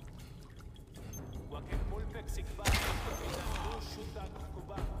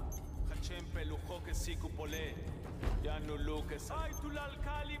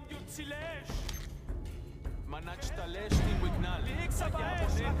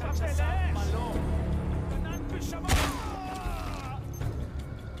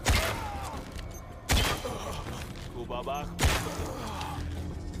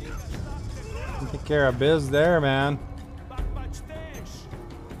 Take care of biz there, man.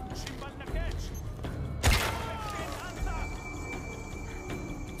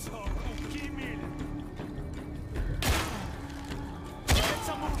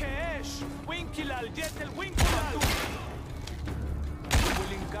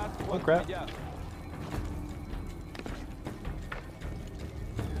 Oh crap.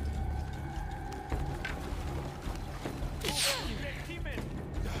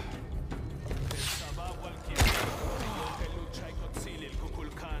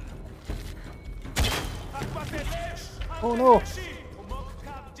 Oh no!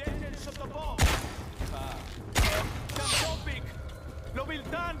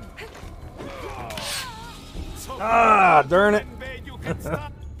 Ah, darn it!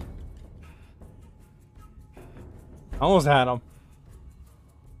 Almost had him.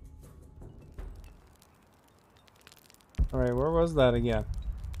 Alright, where was that again?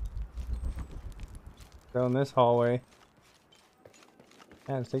 Down this hallway.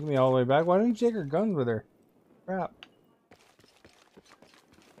 Yeah, it's taking me all the way back. Why didn't you take her guns with her? Crap.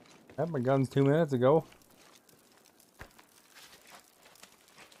 I had my guns 2 minutes ago.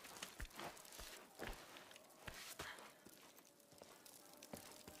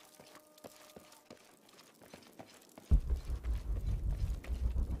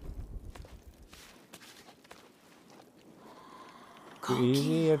 Too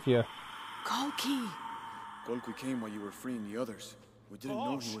easy if you... Kolki! Golqui came while you were freeing the others. We didn't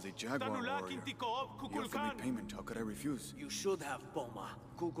know he was a Jaguar warrior. He offered me payment. How could I refuse? You should have, Boma.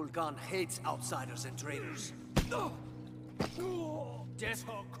 Kukulkan hates outsiders and traitors. Death.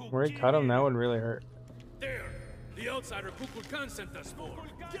 Where he cut him, that would really hurt. There! The outsider Kukulkan sent us for.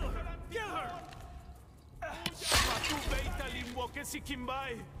 Kill her! Kill her!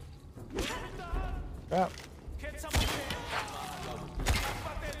 Crap.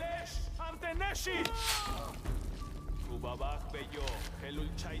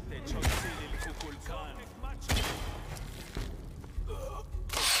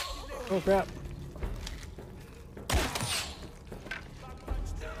 Oh crap.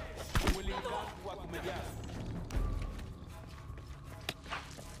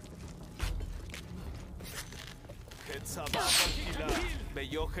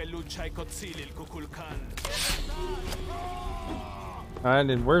 I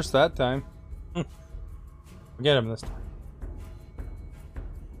did worse that time. Forget him this time.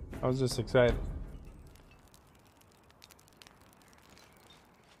 I was just excited.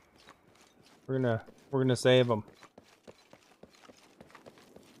 We're gonna save him.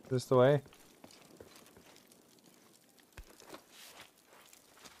 This the way?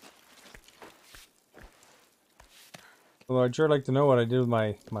 Although I'd sure like to know what I did with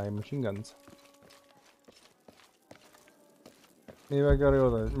my machine guns. Maybe I gotta go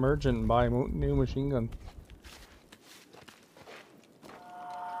to the merchant and buy a new machine gun.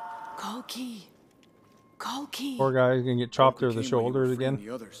 Kalki! Kalki! Poor guy's gonna get chopped through the shoulders again. The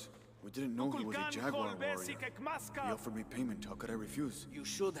others. We didn't know he was a Jaguar warrior. He offered me payment. How could I refuse? You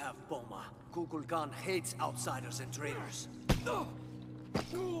should have, Boma. Kukulkan hates outsiders and traitors.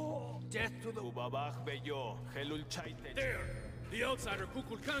 Death to the... There! The outsider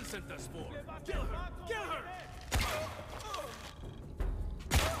Kukulkan sent us for. Kill her! Kill her!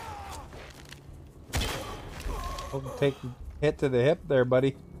 Oh, take a hit to the hip there,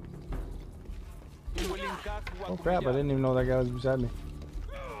 buddy. Oh crap, I didn't even know that guy was beside me.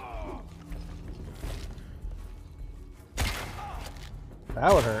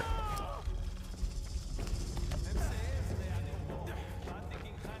 That would hurt.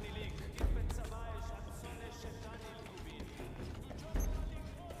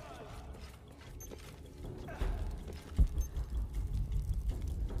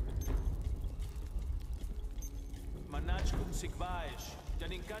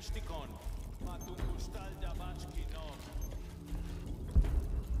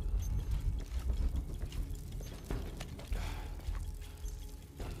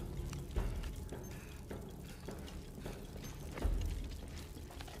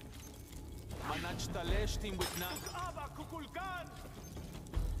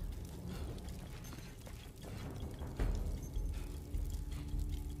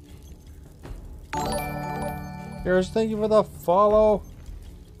 Here's thank you for the follow.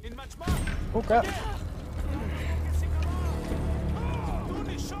 Oh crap.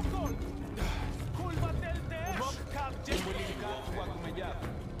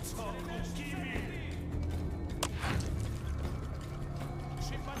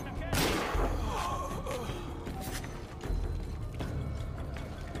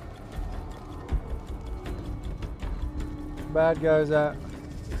 Bad guys at.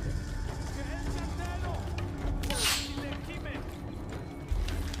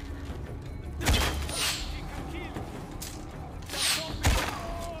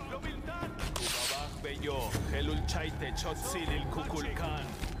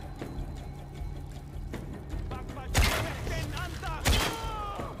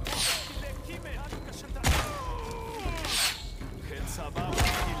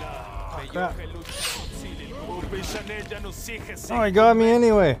 Crap. Oh, he got me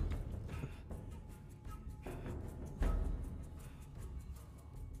anyway.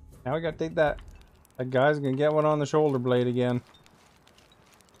 Now we gotta take that. That guy's gonna get one on the shoulder blade again.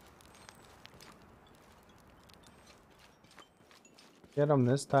 Get him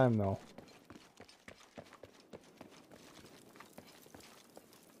this time though.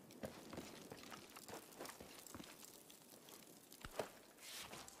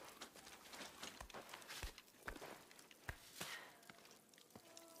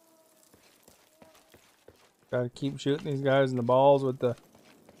 Gotta keep shooting these guys in the balls with the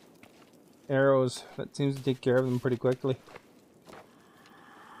arrows. That seems to take care of them pretty quickly.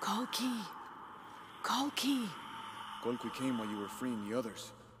 Kalki! Kalki! Golki came while you were freeing the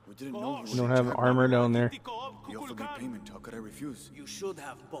others. We didn't know he was You don't have armor down there. He offered me payment. How could I refuse? You should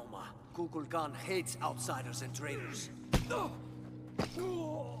have, Boma. Kukulkan hates outsiders and traitors. Death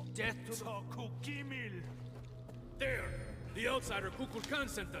to Kukimil! There! The outsider Kukulkan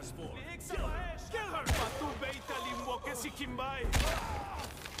sent us for. Kill her! Kill her!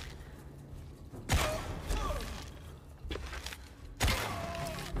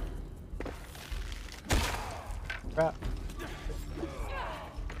 Crap.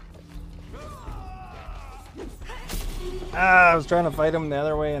 I was trying to fight him the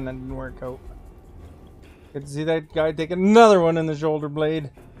other way and that didn't work out. Good to see that guy take another one in the shoulder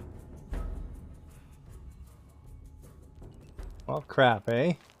blade. Well, crap,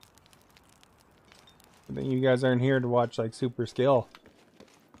 eh? I think you guys aren't here to watch like super skill.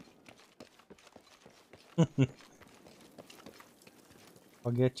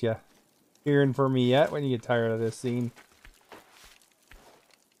 I'll get you. Hearing for me yet when you get tired of this scene.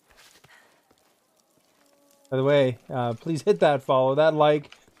 By the way, please hit that follow, that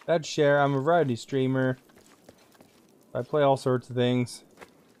like, that share. I'm a variety streamer. I play all sorts of things.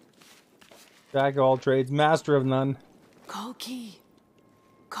 Jack of all trades, master of none. Kalki.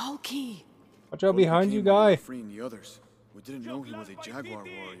 Kalki. Watch out behind you, guy. Freeing the others. We didn't know he was a Jaguar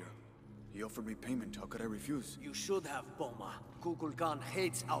warrior. He offered me payment. How could I refuse? You should have, Boma. Kukulkan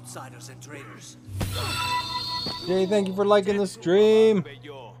hates outsiders and traitors. Jay, thank you for liking the stream.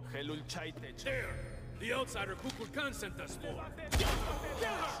 There! The outsider Kukulkan sent us for.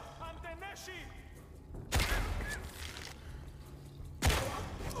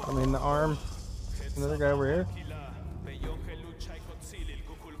 I mean, the arm. Another guy over here.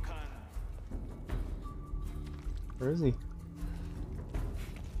 Where is he?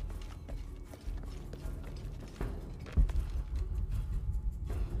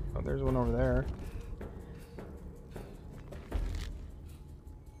 Oh, there's one over there.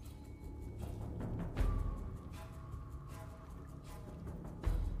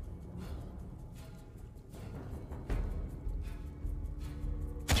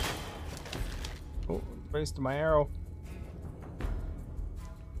 Oh, wasted my arrow.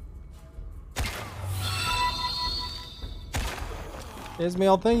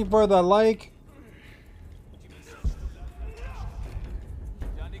 Ismail, thank you for the like.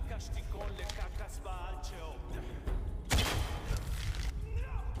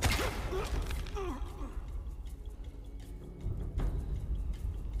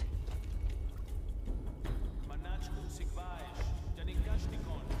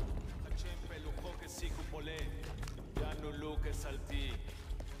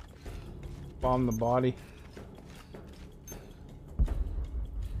 Bomb the body.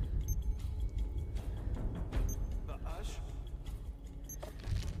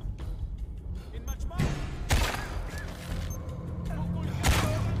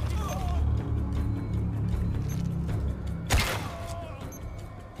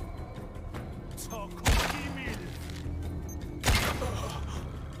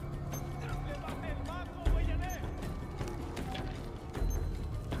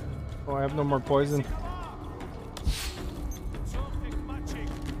 Oh, I have no more poison.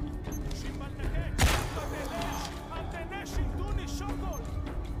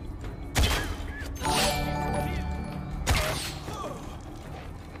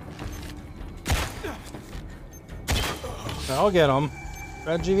 I'll get him.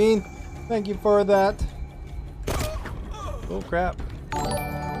 Regivine, thank you for that. Oh crap.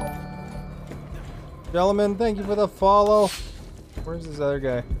 Gentlemen, thank you for the follow. Where's this other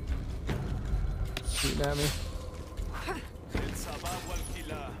guy? Shooting at me.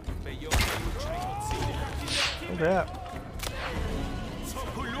 Oh crap.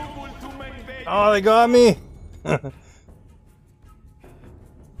 Oh, they got me.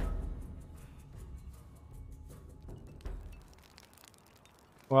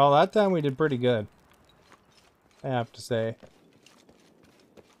 Well, that time we did pretty good, I have to say.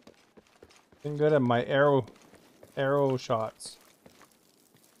 Been good at my arrow shots.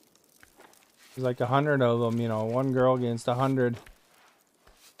 There's like 100 of them, you know, one girl against 100.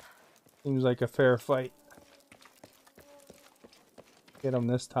 Seems like a fair fight. Get them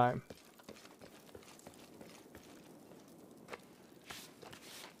this time.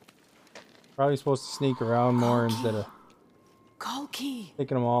 Probably supposed to sneak around more instead of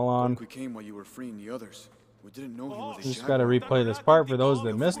taking them all on. We came while you were freeing the others. We didn't know he was a Just gotta replay this part for those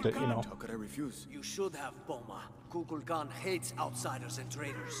that missed it, you know. How could I refuse? You should have, Boma. Kukulkan hates outsiders and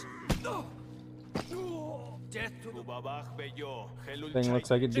traitors. Death to the Thing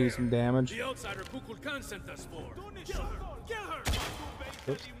looks like it do some damage. The outsider Kukulkan sent us for. Kill her!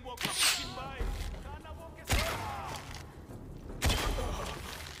 Oops.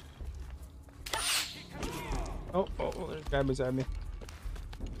 Oh, there's a guy beside me.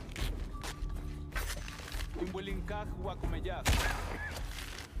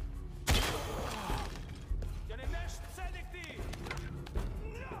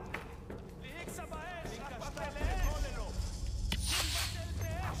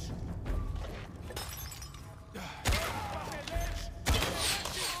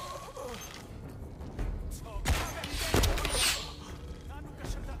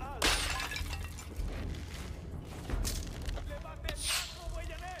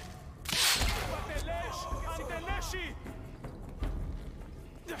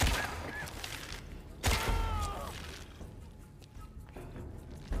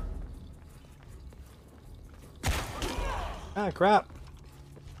 Ah, crap.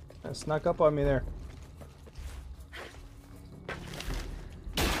 That snuck up on me there.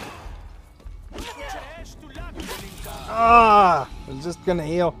 Ah! I was just gonna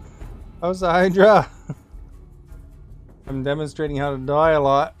heal. How's the Hydra? I'm demonstrating how to die a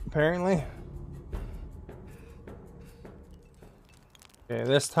lot, apparently. Okay,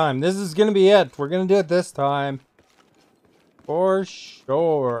 this time. This is gonna be it. We're gonna do it this time. For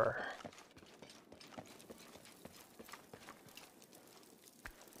sure.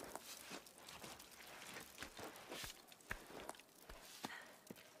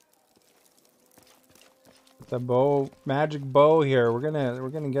 The bow, magic bow here. We're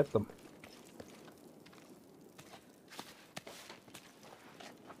gonna get them.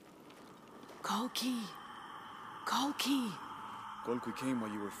 Kolki. Kolki. Kolki came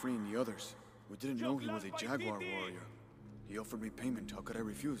while you were freeing the others. We didn't know he was a Jaguar warrior. He offered me payment. How could I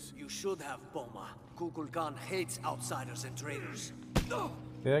refuse? You should have, Boma. Kukulkan hates outsiders and traitors.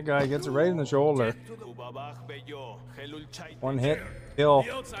 That guy gets it right in the shoulder. One hit, kill.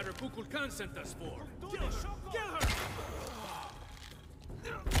 The outsider Kukulkan sent us for. Kill her! Kill her!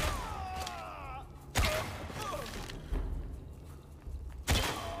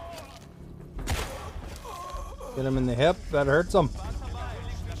 Get him in the hip. That hurts him.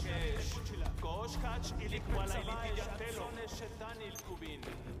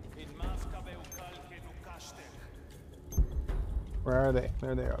 Where are they?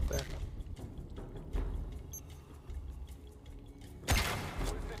 There they are up there.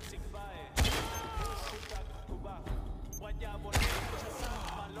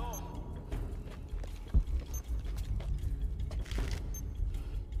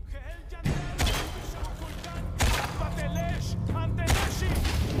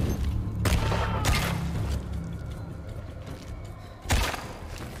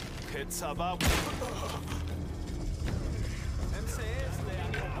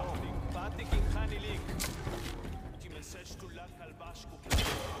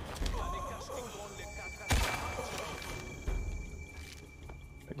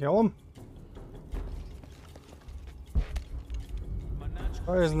 Kill him.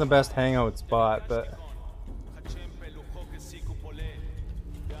 Probably isn't the best hangout spot, but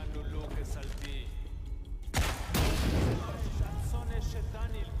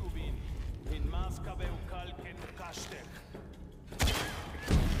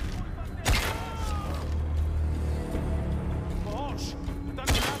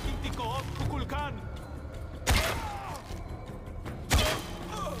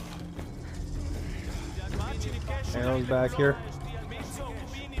arrows back here.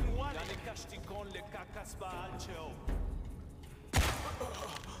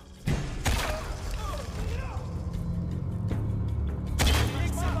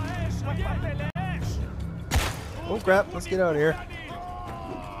 Oh crap, let's get out of here.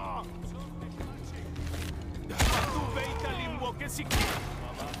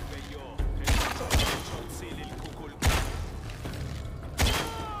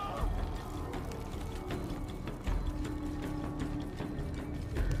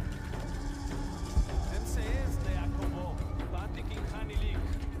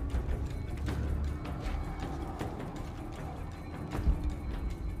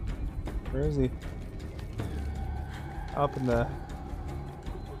 Where is he? Up in the...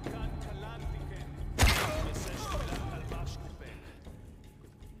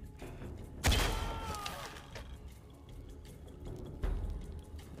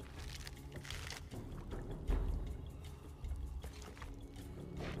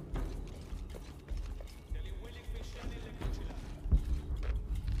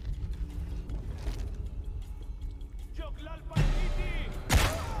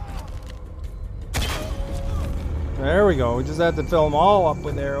 There we go. We just had to fill them all up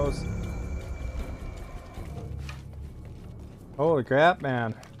with arrows. Holy crap,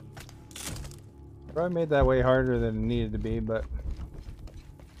 man. Probably made that way harder than it needed to be, but...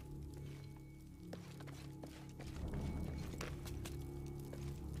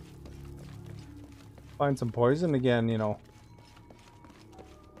 Find some poison again, you know.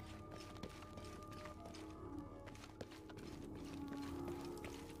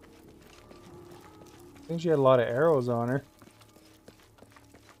 I think she had a lot of arrows on her.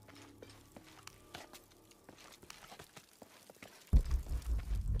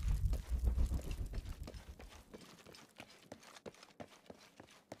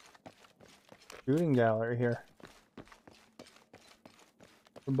 Shooting gallery here.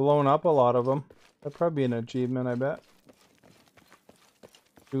 We're blowing up a lot of them. That'd probably be an achievement, I bet.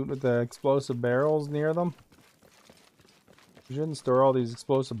 Shoot with the explosive barrels near them. You shouldn't store all these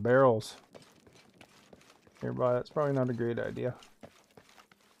explosive barrels nearby. That's probably not a great idea.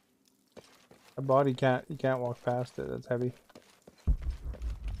 A body you can't walk past it. That's heavy.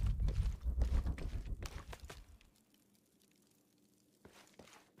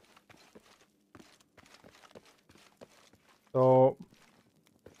 So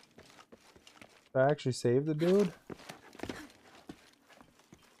did I actually save the dude?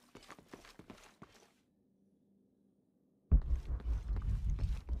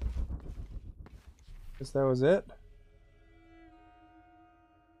 Guess that was it.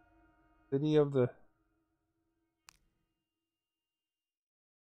 City of the...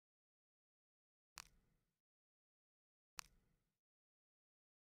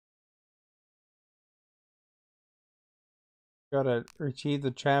 Gotta retrieve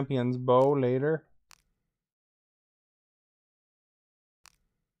the champion's bow later.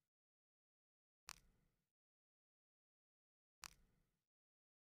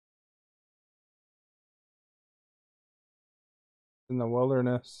 In the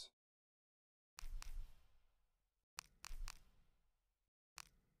wilderness.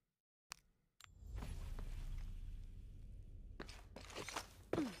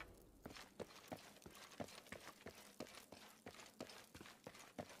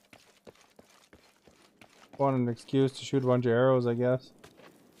 Want an excuse to shoot a bunch of arrows, I guess.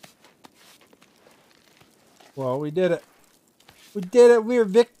 Well, we did it. We did it. We're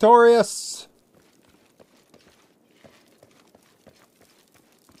victorious.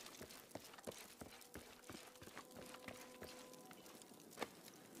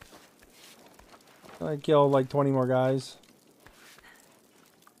 I killed like 20 more guys.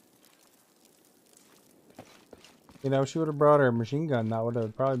 You know, she would have brought her machine gun. That would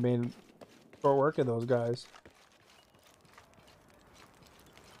have probably made short work of those guys.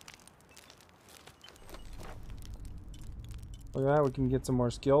 Look at that, we can get some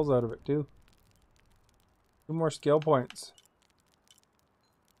more skills out of it too. 2 more skill points.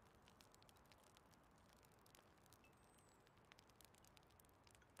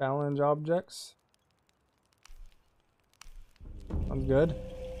 Challenge objects. Sounds good.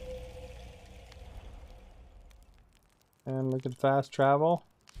 And look at fast travel.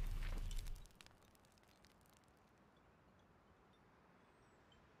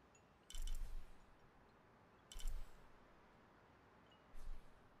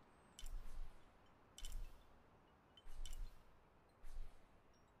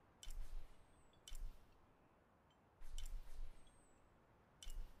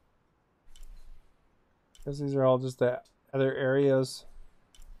 Because these are all just the other areas.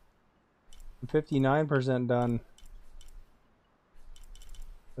 59% done.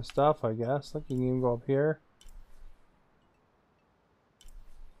 The stuff, I guess. Look, you can even go up here.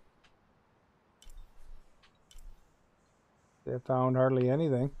 They found hardly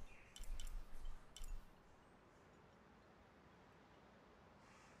anything.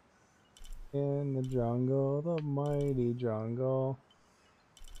 In the jungle, the mighty jungle.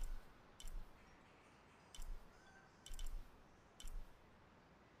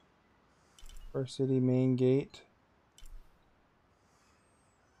 First city main gate.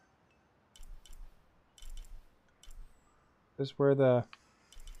 This is where the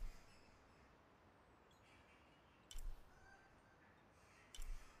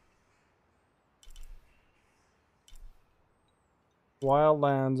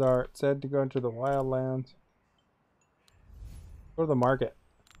wildlands are. It said to go into the wildlands. Go to the market.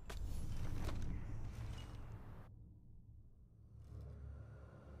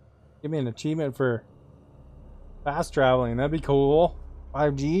 Give me an achievement for fast traveling. That'd be cool.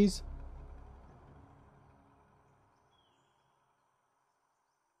 5 Gs.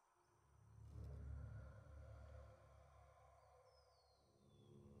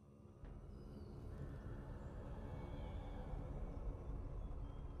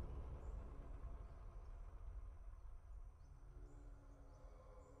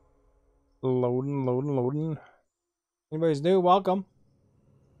 Loading. Anybody's new, welcome.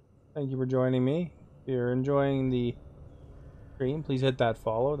 Thank you for joining me. If you're enjoying the stream, please hit that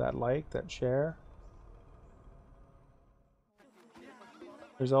follow, that like, that share.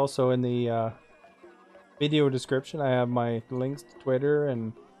 There's also in the video description, I have my links to Twitter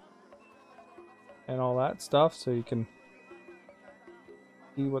and all that stuff, so you can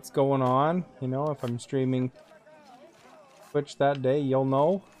see what's going on. You know, if I'm streaming Twitch that day, you'll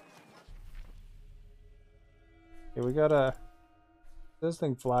know. Okay, we got this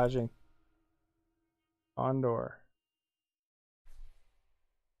thing flashing. Condor.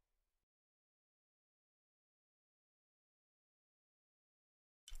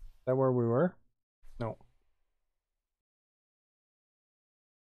 Is that where we were? No.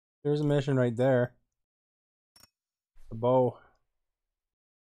 There's a mission right there. The bow.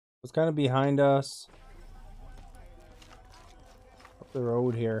 It's kind of behind us. Up the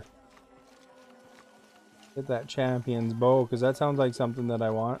road here. Get that champion's bow, because that sounds like something that I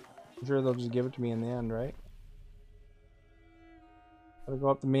want. I'm sure they'll just give it to me in the end, right? Gotta go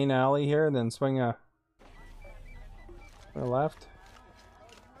up the main alley here and then swing a left.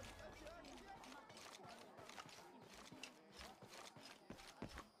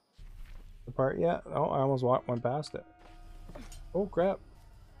 the part yet? Oh, I almost went past it. Oh crap.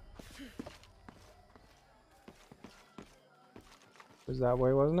 It was that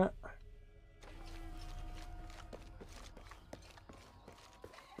way, wasn't it?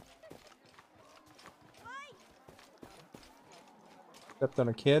 Stepped on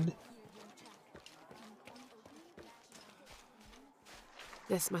a kid.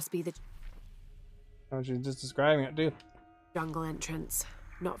 This must be the Oh, she's just describing it too. jungle entrance.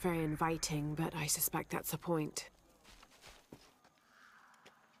 Not very inviting, but I suspect that's the point.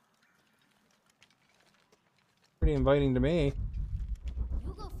 Pretty inviting to me.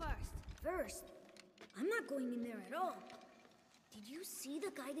 You go first. First? I'm not going in there at all. Did you see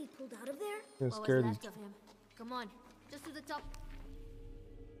the guy they pulled out of there? You're What scared. was left of him? Come on, just to the top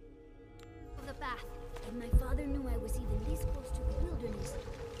of the path. If my father knew I was even this close to the wilderness.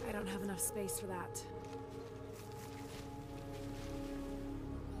 I don't have enough space for that.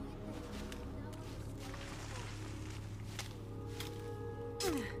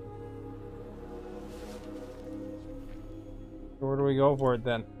 Where do we go for it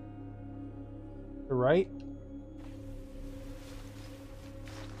then? The right?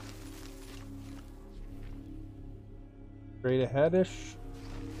 Straight ahead-ish?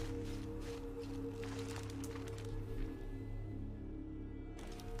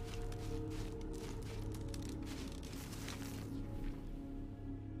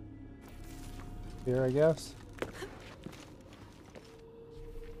 Here, I guess.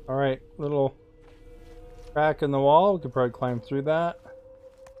 Alright, little crack in the wall. We could probably climb through that.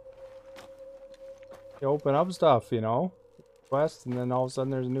 You open up stuff, you know. Quest, and then all of a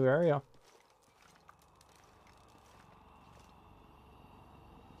sudden there's a new area.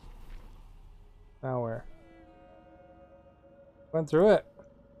 Now where? Went through it.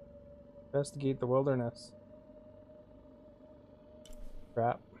 Investigate the wilderness.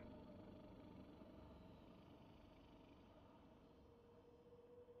 Crap.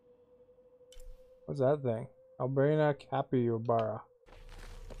 What's that thing? Albrina capybara.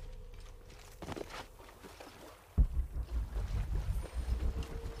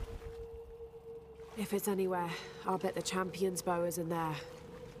 If it's anywhere, I'll bet the champion's bow is in there.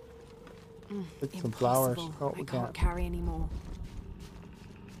 Pick some flowers. Impossible. Oh, we I can't can't. carry any more.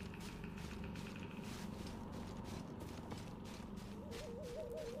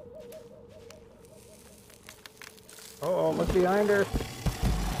 Oh, look behind her.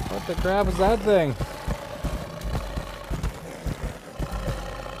 What the crap is that thing?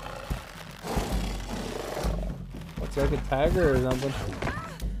 Looks like a tiger or something.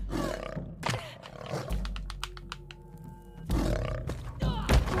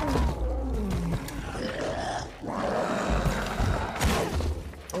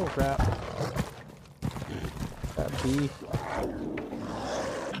 Oh crap. That bee.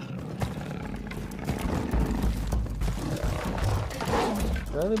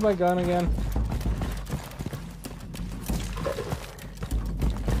 Did I leave my gun again?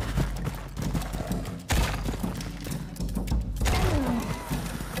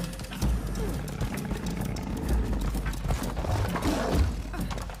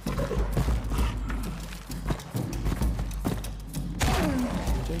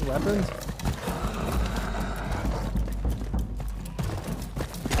 Big weapons?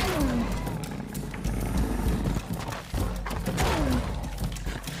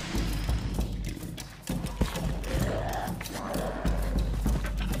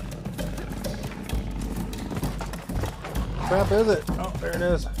 Crap is it? Oh, there it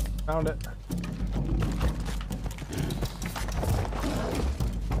is. Found it.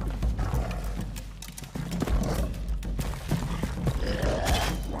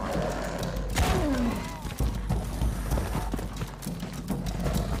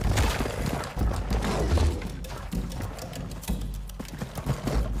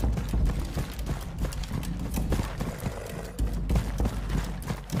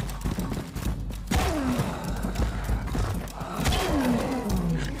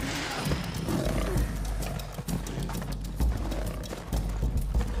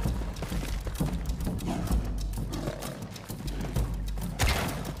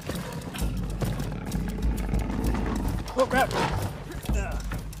 Oh crap! I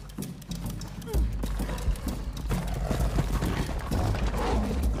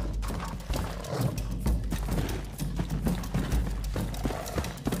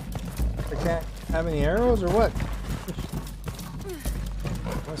can't have any arrows or what?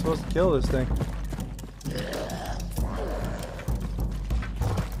 Am I supposed to kill this thing?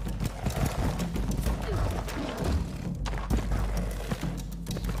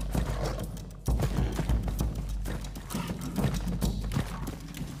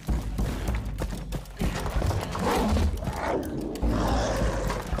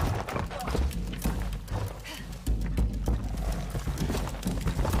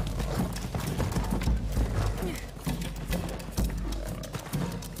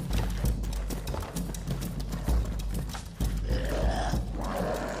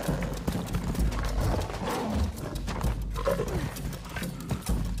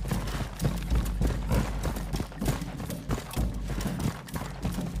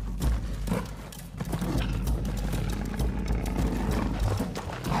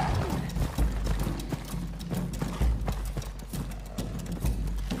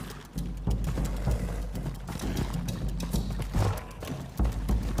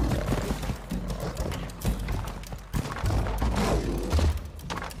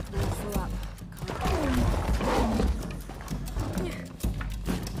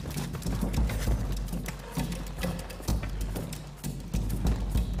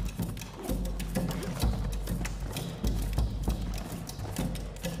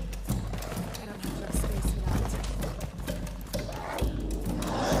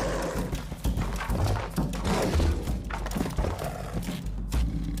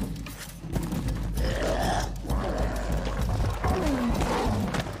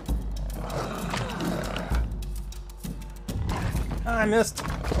 I missed.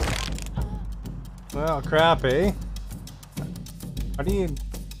 Well, crap, eh? How do you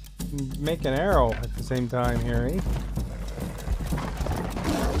make an arrow at the same time here, eh?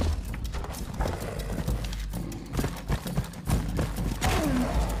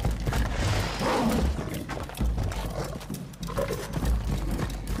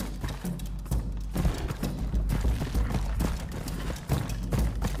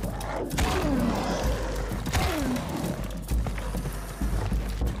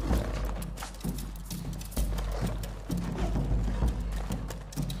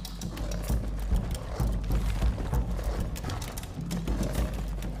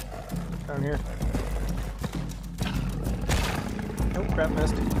 Down here. Oh, crap,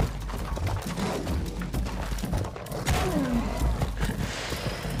 missed.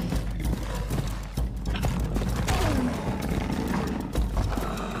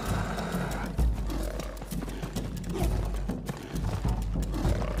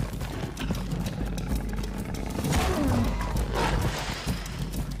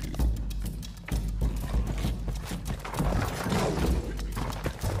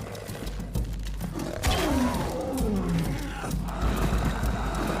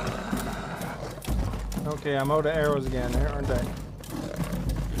 Okay, I'm out of arrows again there, aren't I?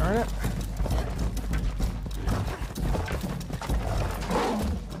 Darn it.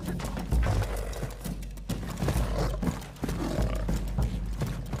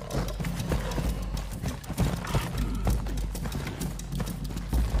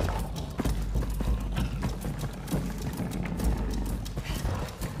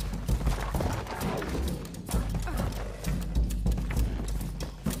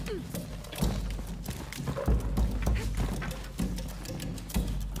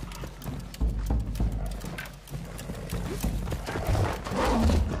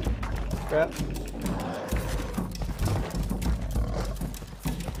 Crap.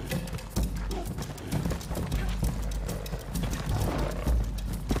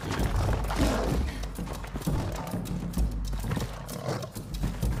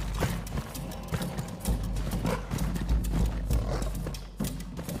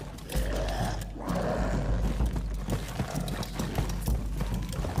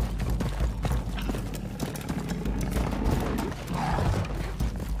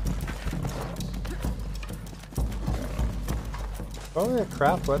 Probably a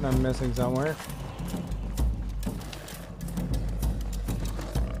craft button I'm missing somewhere.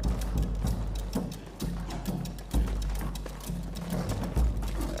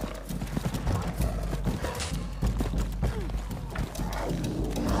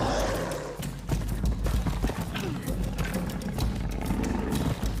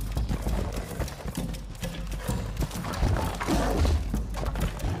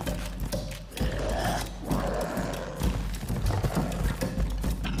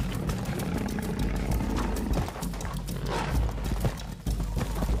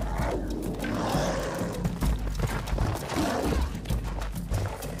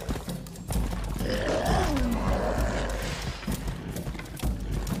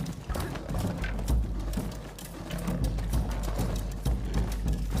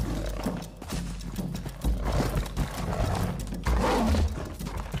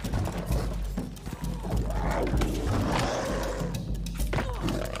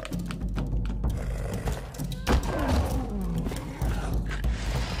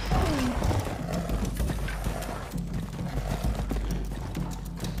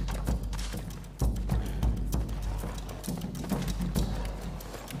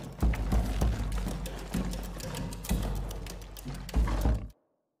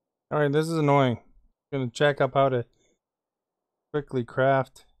 Alright, this is annoying. I'm gonna check up how to quickly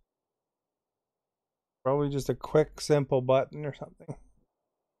craft. Probably just a quick, simple button or something.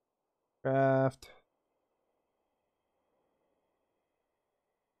 Craft.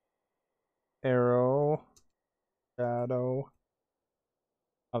 Arrow. Shadow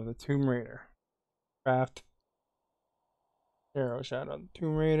of the Tomb Raider. Craft. Arrow, shadow of the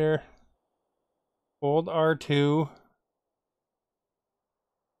Tomb Raider. Hold R2.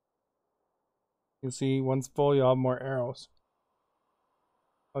 You'll see once full, you'll have more arrows.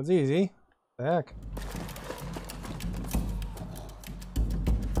 Oh, it's easy. What the heck?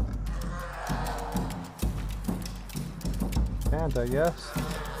 Can't, I guess.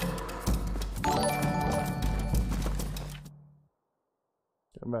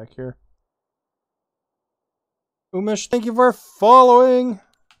 Get back here. Umish, thank you for following.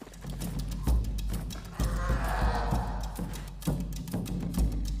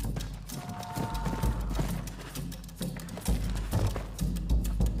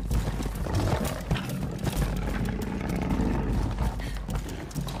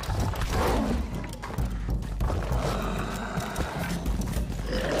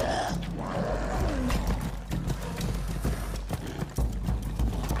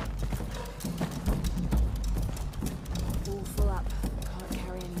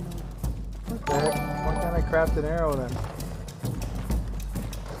 craft an arrow then.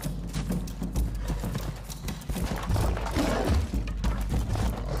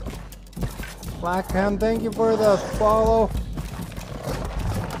 Blackhand, thank you for the follow.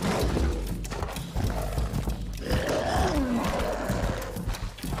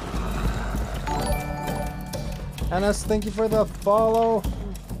 Ennis, thank you for the follow.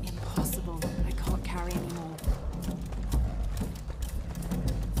 Impossible. I can't carry anymore.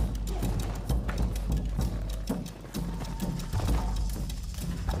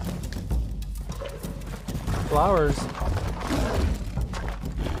 Flowers.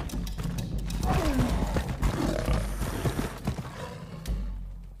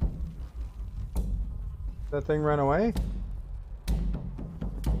 That thing run away? I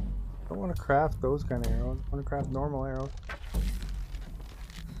don't want to craft those kind of arrows. I want to craft normal arrows.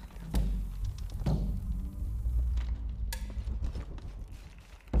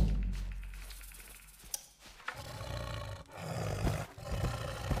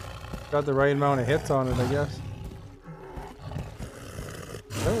 Got the right amount of hits on it, I guess.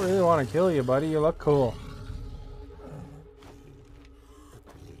 I don't really want to kill you, buddy. You look cool.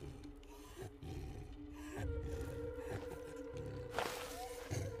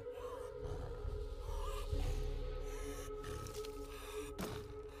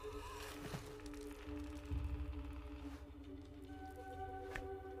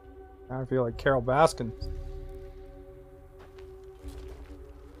 Now I feel like Carol Baskin.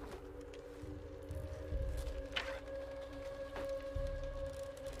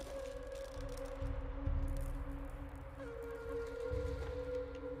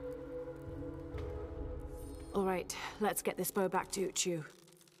 All right, let's get this bow back to Uchu.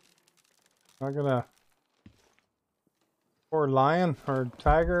 Not gonna... Or lion, or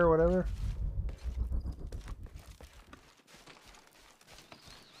tiger, or whatever.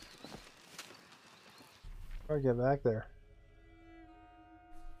 How do I get back there?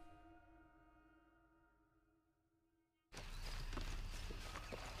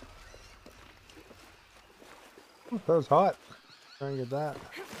 Ooh, that was hot. Try and get that.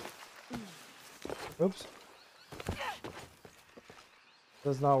 Oops.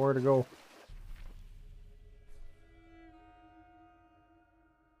 That's not where to go.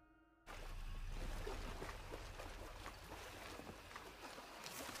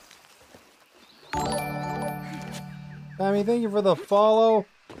 Sammy, thank you for the follow.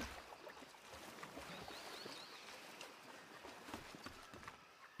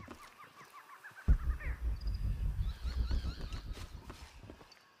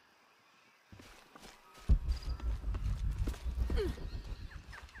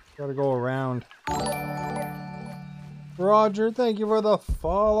 Gotta go around. Roger, thank you for the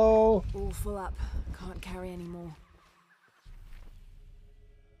follow. All full up. Can't carry anymore.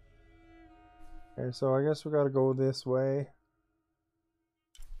 Okay, so I guess we gotta go this way.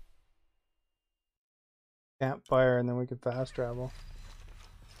 Campfire, and then we can fast travel.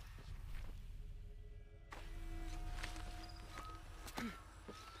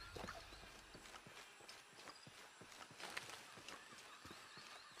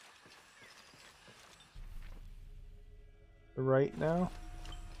 Right now.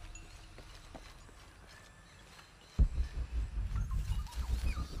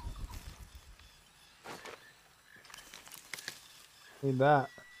 Need that.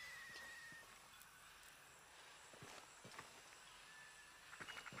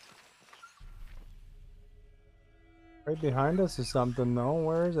 Right behind us is something though.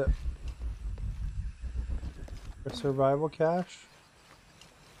 Where is it? A survival cache?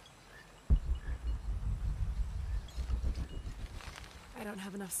 I don't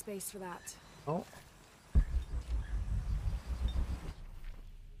have enough space for that. Oh.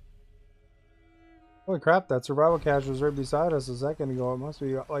 Holy crap, that survival cache was right beside us a second ago. It must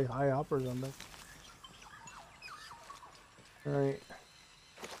be like high up or something. Alright.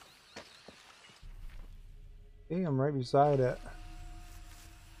 See, I'm right beside it.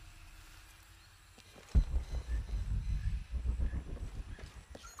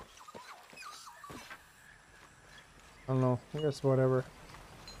 I don't know. I guess whatever.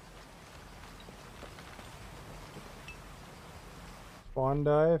 Spawn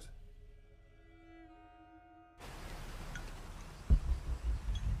dive.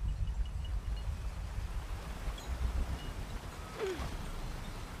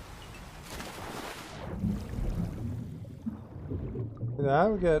 Yeah,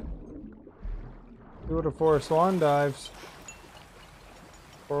 we get 2 out of 4 swan dives.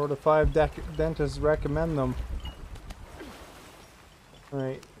 4 out of 5 dentists recommend them.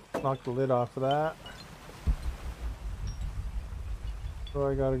 Alright, knock the lid off of that. So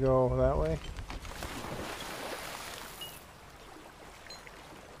I gotta go that way.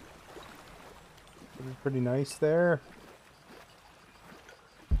 Pretty nice there.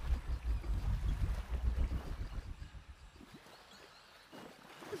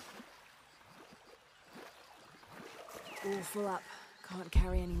 All full up. Can't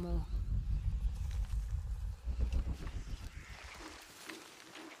carry any more.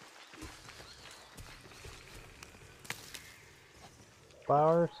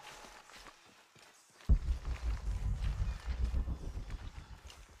 Flowers.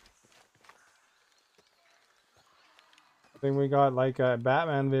 I think we got like a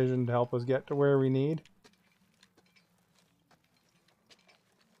Batman vision to help us get to where we need.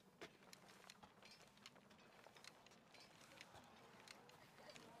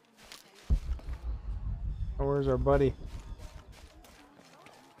 Oh, where's our buddy?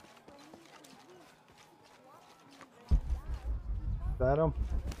 Is that him?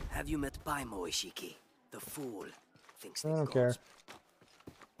 Have you met Paimon Ishiki? The fool thinks I the don't gods care.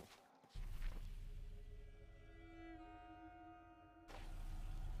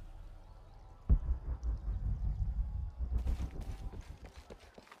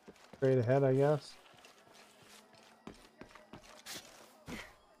 Straight ahead, I guess.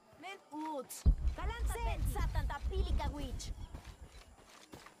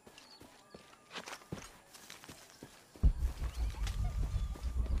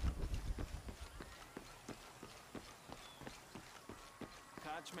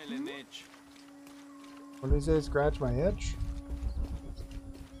 What did he say? Scratch my itch?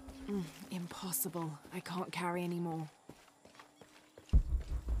 Impossible. I can't carry any more.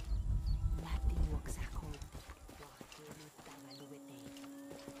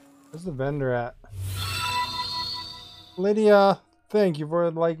 Where's the vendor at? Lydia, thank you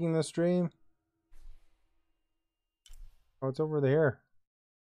for liking the stream. Oh, it's over there.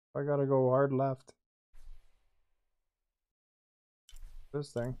 I gotta go hard left.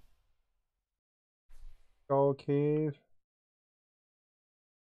 This thing. Skull Cave.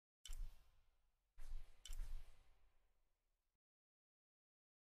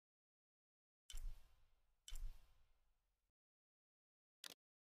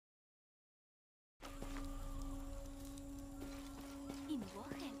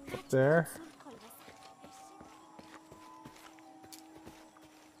 There.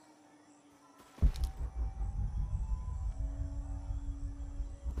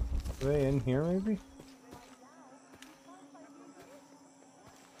 Are they in here maybe?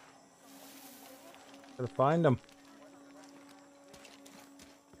 Gotta find them.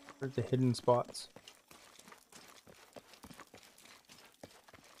 Where's the hidden spots?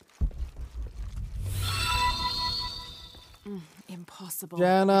 Impossible.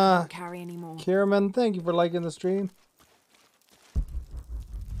 Jana, I can't carry any more. Kierman, thank you for liking the stream.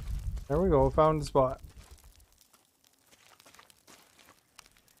 There we go, found the spot.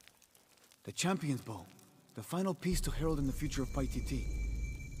 The Champion's Bow. The final piece to herald in the future of Paititi.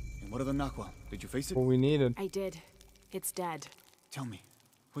 And what of the Nahual? Did you face it? What we needed. I did. It's dead. Tell me,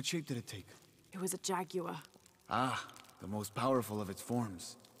 what shape did it take? It was a jaguar. Ah, the most powerful of its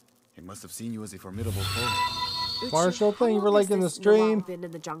forms. It must have seen you as a formidable foe. Marshall, thank you for liking the stream. Been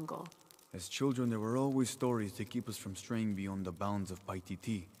in the jungle. As children, there were always stories to keep us from straying beyond the bounds of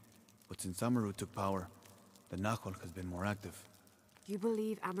Paititi. But since Amaru took power, the Nahual has been more active. You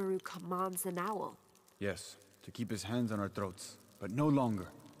believe Amaru commands an owl? Yes, to keep his hands on our throats, but no longer.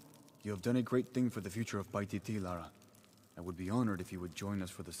 You have done a great thing for the future of Paititi, Lara. I would be honored if you would join us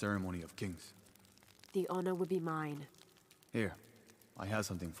for the ceremony of kings. The honor would be mine. Here, I have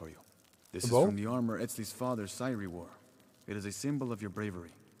something for you. This bow? is from the armor Etzli's father, Sairi, wore. It is a symbol of your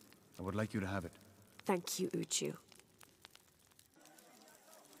bravery. I would like you to have it. Thank you, Uchu.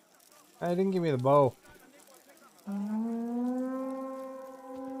 I didn't give me the bow.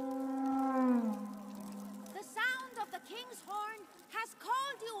 The sound of the king's horn has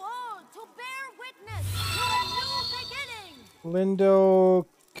called you all to bear witness to a new beginning. Lindo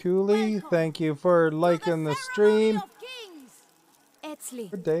Cooley, thank you for liking the stream. Etzli.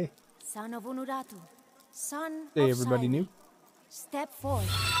 Good day. Son of Unuratu. Son Day, of everybody Sairi. new. Step forth.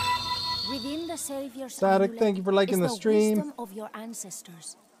 Within the Savior's Static, amulet thank you for liking is the stream. wisdom of your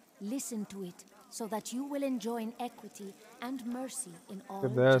ancestors. Listen to it, so that you will enjoy equity and mercy in all.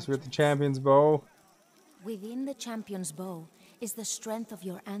 Look at this, we got the Champion's Bow. Within the Champion's Bow is the strength of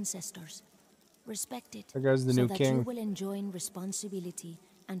your ancestors. Respect it, That guy's the so new that king. you will enjoy responsibility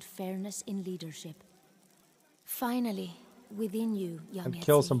and fairness in leadership. Finally, within you, young I'd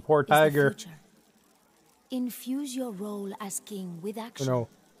kill Etzli, some poor is the tiger. future. Infuse your role as king with action. No.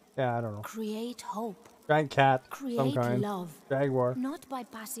 Yeah, I don't know. Create hope. Giant cat, some Create kind. love. Jaguar. Not by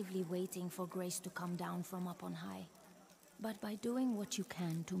passively waiting for grace to come down from up on high, but by doing what you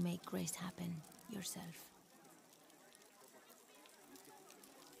can to make grace happen yourself.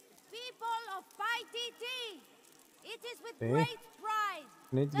 People of Paititi, it is with See? great pride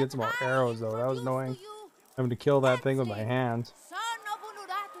I need to get some more arrows though. That was annoying. Having to kill that thing with my hands. son of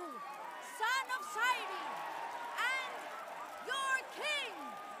Unuratu, son of Sairi, and your king.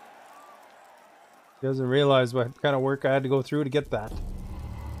 He doesn't realize what kind of work I had to go through to get that.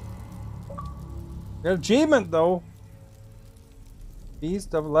 Got an achievement though.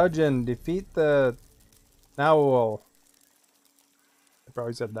 Beast of Legend. Defeat the Nahual. I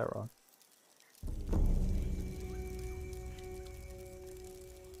probably said that wrong.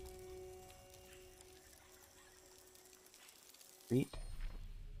 Sweet.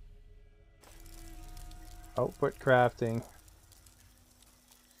 Output crafting.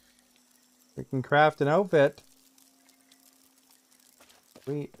 We can craft an outfit.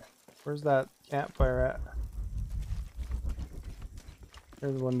 Sweet. Where's that campfire at?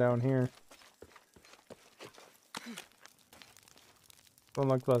 There's one down here. One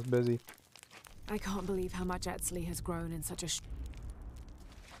looks less busy. I can't believe how much Etzli has grown in such a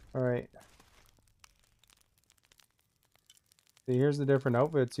Alright. See, here's the different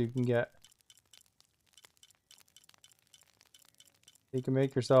outfits you can get. You can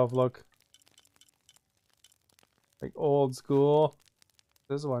make yourself look like old school.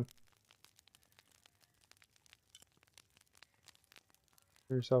 This one.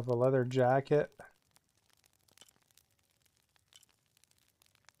 Get yourself a leather jacket.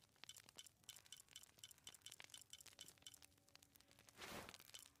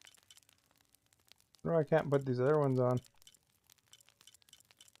 No, I can't put these other ones on.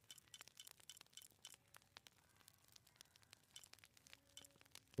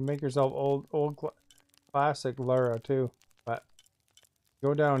 You can make yourself old classic Lara too, but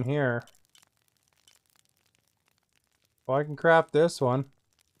go down here. Well, I can craft this one.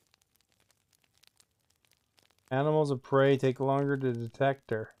 Animals of prey take longer to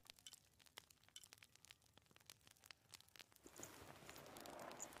detect her.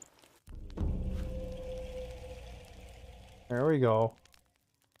 There we go.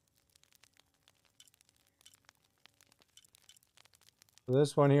 So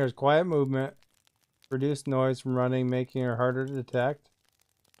this one here is quiet movement. Reduce noise from running, making her harder to detect.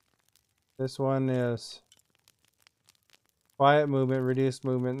 This one is quiet movement, reduced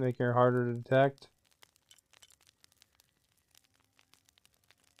movement, making her harder to detect.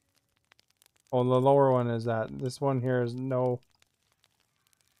 Oh, the lower one is that. This one here is no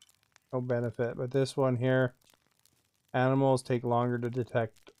benefit, but this one here, animals take longer to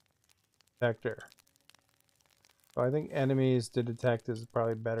detect her. So I think enemies to detect is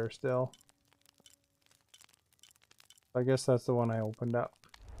probably better still. I guess that's the one I opened up.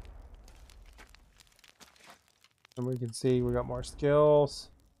 And we can see we got more skills.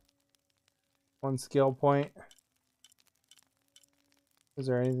 1 skill point. Is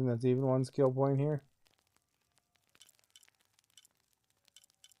there anything that's even 1 skill point here?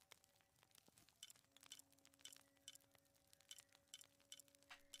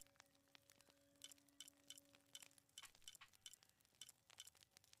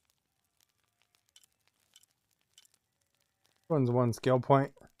 One's 1 skill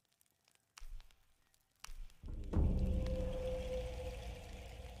point.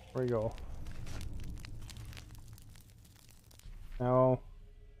 There we go. Now,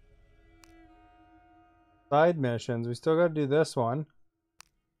 side missions. We still got to do this one.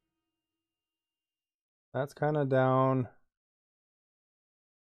 That's kind of down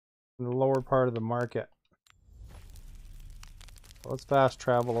in the lower part of the market. Let's fast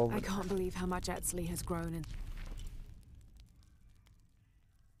travel over. I can't believe how much Etzli has grown in.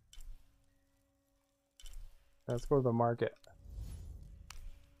 Let's go to the market.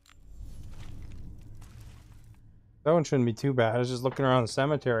 That one shouldn't be too bad. It's just looking around the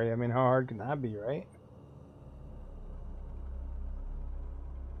cemetery. I mean, how hard can that be, right?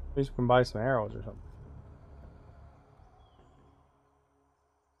 At least we can buy some arrows or something.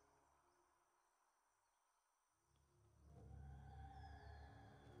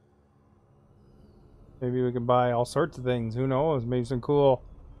 Maybe we can buy all sorts of things. Who knows? Maybe some cool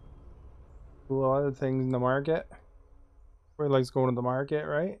other things in the market. Everybody likes going to the market,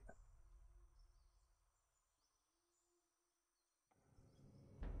 right?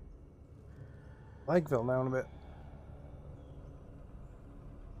 Leg fell down a bit.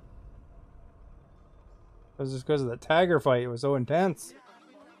 It was just because of the Tiger fight. It was so intense.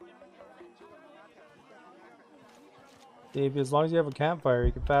 See, as long as you have a campfire,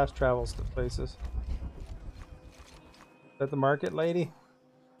 you can fast travel to places. Is that the market lady?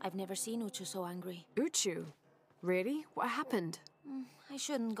 I've never seen Uchu so angry. Uchu? Really? What happened? I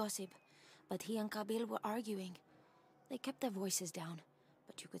shouldn't gossip, but he and Kabil were arguing. They kept their voices down,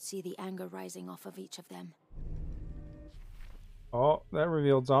 but you could see the anger rising off of each of them. Oh, that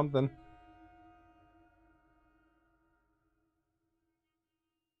revealed something.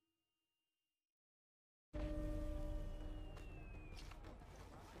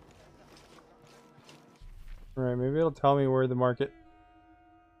 Alright, maybe it'll tell me where the market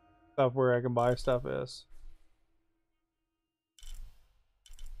stuff, where I can buy stuff is.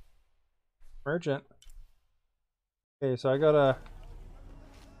 Merchant. Okay, so I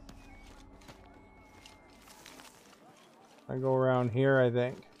go around here, I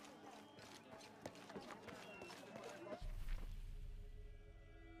think.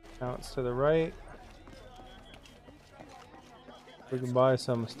 Now it's to the right. We can buy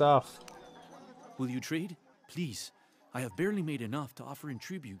some stuff. Will you trade? Please. I have barely made enough to offer in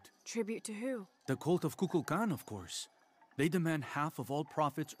tribute. Tribute to who? The cult of Kukulkan, of course. They demand half of all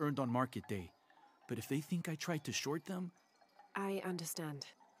profits earned on market day. But if they think I tried to short them... I understand.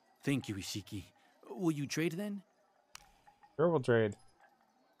 Thank you, Ishiki. Will you trade then? Sure, we'll trade.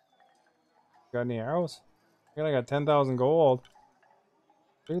 Got any arrows? I got 10,000 gold.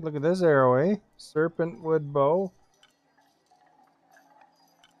 Hey, look at this arrow, eh? Serpent wood bow.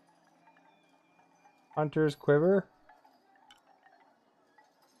 Hunter's quiver.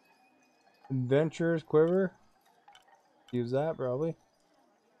 Adventurer's quiver. Use that probably.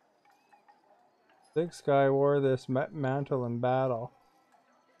 6 guy wore this mantle in battle.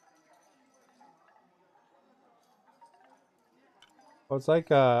 Well, it's like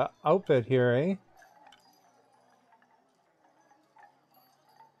a outfit here, eh?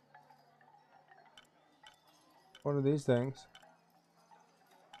 What are these things?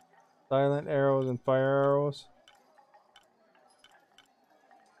 Silent arrows and fire arrows.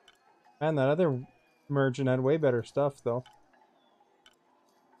 Man, that other merchant had way better stuff, though.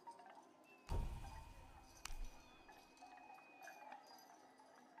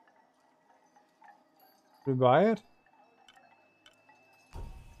 Did we buy it?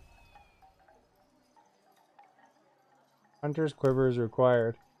 Hunter's quiver is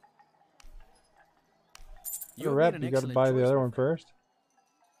required. You rep, you gotta buy the other one first.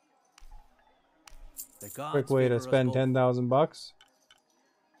 Quick way to spend 10,000 bucks.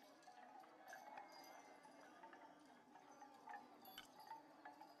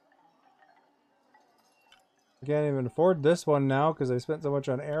 I can't even afford this one now because I spent so much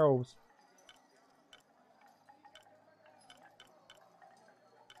on arrows.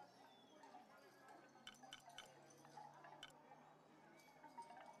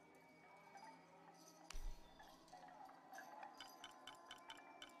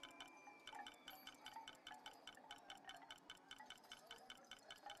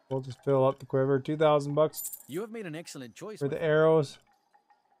 We'll just fill up the quiver. 2,000 bucks. You have made an excellent choice for the arrows.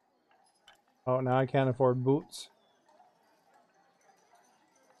 Oh, now I can't afford boots.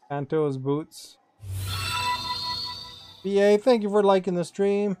 Kanto's boots. BA, thank you for liking the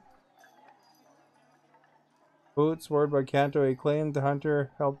stream. Boots, word by Kanto. He claimed the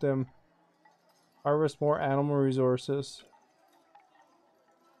hunter helped him harvest more animal resources.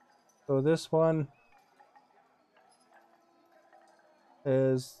 So this one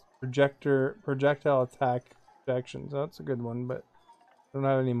is projectile attack projections. That's a good one, but I don't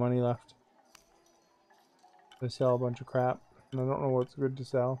have any money left. I sell a bunch of crap, and I don't know what's good to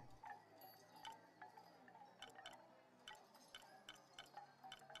sell.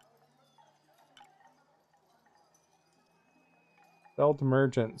 Sell to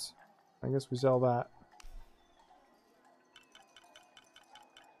merchants. I guess we sell that.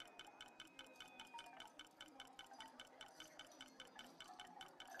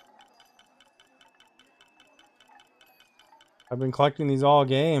 I've been collecting these all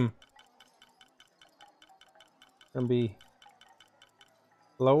game. Gonna be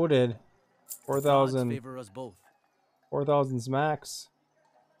loaded. 4,000. Favor us both. 4,000 smacks.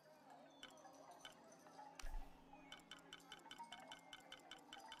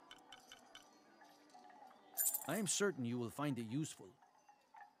 I am certain you will find it useful.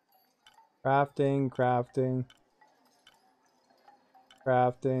 Crafting, crafting,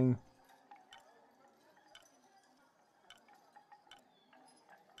 crafting.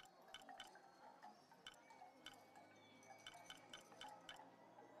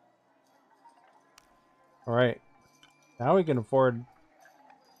 All right, now we can afford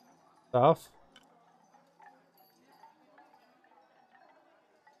stuff.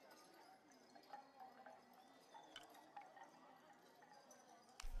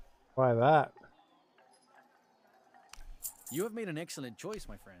 Why that? You have made an excellent choice,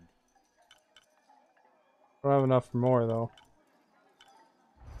 my friend. I don't have enough for more though.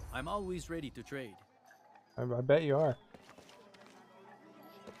 I'm always ready to trade. I bet you are.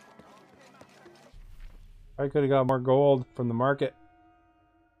 I could have got more gold from the market.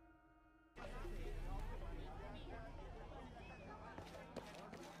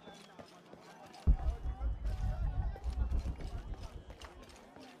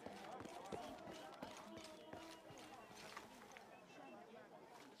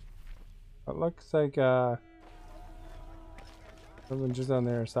 It looks like something just on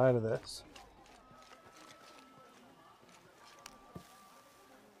the other side of this.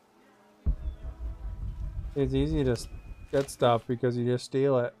 It's easy to get stuff because you just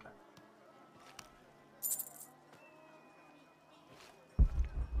steal it.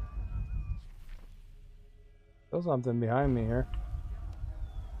 There's something behind me here.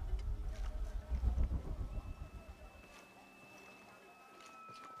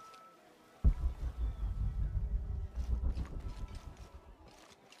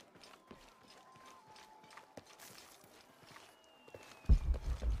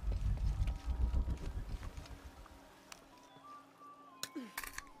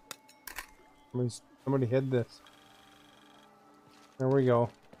 Somebody hid this. There we go.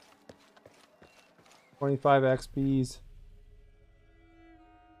 25 XPs.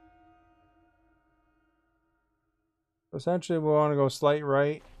 Essentially, we want to go slight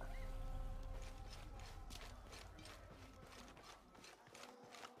right.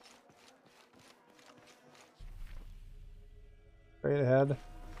 Straight ahead.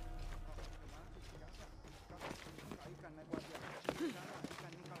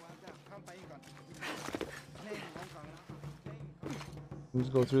 Let's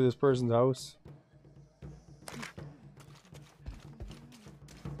go through this person's house.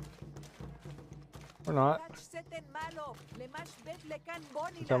 Or not.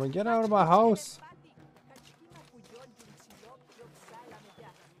 Tell me, get out of my house.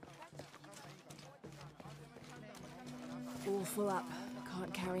 All full up.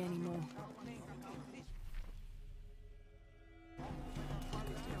 Can't carry any more.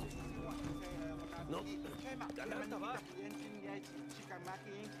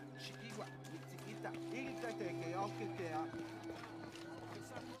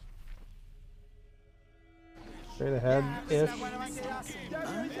 Straight ahead ish.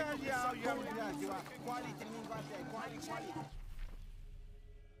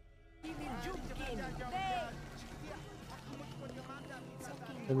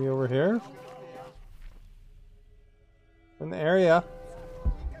 Maybe over here? In the area.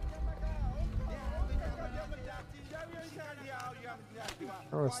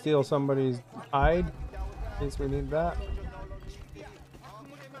 I want to steal somebody's hide in case we need that.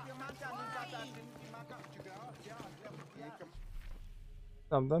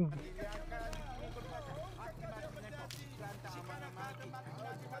 Something.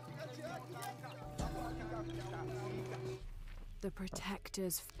 The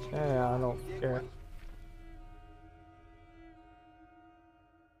protectors. Yeah, I don't care.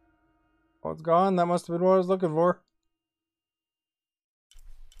 Oh, it's gone. That must have been what I was looking for.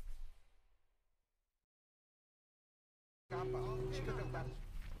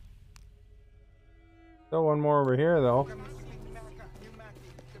 Still one more over here, though.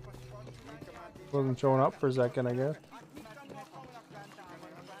 Wasn't showing up for a second, I guess.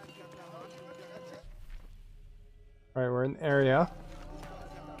 Alright, we're in the area.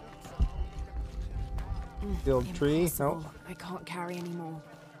 The old tree. Nope. I can't carry anymore.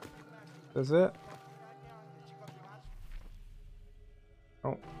 That's it.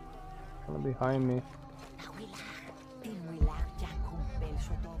 Oh. Kind of behind me.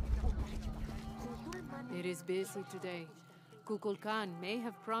 It is busy today. Kukulkan may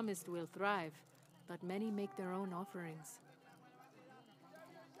have promised we'll thrive, but many make their own offerings.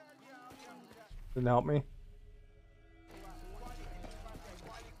 Didn't help me.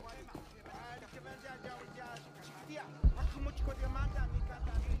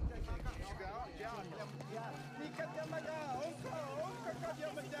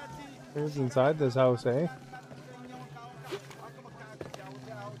 Who's inside this house, eh?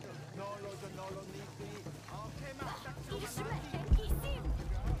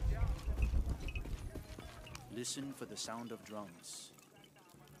 Listen for the sound of drums.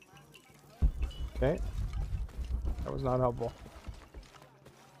 Okay. That was not helpful.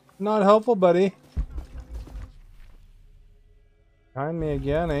 Not helpful, buddy. Behind me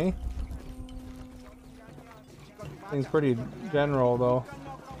again, eh? Thing's pretty general, though.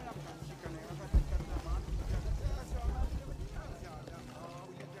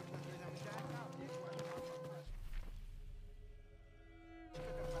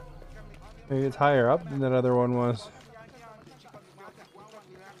 Maybe it's higher up than that other one was.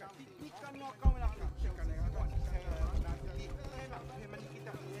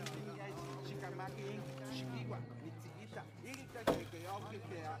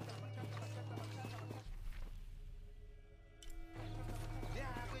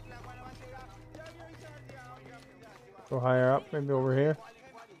 Go higher up, maybe over here.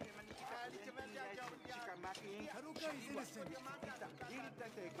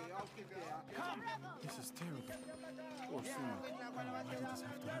 This is terrible. Poor Suna. Why did this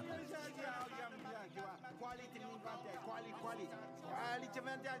have to happen?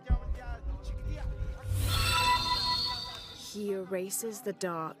 He erases the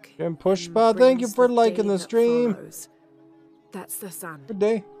dark. And Pushpa, thank you for liking the stream. Follows. That's the sun. Good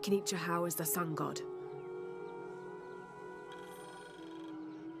day. Knichahau is the sun god.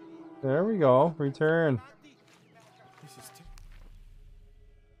 There we go. Return.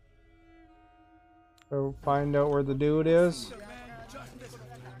 So find out where the dude is.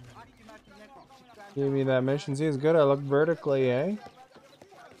 Give me that mission. See, it's good. I look vertically, eh?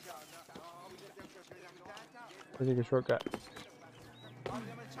 I'll take a shortcut.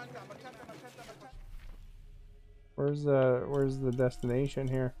 Where's the destination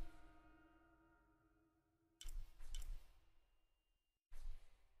here?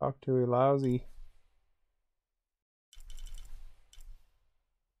 Talk to Elauzi.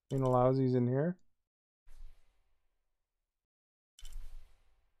 Ain't Elauzi's in here?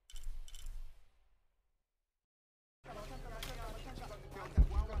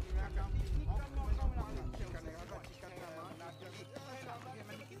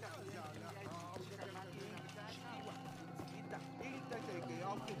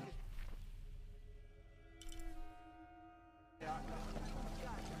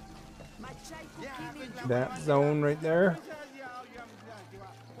 That zone right there.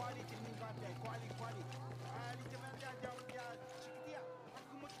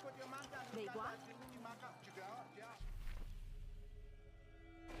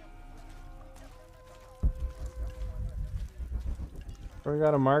 We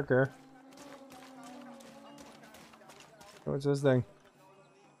got a marker. What's this thing?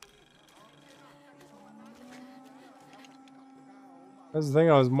 That's the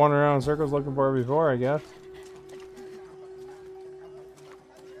thing I was wandering around in circles looking for before, I guess.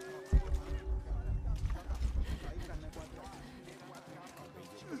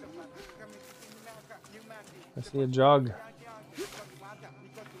 I see a jug.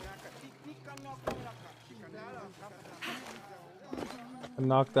 I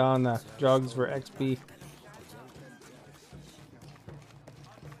knocked down the jugs for XP.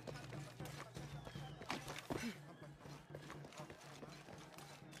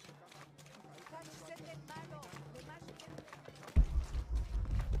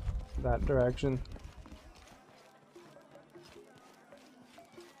 That direction.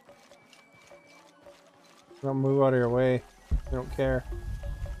 Don't move out of your way. I don't care.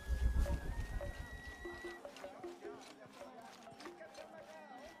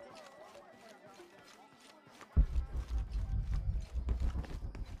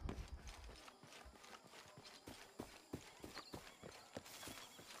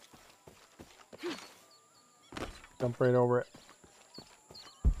 Jump right over it.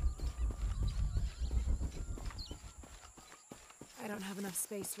 I don't have enough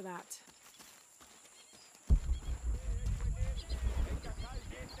space for that.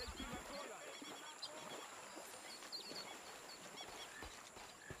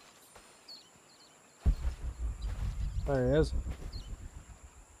 There he is.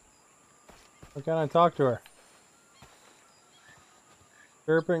 Why can't I talk to her?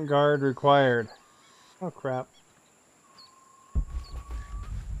 Serpent guard required. Oh crap.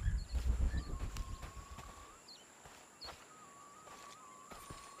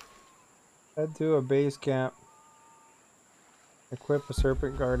 Head to a base camp. Equip a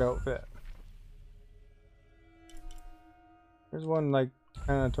serpent guard outfit. There's one like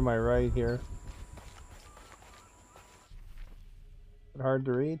kind of to my right here. But hard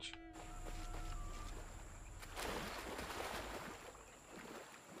to reach.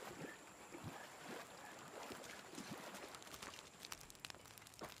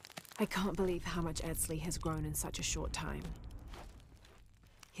 I can't believe how much Edsli has grown in such a short time.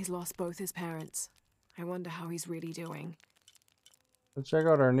 He's lost both his parents. I wonder how he's really doing. Let's check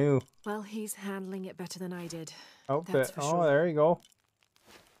out our new Well, he's handling it better than I did. outfit. That's for Oh, sure. there you go.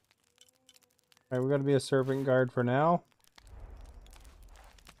 Alright, we gotta be a serpent guard for now.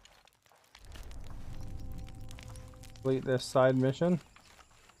 Complete this side mission.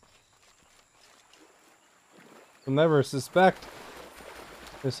 You'll never suspect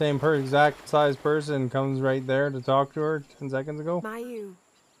the same exact size person comes right there to talk to her 10 seconds ago. Mayu,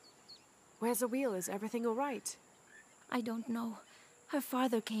 where's the wheel? Is everything all right? I don't know. Her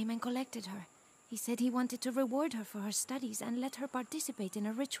father came and collected her. He said he wanted to reward her for her studies and let her participate in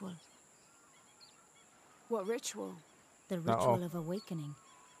a ritual. What ritual? The ritual of awakening.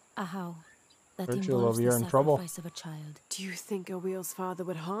 A how that Ritual involves of the you're in trouble. sacrifice of a child. Do you think Awil's father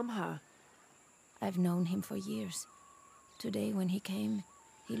would harm her? I've known him for years. Today when he came,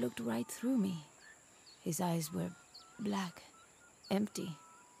 he looked right through me. His eyes were black, empty.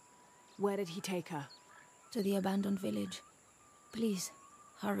 Where did he take her? To the abandoned village. Please,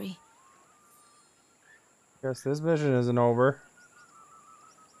 hurry. Guess this mission isn't over.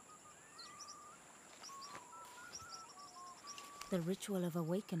 The ritual of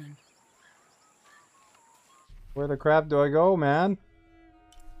awakening. Where the crap do I go, man?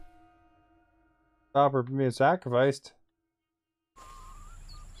 Stop her from being sacrificed.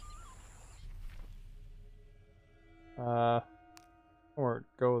 Where'd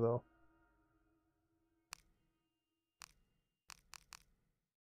it go though?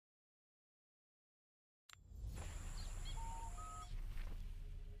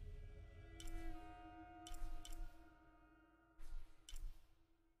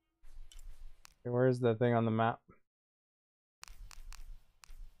 Okay, where's the thing on the map?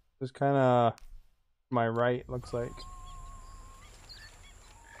 Just kind of my right, looks like.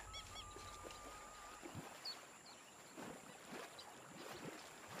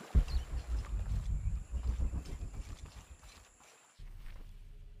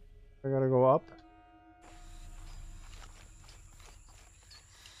 I gotta go up.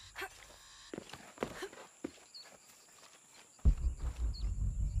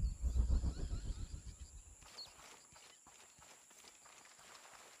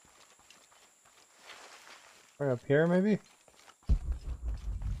 Right up here, maybe?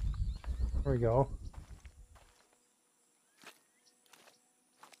 There we go.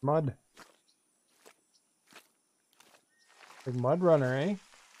 Mud. Like mud runner, eh?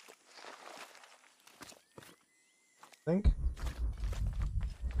 Think.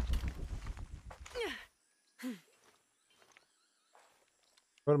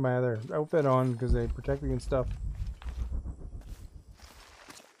 Put my other outfit on because they protect me and stuff.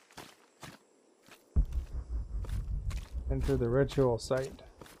 Enter the ritual site.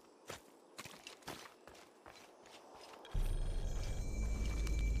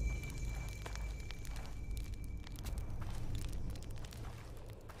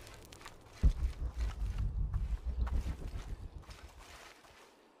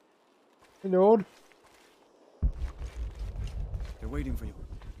 Hey, dude. They're waiting for you.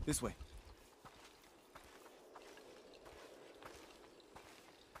 This way.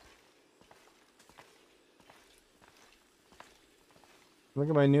 Look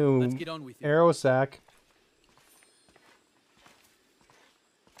at my new Let's get on with it. arrow sack.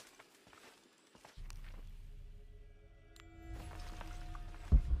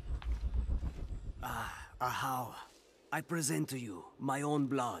 Ahau, I present to you my own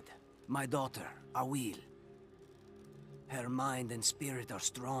blood, my daughter, Awil. Her mind and spirit are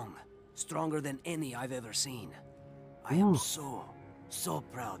strong, stronger than any I've ever seen. I am so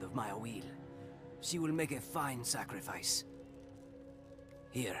proud of my Awil. She will make a fine sacrifice.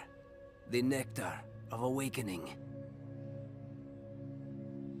 Here, the nectar of awakening.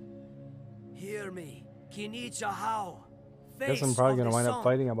 Hear me, Kinich Ahau. Guess I'm probably gonna wind up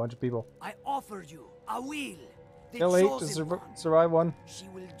fighting a bunch of people. I offer you Awil, the Still 8 to chosen one. survive one. She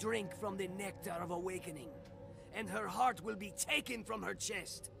will drink from the nectar of awakening, and her heart will be taken from her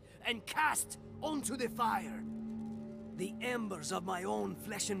chest and cast onto the fire. The embers of my own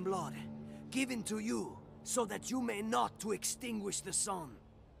flesh and blood, given to you so that you may not to extinguish the sun.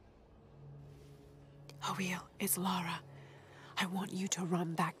 Awil, it's Lara. I want you to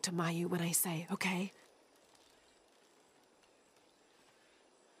run back to Mayu when I say, okay?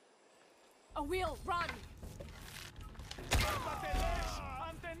 Awil, run!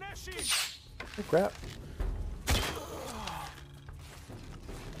 Oh, crap.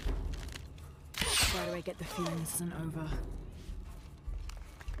 Why do I get the feeling this isn't over?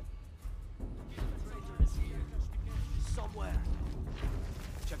 Somewhere.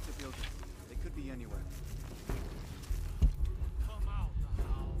 Check the building. They could be anywhere.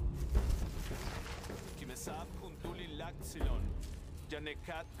 Kimesab kuntulin laksilon.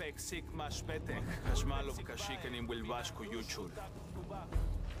 Janekat peksik mashpetek. Kashmalov kashikanim wilbash kuyuchul.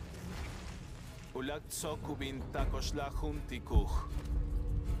 Ulak tsokubin takoslahun tikuch.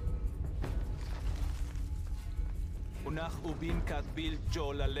 Unach ubin katbil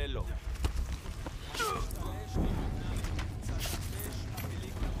jolalelo.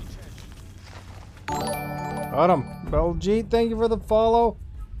 Got him. Beljeet, thank you for the follow.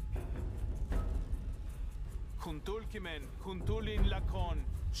 Kuntulkimen, kuntulin lakon.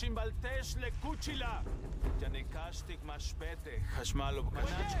 Shimbaltesh le kuchila. Janikashtik mashpete. Hashmalo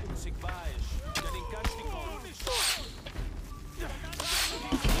manach kumsikbaesh. Janikashtikon.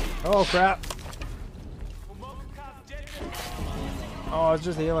 Oh crap. Oh, it's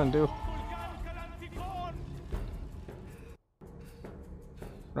just healing, dude.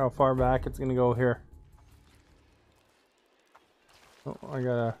 How far back it's gonna go here. Oh, I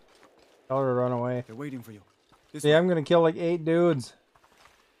gotta tell her to run away. They're waiting for you. See, I'm gonna kill like 8 dudes.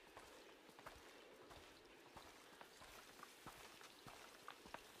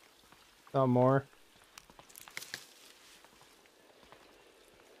 Some more.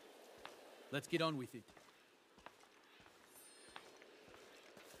 Let's get on with it.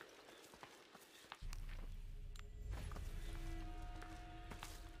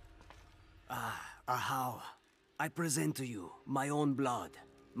 Ahau, I present to you my own blood,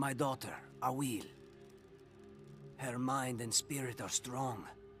 my daughter, Awil. Her mind and spirit are strong,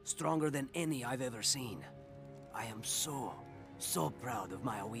 stronger than any I've ever seen. I am so proud of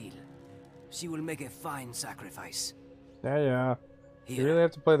my Awil. She will make a fine sacrifice. Yeah. You really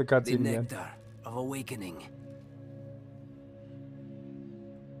have to play the cutscene The again. nectar of awakening.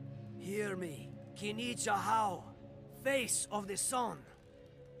 Hear me, Kinich Ahau, face of the sun.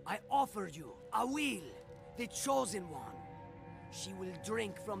 I offer you Awil, the chosen one. She will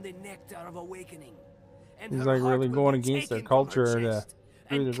drink from the nectar of awakening. And He's her like heart really will going be against their taken from her culture to chest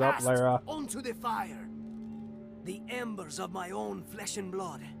do and this up, cast Lara. onto the fire. The embers of my own flesh and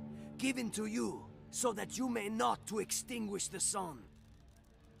blood, given to you, so that you may not to extinguish the sun.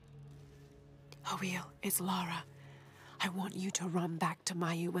 Awil, it's Lara. I want you to run back to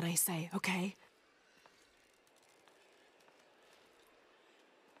Mayu when I say, okay?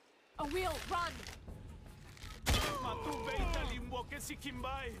 Awil, run!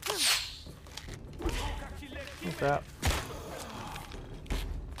 Oh, crap.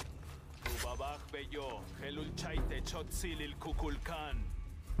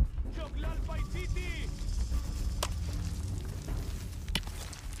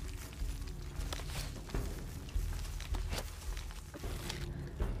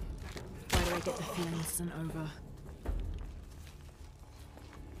 Why do I get the feeling this isn't over?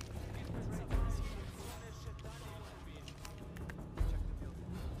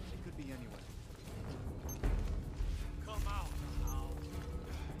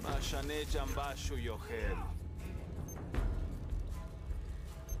 Mashane jambashu yohel.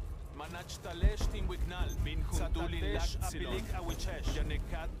 Manach tin wignal min huntulin laksilon.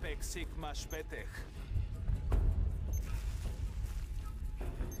 Janekat peksik mashpetech.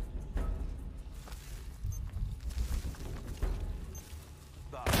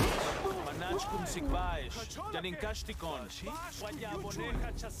 Manach kumsikbaesh. Janinkashtikon. Wanyaboneka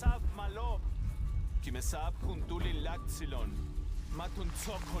chasav malo. Kimesab huntulin laksilon. Matun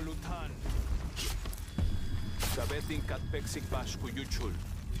tsokolutan. Gabetin katpeksik bashku yuchul.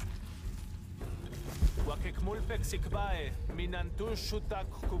 Wakekmul peksik bae, minantun shutak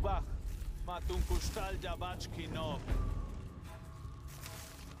kubach. Matun kustal jabachki no.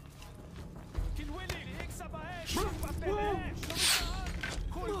 Kilwili, iksabaesh, papelesh,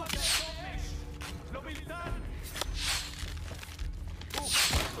 kulwa besomish, lobildan.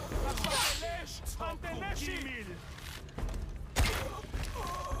 Papelesh, anteneshimil.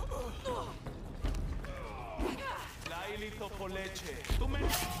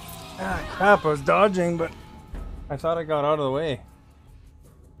 Ah, crap, I was dodging, but I thought I got out of the way.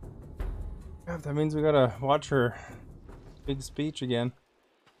 God, that means we gotta watch her big speech again.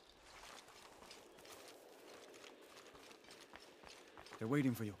 They're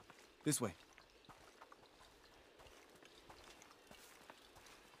waiting for you. This way.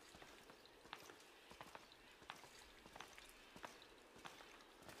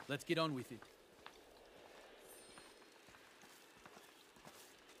 Let's get on with it.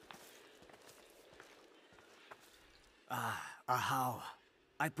 Ahau,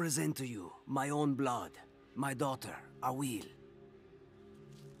 I present to you my own blood, my daughter, Awil.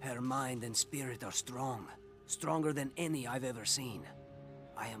 Her mind and spirit are strong, stronger than any I've ever seen.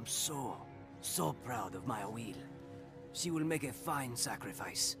 I am so proud of my Awil. She will make a fine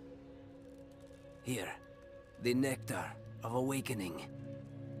sacrifice. Here, the nectar of awakening.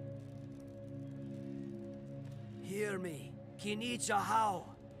 Hear me, Kinich Ahau,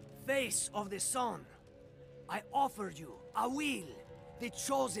 face of the sun. I offer you Awil, the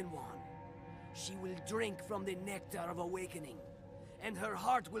chosen one. She will drink from the nectar of awakening, and her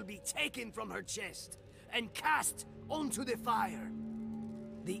heart will be taken from her chest and cast onto the fire.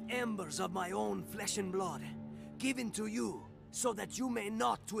 The embers of my own flesh and blood, given to you, so that you may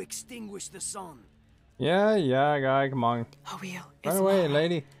not to extinguish the sun. Yeah, guy, come on. Awil, Run away,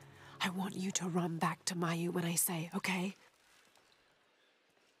 lady. I want you to run back to Mayu when I say, okay?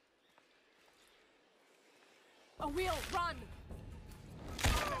 Awil, run!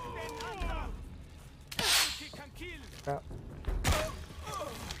 Crap.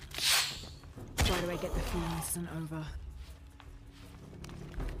 Why do I get the feeling this isn't over?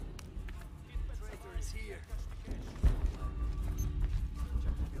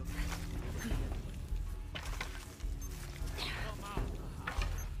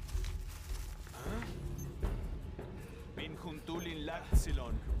 Min Huntulin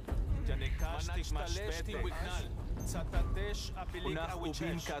Laxilon, Janekashtik Mashpete, Satatesh Apilik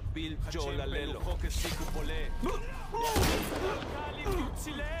Awichesh, Katbil Jolalelo, Hokesiku Pole, Kali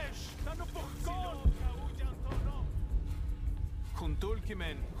Kutsilesh, Tanupokon,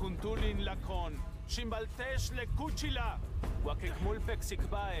 Huntulkimen, Huntulin Lakon, Shimbaltesh Lekuchila, Wakekmulpek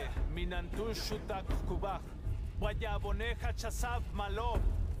Sikbae, Minantush Shutak Kubach, Wayaboneja Chasav Malo.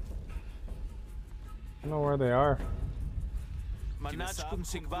 I don't know where they are. Manachkum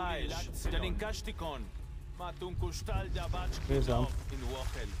Sigbaesh, Janinkashtikon, Matunkushtal Here's them. Jabachkinov in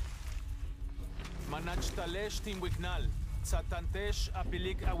Wochel. Manachtaleš Tim Wignal, Satantesh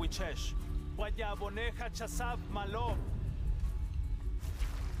Apilik Awichesh, Wayaboneja Chasav Malo.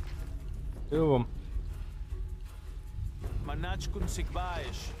 Two of them. Manachkum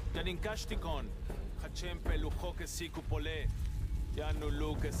Sigbaesh, Janinkashtikon, Hachem Pelujoke Sikupole,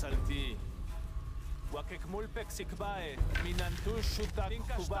 Yanuluke Salti. Wakekmulpek Sikbae, Minantush Shutak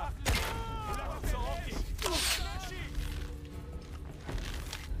Kubach.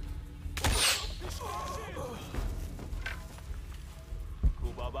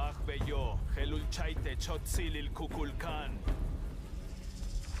 Kubabach Beyo, Helul Chaite Chotzilil Kukulkan.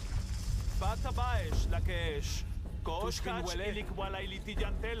 Batabaesh, Lakesh, Koshkach Ilik Walailiti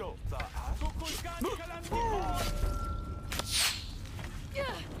Yantelo. Kukulkan Kalanti.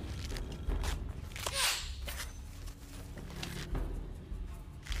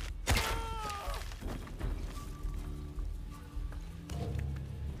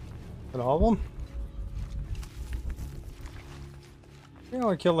 Is that all of them? We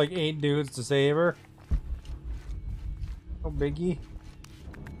only killed like 8 dudes to save her. No biggie.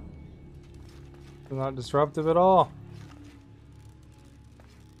 It's not disruptive at all.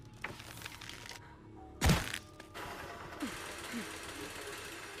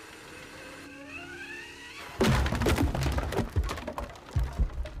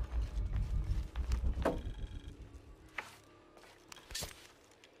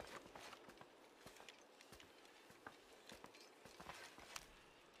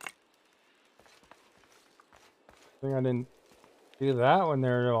 I think I didn't do that when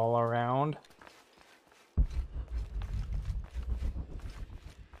they're all around.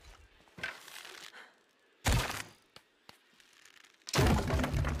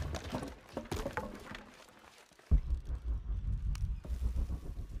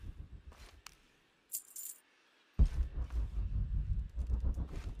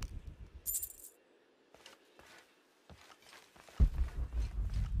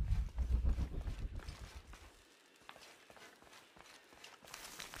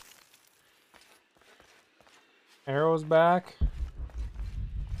 Arrow's back.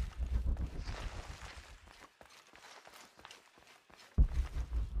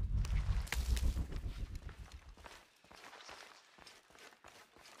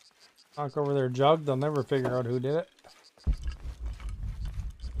 Knock over their jug, they'll never figure out who did it.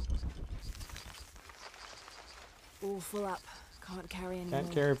 All full up. Can't carry anymore.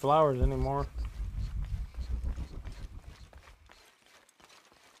 Can't carry flowers anymore.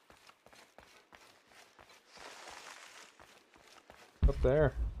 Up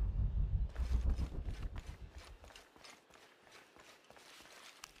there.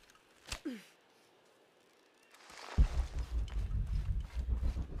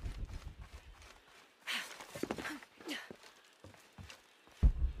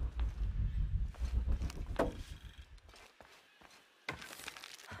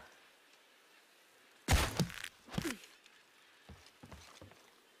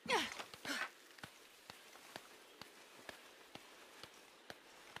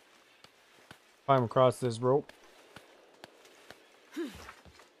 Climb across this rope.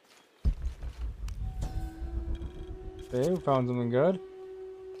 Okay, we found something good.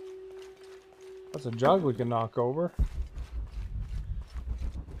 That's a jug we can knock over.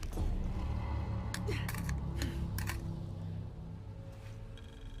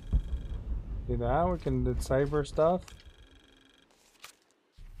 See that? We can decipher stuff.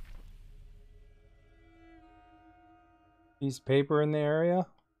 Piece of paper in the area.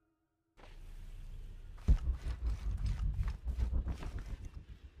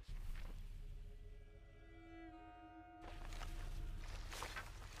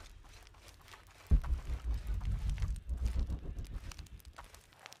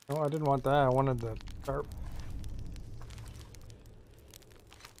 No, I didn't want that. I wanted the tarp.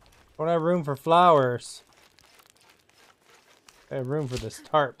 Don't have room for flowers. I have room for this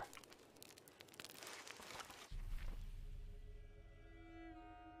tarp.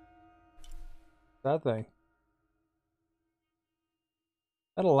 That thing.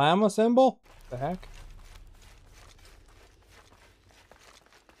 That a llama symbol? The heck?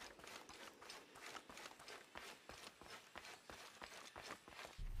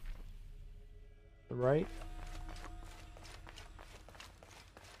 The right?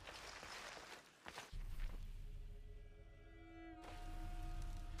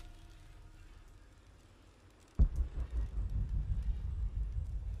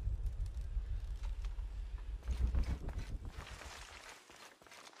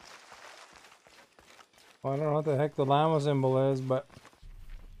 Well, I don't know what the heck the llama symbol is, but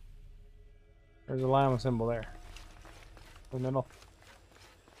there's a llama symbol there. In the middle.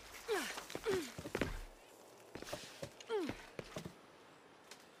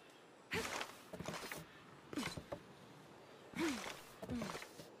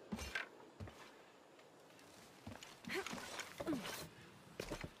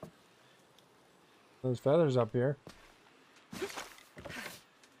 There's feathers up here.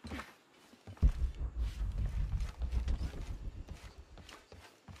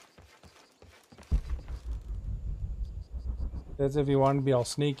 That's if you want to be all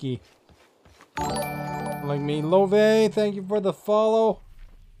sneaky. Like me. Love, thank you for the follow.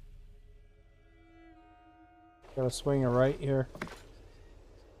 Gotta swing a right here.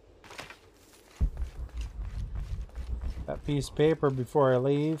 That piece of paper before I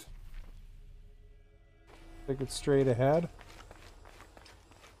leave. Take it straight ahead.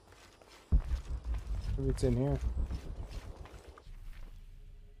 Maybe it's in here.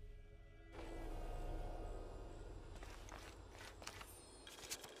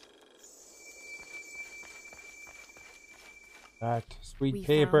 That sweet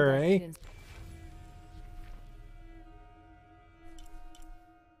paper, eh?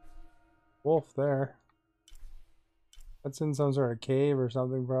 Wolf there. That's in some sort of cave or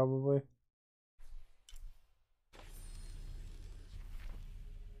something, probably.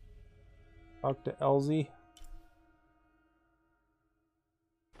 Talk to Elsie.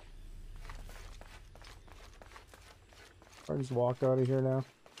 Or just walk out of here now.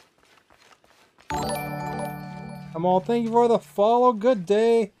 I'm all, thank you for the follow. Good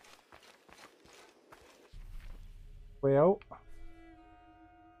day. Way out.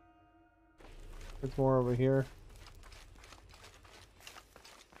 There's more over here.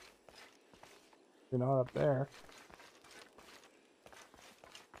 You're not up there.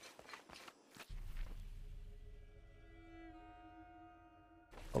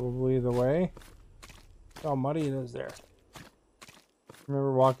 Probably the way. Look how muddy it is there.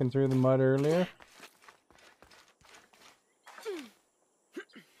 Remember walking through the mud earlier?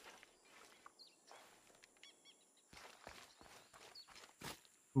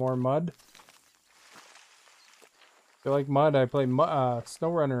 More mud. If you like mud, I play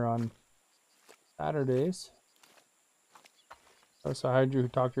SnowRunner on Saturdays. That's Hydra who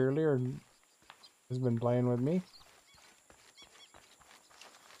talked earlier and has been playing with me.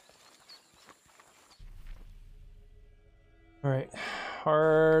 Alright,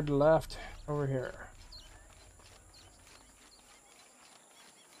 hard left over here.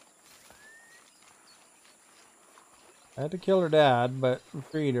 I had to kill her dad, but we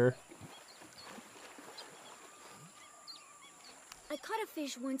freed her. I caught a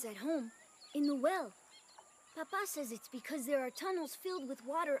fish once at home, in the well. Papa says it's because there are tunnels filled with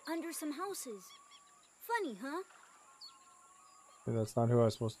water under some houses. Funny, huh? Yeah, that's not who I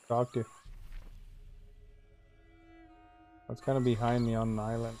was supposed to talk to. That's kind of behind me on an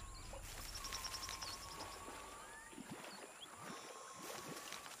island.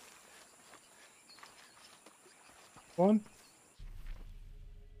 One.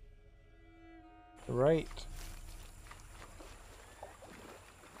 Right.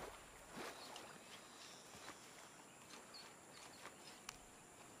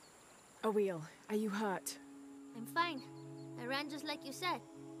 Awil, are you hurt? I'm fine. I ran just like you said.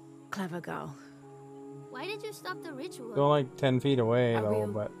 Clever girl. Why did you stop the ritual? Still like 10 feet away though,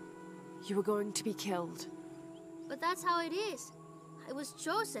 Awil, but... You were going to be killed. But that's how it is. I was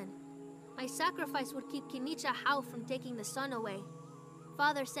chosen. My sacrifice would keep Kinicha Hau from taking the sun away.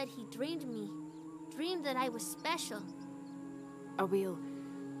 Father said he dreamed me. Dreamed that I was special. Awil,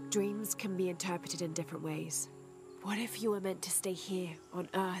 dreams can be interpreted in different ways. What if you were meant to stay here on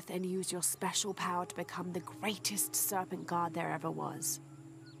Earth and use your special power to become the greatest serpent god there ever was?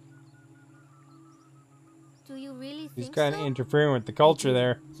 Do you really He's think kind of so? interfering with the culture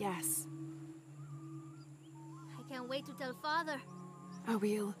there. Yes. I can't wait to tell Father. I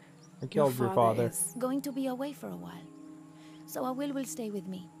will. I killed your father. Going to be away for a while. So Awil will stay with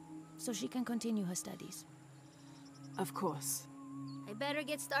me, so she can continue her studies. Of course. I better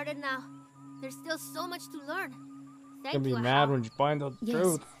get started now. There's still so much to learn. Thank Gonna be you, mad Ahau. when you find out the Yes,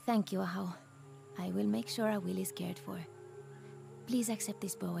 truth. thank you, Ahau. I will make sure Awil is cared for. Please accept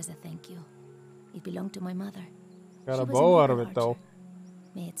this bow as a thank you. It belonged to my mother. Got She a was bow an out of eagle it though. archer.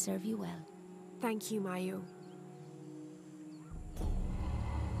 May it serve you well. Thank you, Mayu.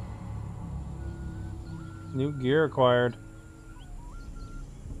 New gear acquired.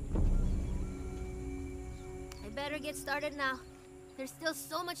 I better get started now. There's still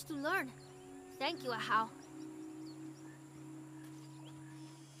so much to learn. Thank you, Ahau.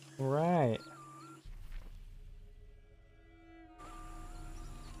 Right.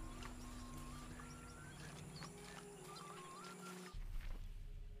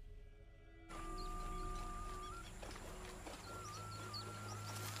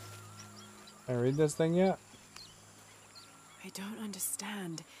 Can I read this thing yet? I don't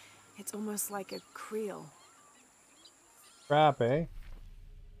understand. It's almost like a creel. Crap, eh?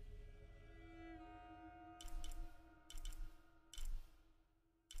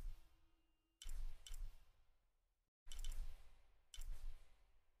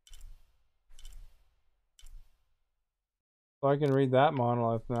 So I can read that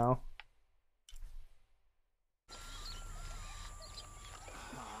monolith now.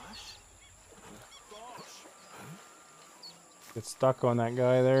 Get stuck on that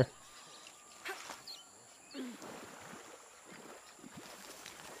guy there.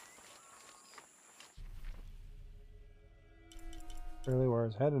 Really where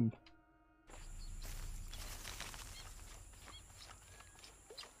it's headed.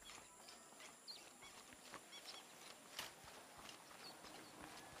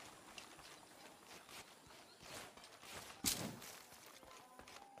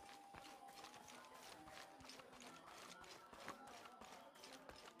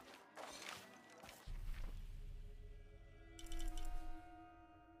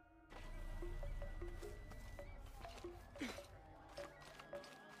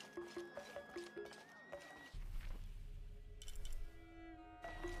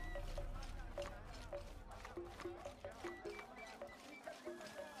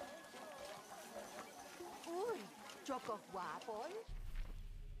 Uy, choco guapo.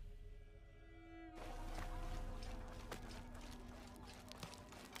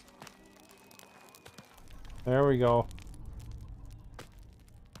 There we go.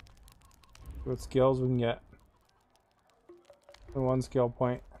 What skills we can get. The one skill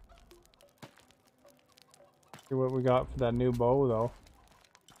point. See what we got for that new bow though.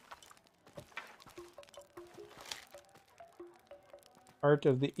 Heart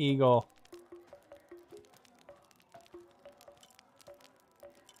of the Eagle.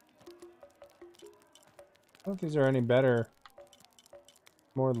 I don't know if these are any better.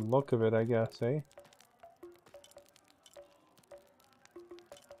 More the look of it, I guess, eh?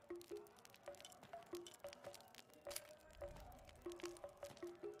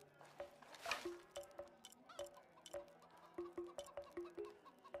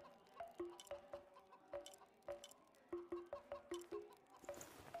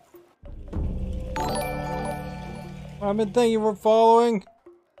 I've been thanking you for following.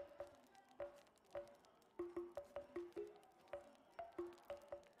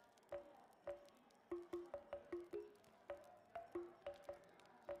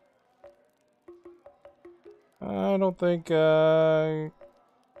 I don't think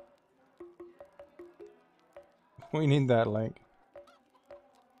we need that link.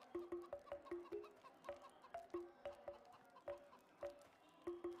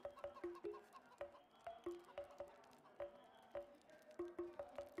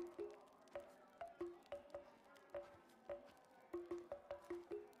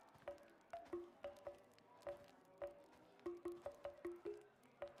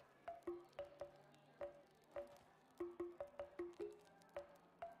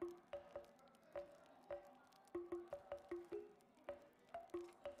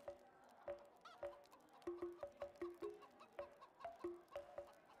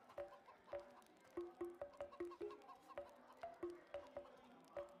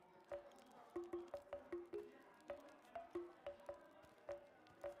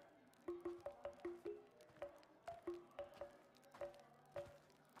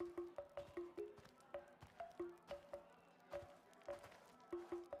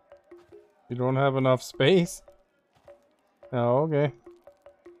 You don't have enough space? Oh, okay.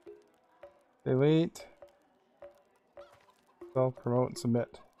 Delete. Self promote and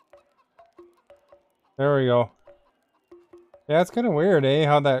submit. There we go. Yeah, it's kind of weird, eh?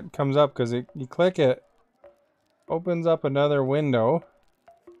 How that comes up, because you click it, opens up another window.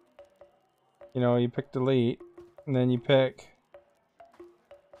 You know, you pick delete, and then you pick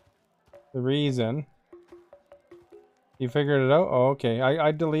the reason. You figured it out? Oh, okay.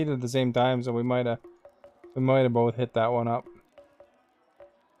 I deleted at the same time, so we might have both hit that one up.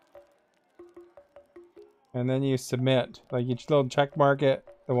 And then you submit. Like, you little check mark it,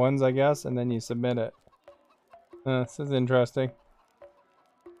 the ones, I guess, and then you submit it. This is interesting.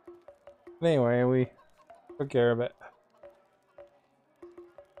 Anyway, we took care of it.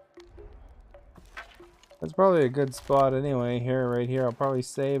 That's probably a good spot anyway, here, right here. I'll probably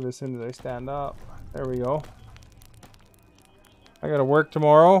save as soon as I stand up. There we go. I gotta work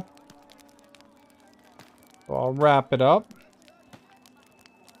tomorrow, so I'll wrap it up.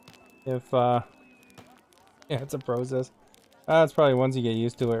 If, yeah, it's a process. That's probably once you get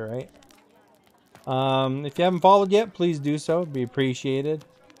used to it, right? If you haven't followed yet, please do so. It'd be appreciated.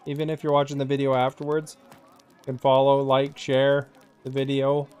 Even if you're watching the video afterwards, you can follow, like, share the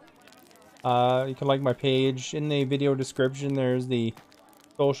video. You can like my page. In the video description, there's the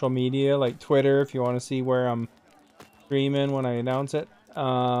social media, like Twitter, if you want to see where I'm streaming when I announce it.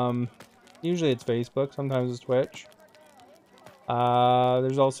 Usually it's Facebook, sometimes it's Twitch.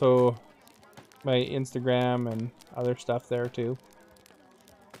 There's also my Instagram and other stuff there too.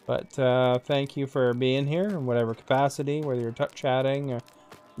 But thank you for being here in whatever capacity, whether you're chatting, or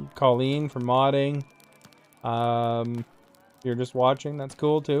Colleen for modding. You're just watching, that's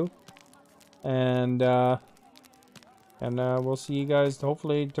cool too. And we'll see you guys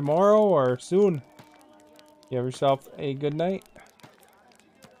hopefully tomorrow or soon. You have yourself a good night.